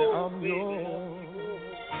 baby, I'm yours.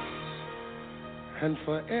 And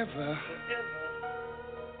forever,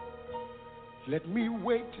 let me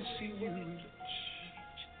wait to see you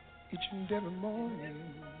each and every morning.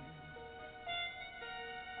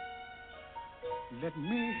 Let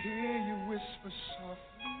me hear you whisper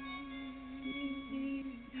softly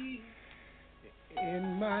in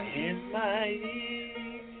my ear.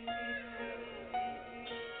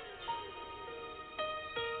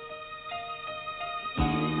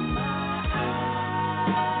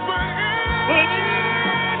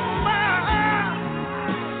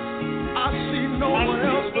 I see no one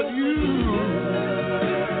else but you.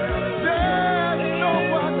 There's no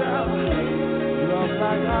one else love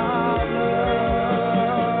like I love.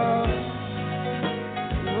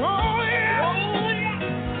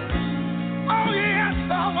 Oh yes,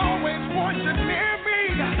 I'll always want you near me.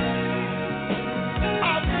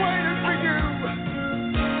 I've waited for you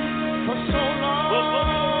for so long.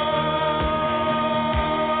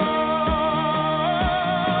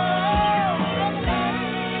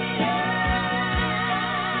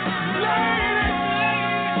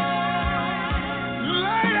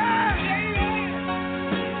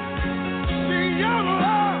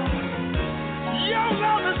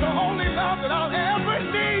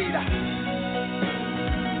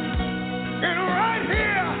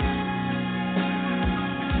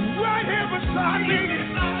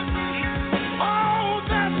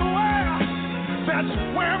 That's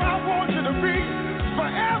where I want you to be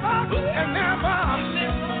forever and ever.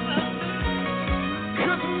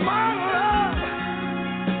 'Cause my love,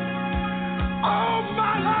 oh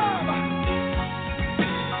my love,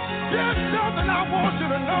 there's something I want you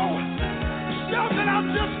to know, something I've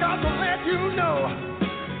just got to let you know,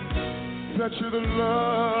 that you're the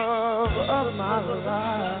love of my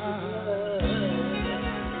life.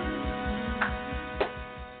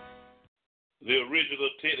 The original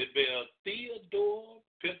Teddy Bear, Theodore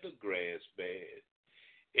Pendergrass Band.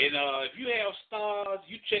 And if you have stars,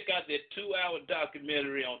 you check out that 2-hour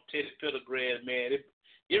documentary on Teddy Pendergrass, man.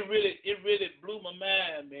 It really blew my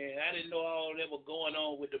mind, man. I didn't know all that was going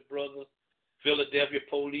on with the brother. Philadelphia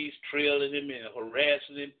police trailing him and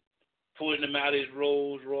harassing him, pulling him out of his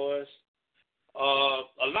Rolls Royce.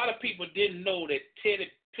 A lot of people didn't know that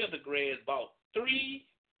Teddy Pendergrass bought 3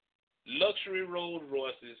 luxury Rolls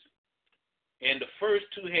Royces, and the first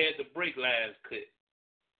 2 had the brake lines cut.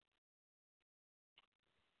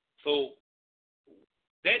 So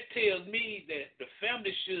that tells me that the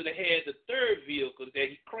family should have had the 3rd vehicle that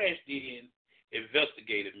he crashed in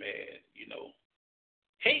investigated, man. You know,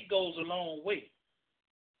 hate goes a long way.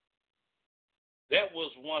 That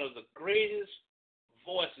was one of the greatest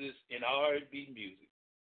voices in R&B music.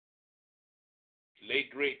 Late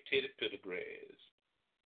great Teddy Pendergrass.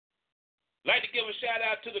 Like to give a shout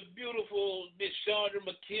out to the beautiful Miss Chandra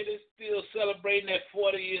McKinney, still celebrating that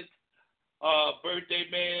 40th birthday,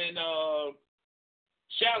 man.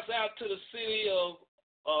 Shouts out to the city of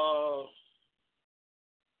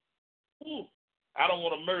I don't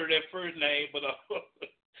want to murder that first name, but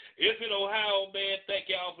it's in Ohio, man. Thank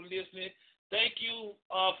y'all for listening. Thank you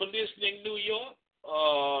for listening, New York.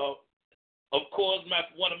 Of course,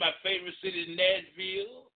 one of my favorite cities,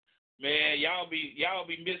 Nashville. Man, y'all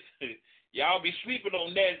be missing. Y'all be sleeping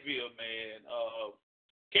on Nashville, man.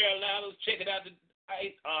 Carolinas, check it out the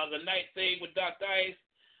night thing with Dr. Ice.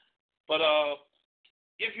 But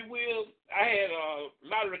if you will, I had a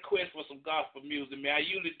lot of requests for some gospel music, man. I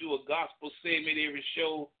usually do a gospel segment every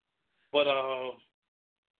show, but I'm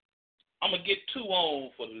gonna get 2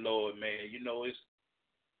 on for the Lord, man. You know,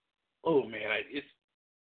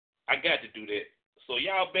 I got to do that. So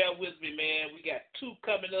y'all bear with me, man. We got 2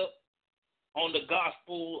 coming up on the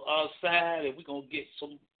gospel side, and we're gonna get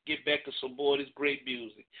back to some more of this great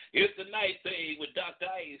music. It's the night thing with Dr.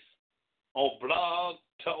 Ice on Blog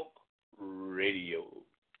Talk Radio.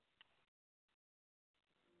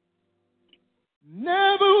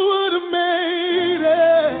 Never would have made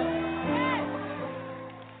it.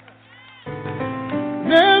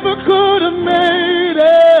 Never could have made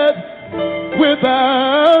it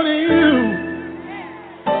without you.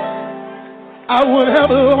 I would have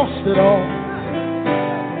lost it all.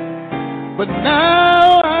 But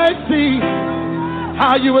now I see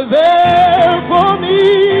how you were there for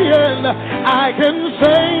me, and I can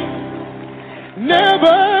say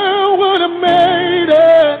never would have made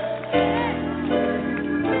it.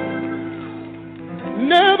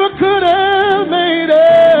 Never could have made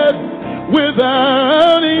it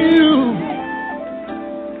without you.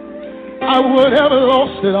 I would have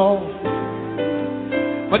lost it all.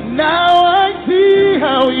 But now I see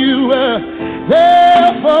how you were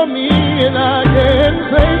there for me, and I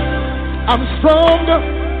can say I'm stronger,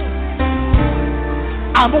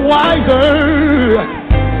 I'm wiser,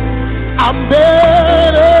 I'm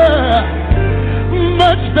better,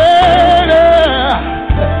 much better.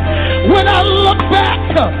 When I look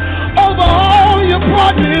back over all you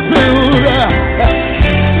brought me through,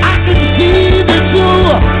 I can see that you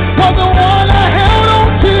were the one I held on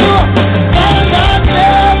to, and I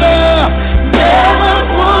never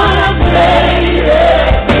would have made it.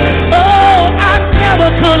 Oh, I never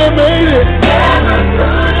could have made it. Never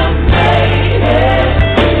could have made it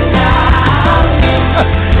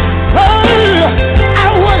without you. I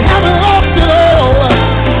would have lost it all.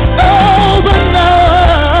 Oh, but now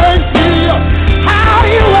I see how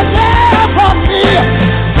you were there for me.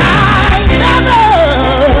 I never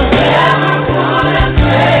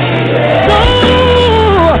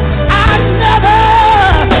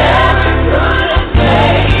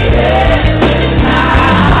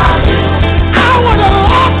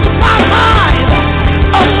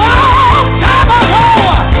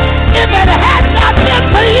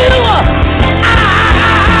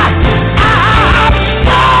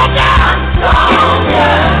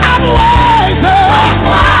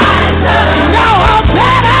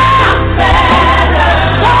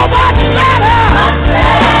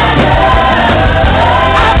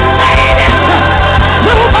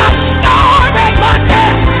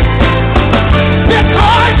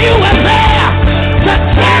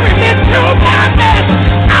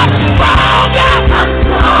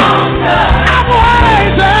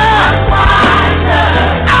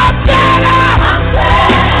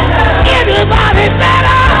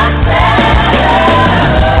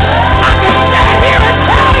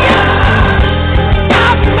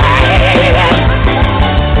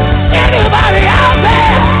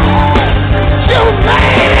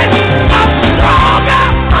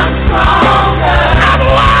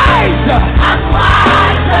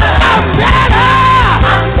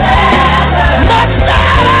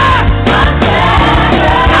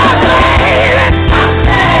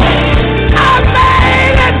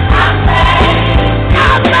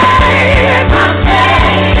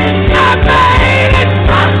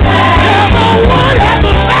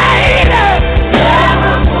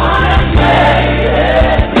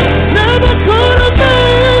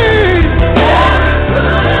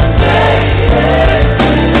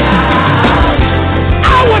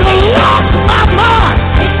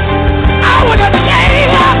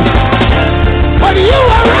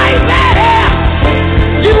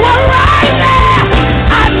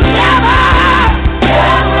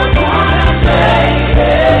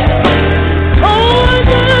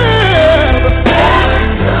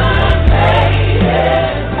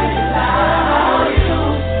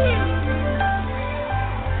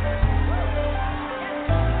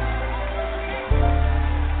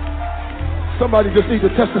Somebody just need to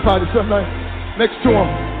testify to somebody next to him.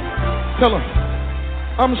 Tell him,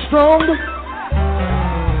 I'm strong,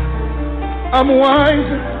 I'm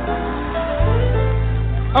wise,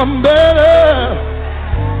 I'm better,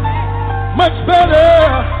 much better.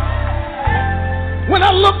 When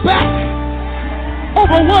I look back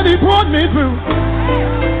over what he brought me through,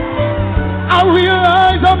 I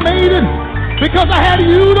realize I made it because I had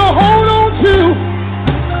you to hold on to.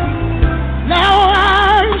 Now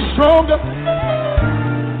I'm stronger.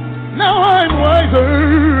 Now I'm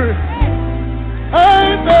wiser.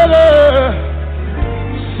 I'm better.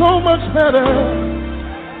 So much better.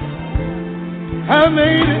 I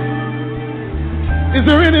made it. Is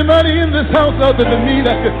there anybody in this house other than me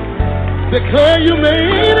that could declare you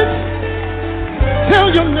made it? Tell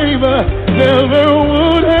your neighbor, never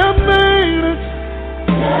would have made it.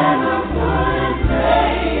 Never would have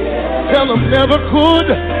made it. Tell them, never could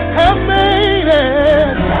have made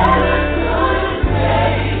it. Never could have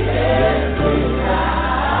made it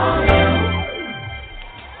without you.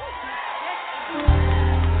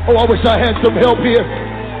 Oh, I wish I had some help here.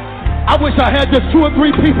 I wish I had just 2 or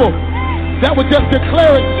 3 people that would just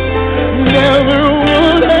declare it. Never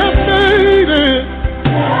would have made it.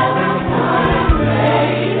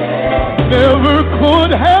 Never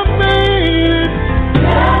could have made it.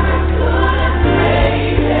 Never could have made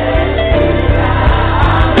it without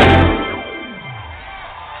you.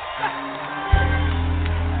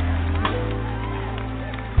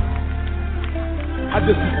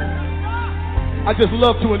 I just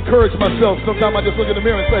love to encourage myself. Sometimes I just look in the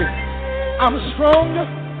mirror and say, I'm strong,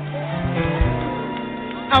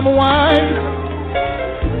 I'm wise,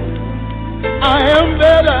 I am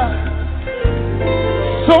better.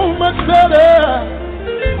 So much better.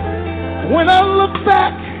 When I look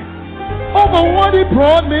back over what he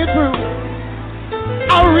brought me through,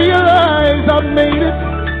 I realize I made it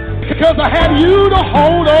because I had you to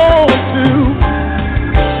hold on to.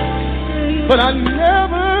 But I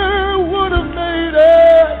never would have made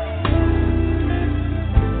it.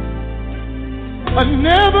 I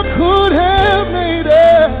never could have made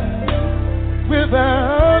it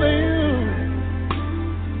without you.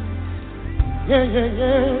 Yeah, yeah,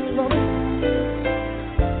 yeah, Lord.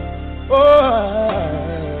 Oh,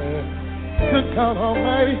 good God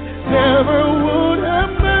Almighty, never would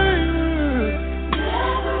have made it.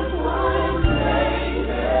 Never would have made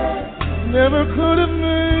it. Never could have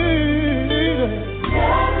made it.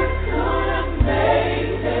 Never could have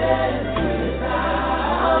made it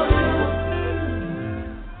without you.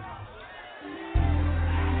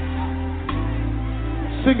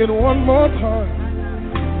 Sing it one more time.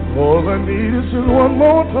 All I need is just one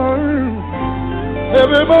more time.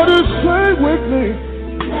 Everybody say with me.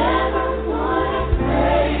 Never would have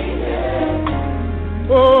made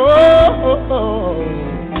it. Oh, oh, oh, oh.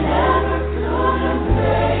 Never could have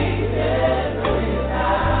made it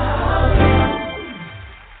without you.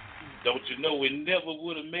 Don't you know we never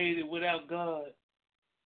would have made it without God?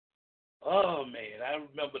 Oh, man, I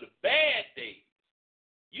remember the bad days.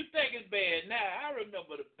 You think it's bad now. I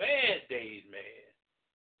remember the bad days, man.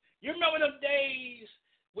 You remember them days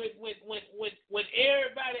when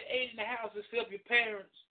everybody ate in the house except your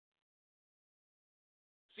parents?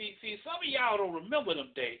 See, some of y'all don't remember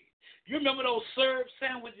them days. You remember those syrup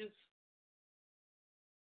sandwiches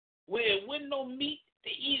where there wasn't no meat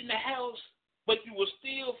to eat in the house, but you were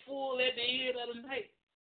still full at the end of the night?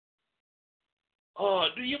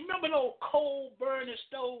 Do you remember those coal burning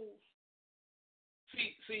stoves?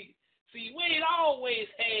 See, we ain't always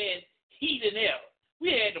had heat and air. We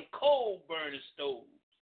had them coal burning stoves.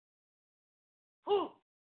 Whew.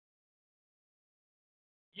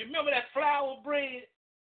 You remember that flour bread?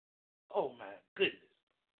 Oh my goodness.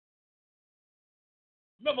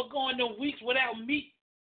 Remember going them weeks without meat?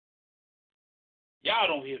 Y'all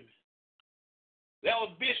don't hear me. That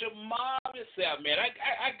was Bishop Marvin South, man.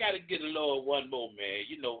 I gotta get a Lord one more, man.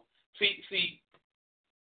 You know, see,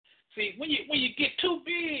 when you get too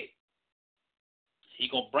big, he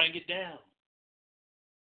gonna bring it down.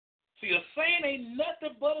 See, a saint ain't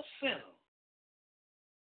nothing but a sinner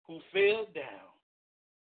who fell down.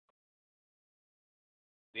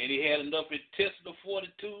 Then he had enough intestinal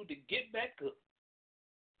fortitude to get back up.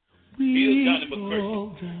 We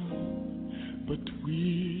fall down, but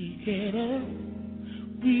we get up.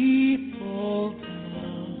 We fall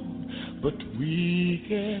down, but we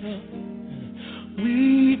get up.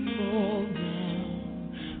 We fall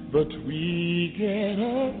down, but we get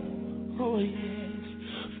up. Oh yes,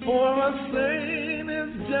 for a saint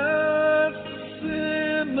is just a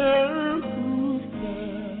sinner who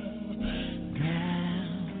fell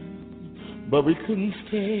down, but we couldn't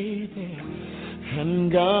stay there.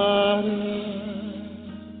 And God,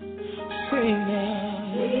 say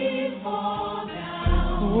now, we fall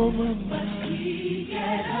down, oh my, but we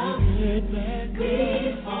get up, we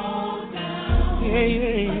fall down, yeah,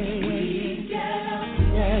 yeah, yeah, we get up,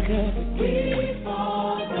 back up again, we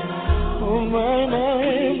fall down, oh my,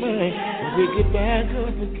 we get back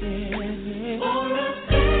up again, for the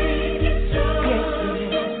sake of yes,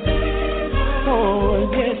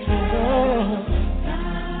 oh yes, Lord.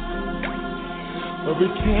 But we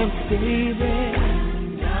can't stay there.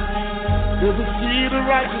 There's a seed of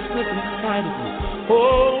righteousness inside of you.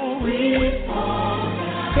 Oh, we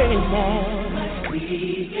stay down.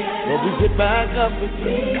 But we get back up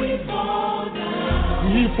again.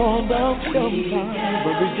 We fall down sometimes,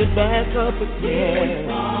 but we get back up again.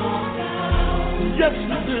 Yes,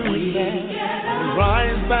 we do that. We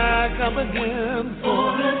rise back up again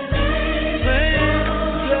for the Savior.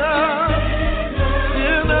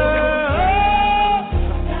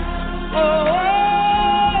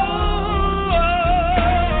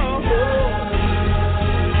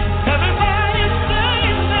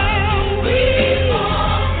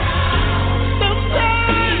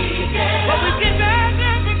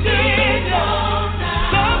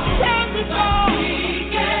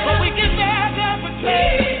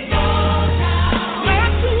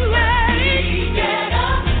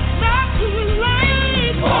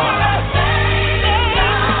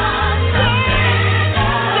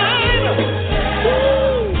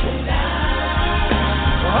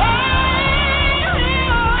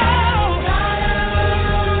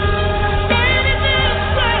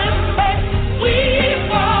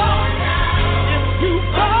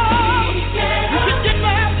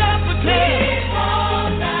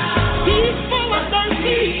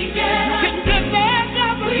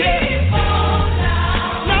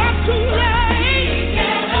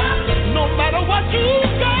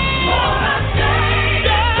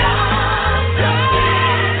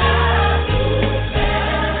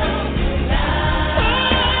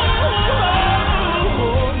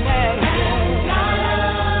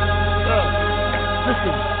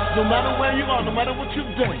 No matter where you are, no matter what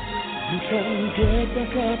you've done, you can get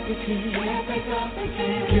back up again.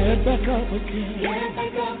 Get back up again.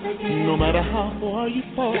 No matter how far you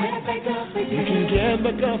fall, you can get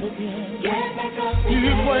back up again.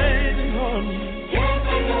 He's waiting on you.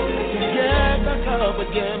 Get back up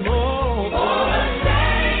again. Oh,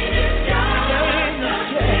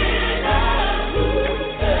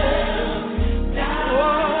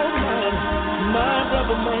 my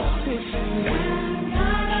brother, my sister.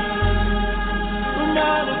 No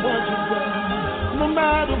matter what you've done, no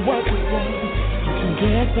matter what you've done, you can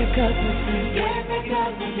get back up again. Get back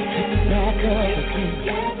up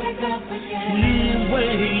again. He's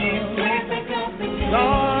waiting. His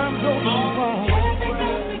arms open wide.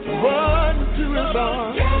 Run to his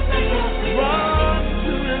arms. Run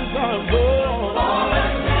to his arms. Oh,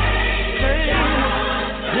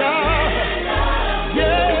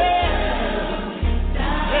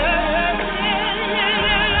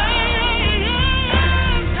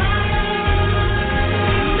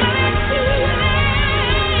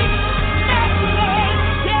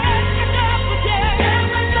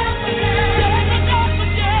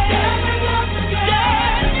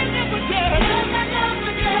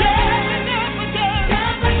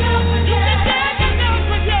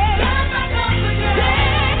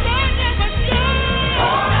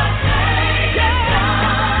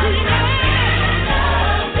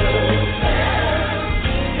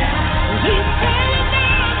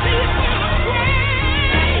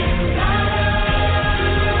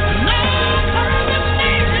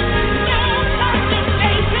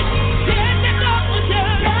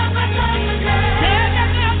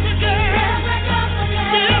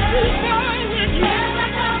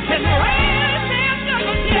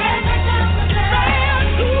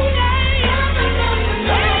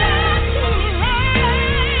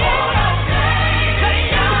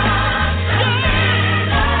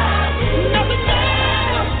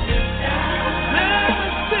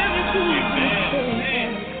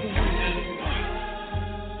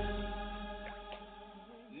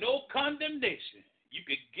 condemnation. You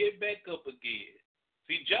could get back up again.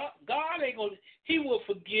 See, God ain't gonna. He will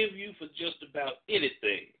forgive you for just about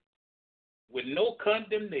anything, with no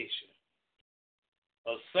condemnation.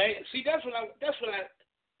 A saint. See, that's what I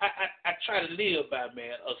try to live by,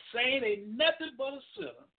 man. A saint ain't nothing but a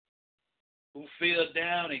sinner who fell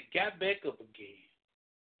down and got back up again.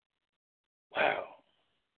 Wow.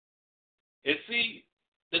 And see,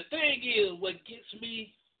 the thing is, what gets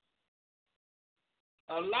me.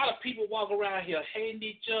 A lot of people walk around here hating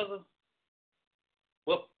each other,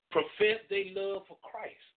 but profess their love for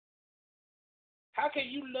Christ. How can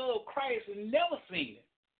you love Christ and never seen him?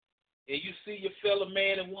 And you see your fellow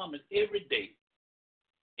man and woman every day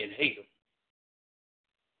and hate them?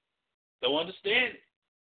 Don't understand it.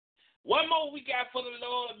 One more we got for the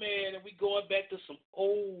Lord, man, and we going back to some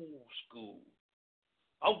old school.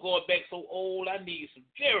 I'm going back so old, I need some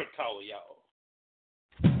Geritol, y'all.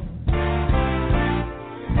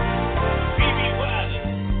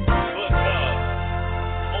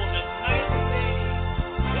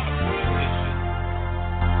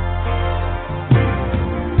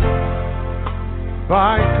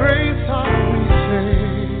 By grace are we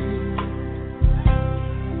saved,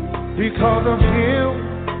 because of him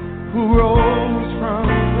who rose from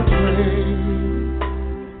the grave.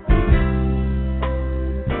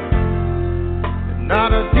 And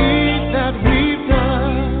not a deed that we've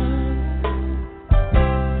done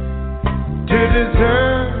to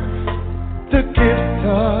deserve the gift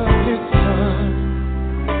of his son.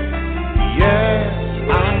 Yes,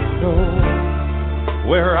 I know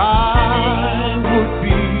where I would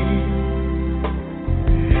be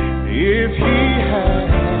if he had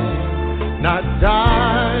not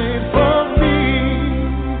died for me.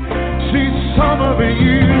 See, some of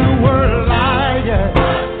you were lying,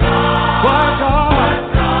 but God.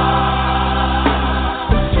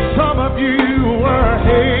 Some of you were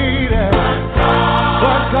hating,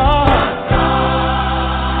 but God.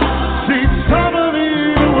 See, some of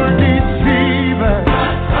you were deceiving,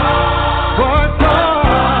 but God.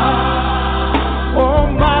 Oh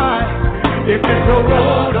my, if it's a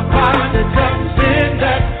road of bondage and sin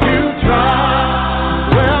that you try,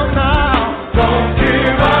 well now, don't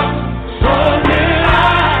give up, so did I,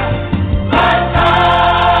 but God.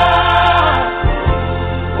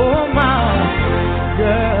 Oh my,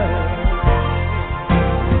 yeah.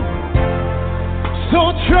 So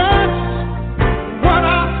trust what I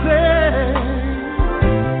say.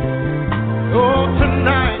 Oh,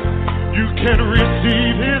 tonight you can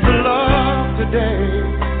receive his love today.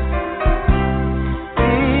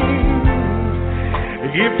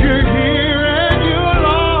 If you're here and you're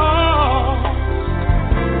lost,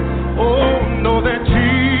 oh, know that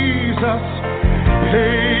Jesus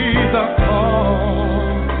paid the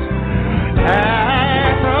cost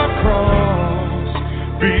at the cross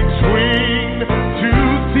between two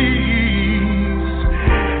thieves.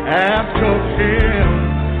 Ask of him,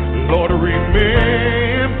 Lord,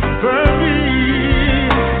 remember me.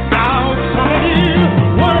 Now some of you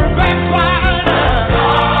were backsliders.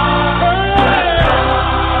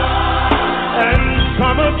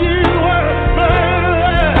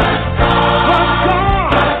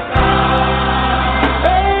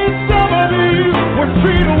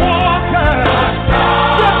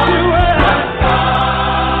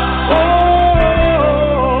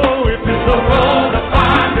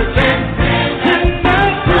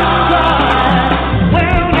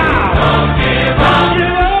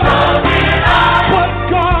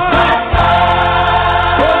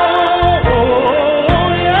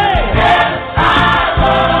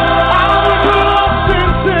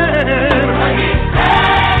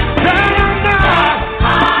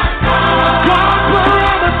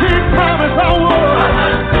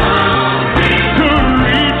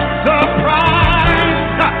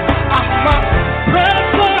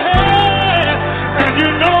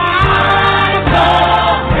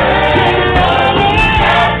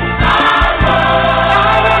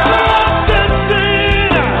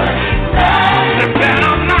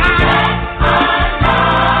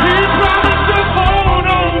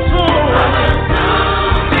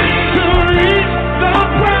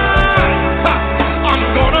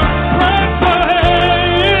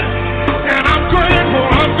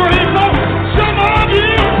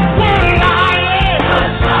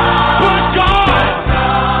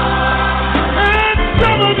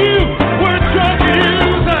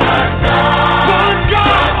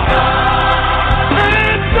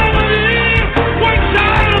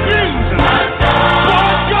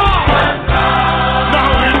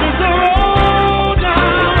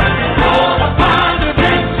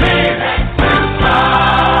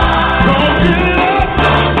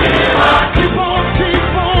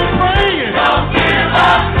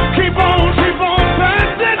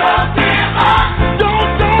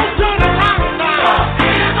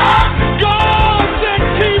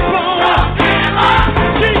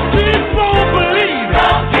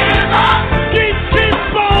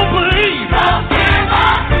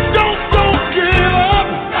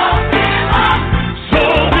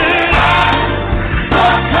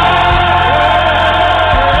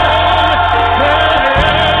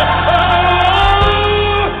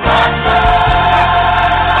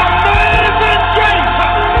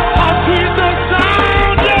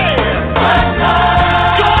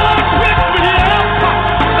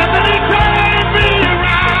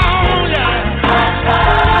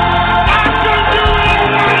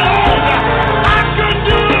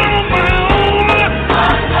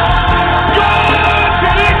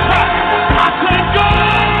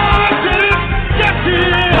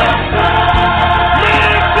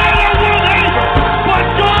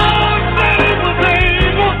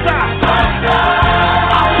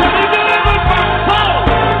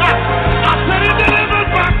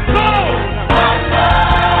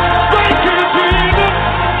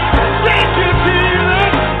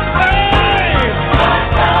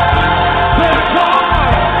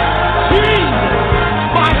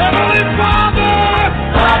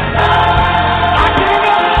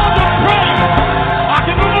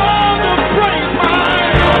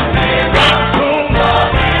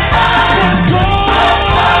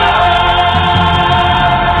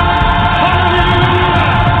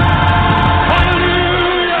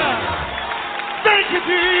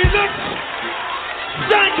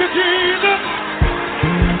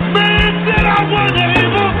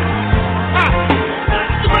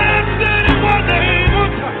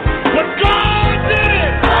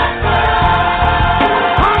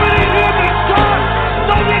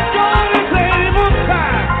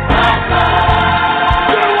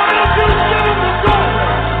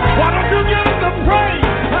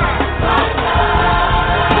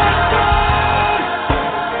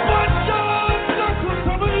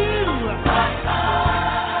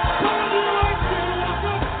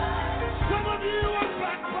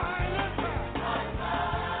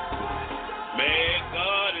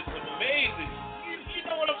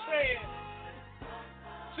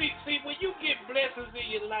 blessings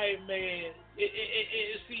in your life, man,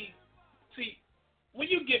 see, when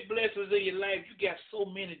you get blessings in your life, you got so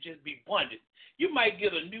many just be abundant. You might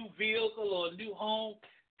get a new vehicle or a new home.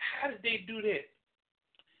 How did they do that?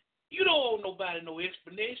 You don't owe nobody no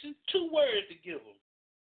explanation. 2 words to give them.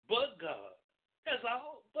 But God. That's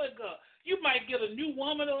all. But God. You might get a new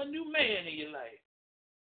woman or a new man in your life.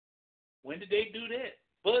 When did they do that?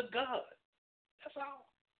 But God. That's all.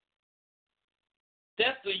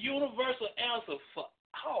 That's the universal answer for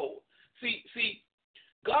all. See,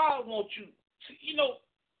 God wants you. See, you know,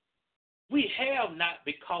 we have not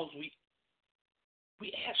because we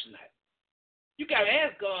ask not. You got to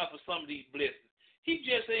ask God for some of these blessings. He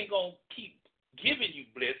just ain't going to keep giving you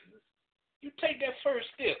blessings. You take that first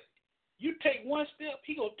step. You take 1 step,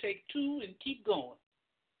 he going to take 2 and keep going.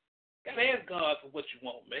 Got to ask God for what you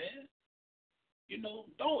want, man. You know,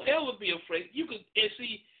 don't ever be afraid. You could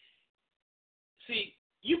see,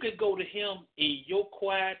 you could go to him in your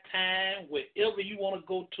quiet time, wherever you want to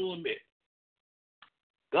go to him at.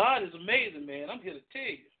 God is amazing, man. I'm here to tell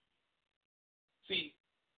you. See,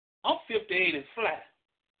 I'm 58 and fly.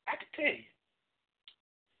 I can tell you.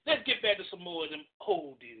 Let's get back to some more of them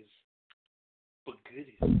oldies but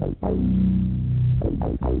goodies.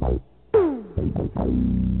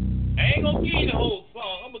 I ain't gonna give you the whole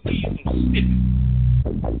song. I'm gonna give you some snippets.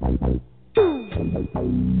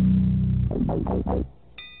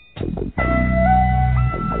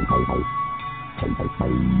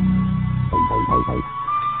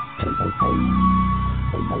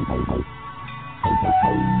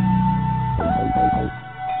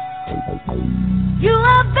 You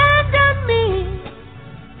abandoned me.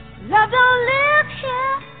 Love don't live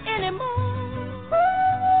here anymore.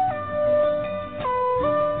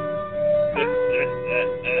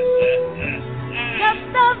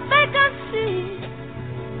 Just a vacancy.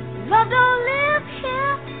 Love don't live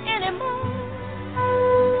here anymore.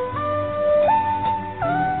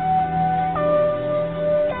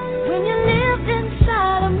 When you lived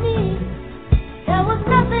inside of me, there was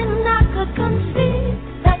nothing I could conceive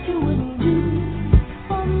that you wouldn't do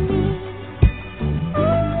for me.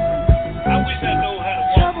 I wish I know how to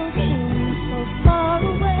walk the floor. So far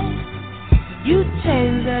away, you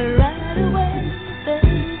changed that right away,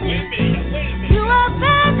 baby. Wait a minute. You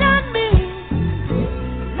abandoned me.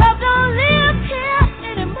 Love don't live here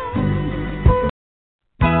anymore.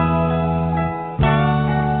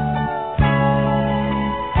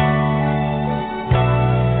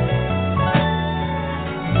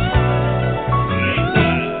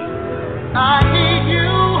 I need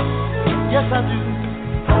you, yes I do.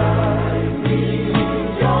 I need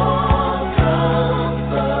your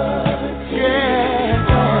comfort, yeah.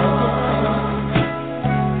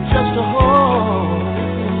 Just to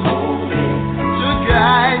hold me, to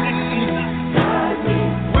guide me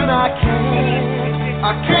when I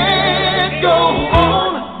can't go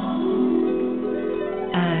on.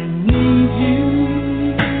 I need you.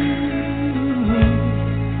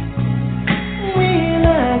 When I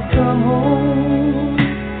come home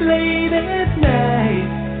late at night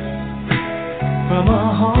from a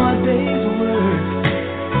hard day's work,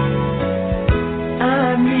 I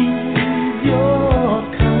need your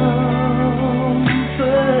comfort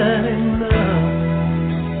and love,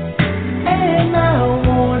 and I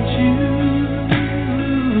want you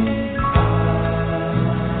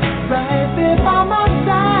right there by my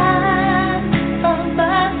side,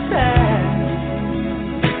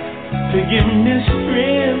 to give me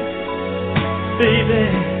strength, baby,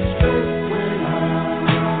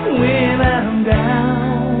 when I'm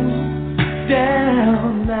down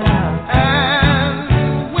now. And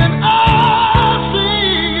when I see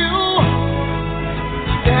you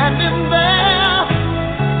standing there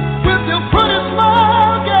with your pretty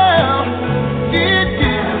smile, girl, it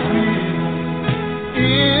gives me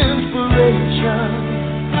inspiration,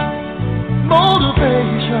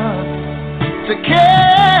 motivation to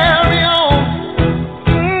carry on.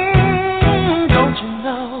 Don't you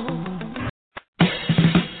know?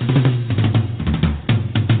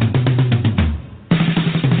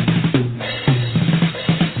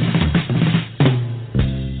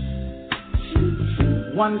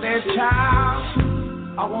 One day, child,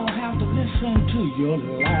 I won't have to listen to your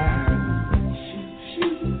lies.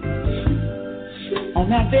 On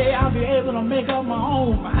that day, I'll be able to make up my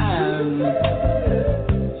own mind.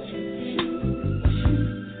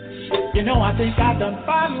 You know, I think I done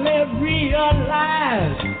finally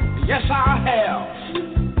realized, yes, I have.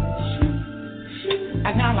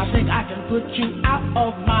 And now I think I can put you out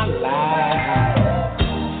of my life.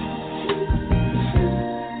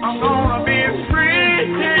 I'm gonna be free,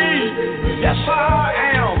 yes, I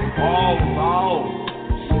am. Oh.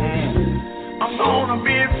 I'm gonna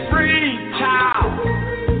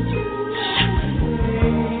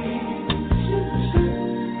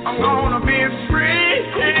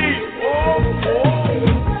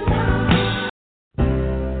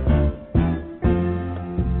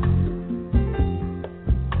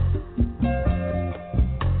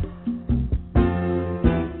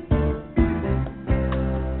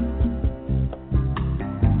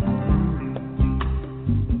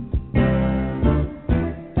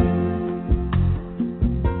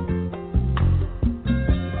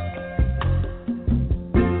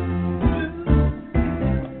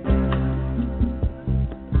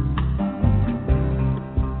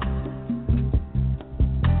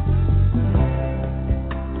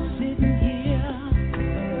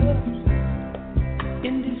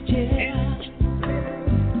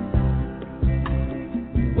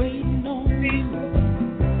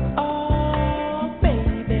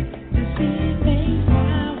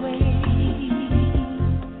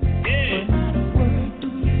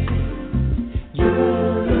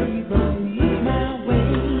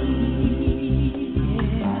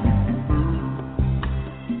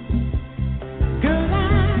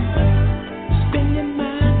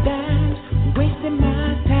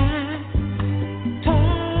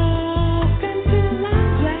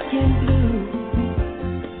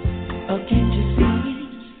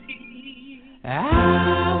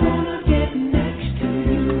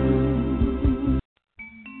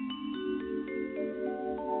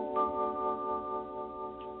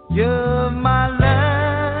You're my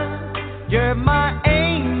love, you're my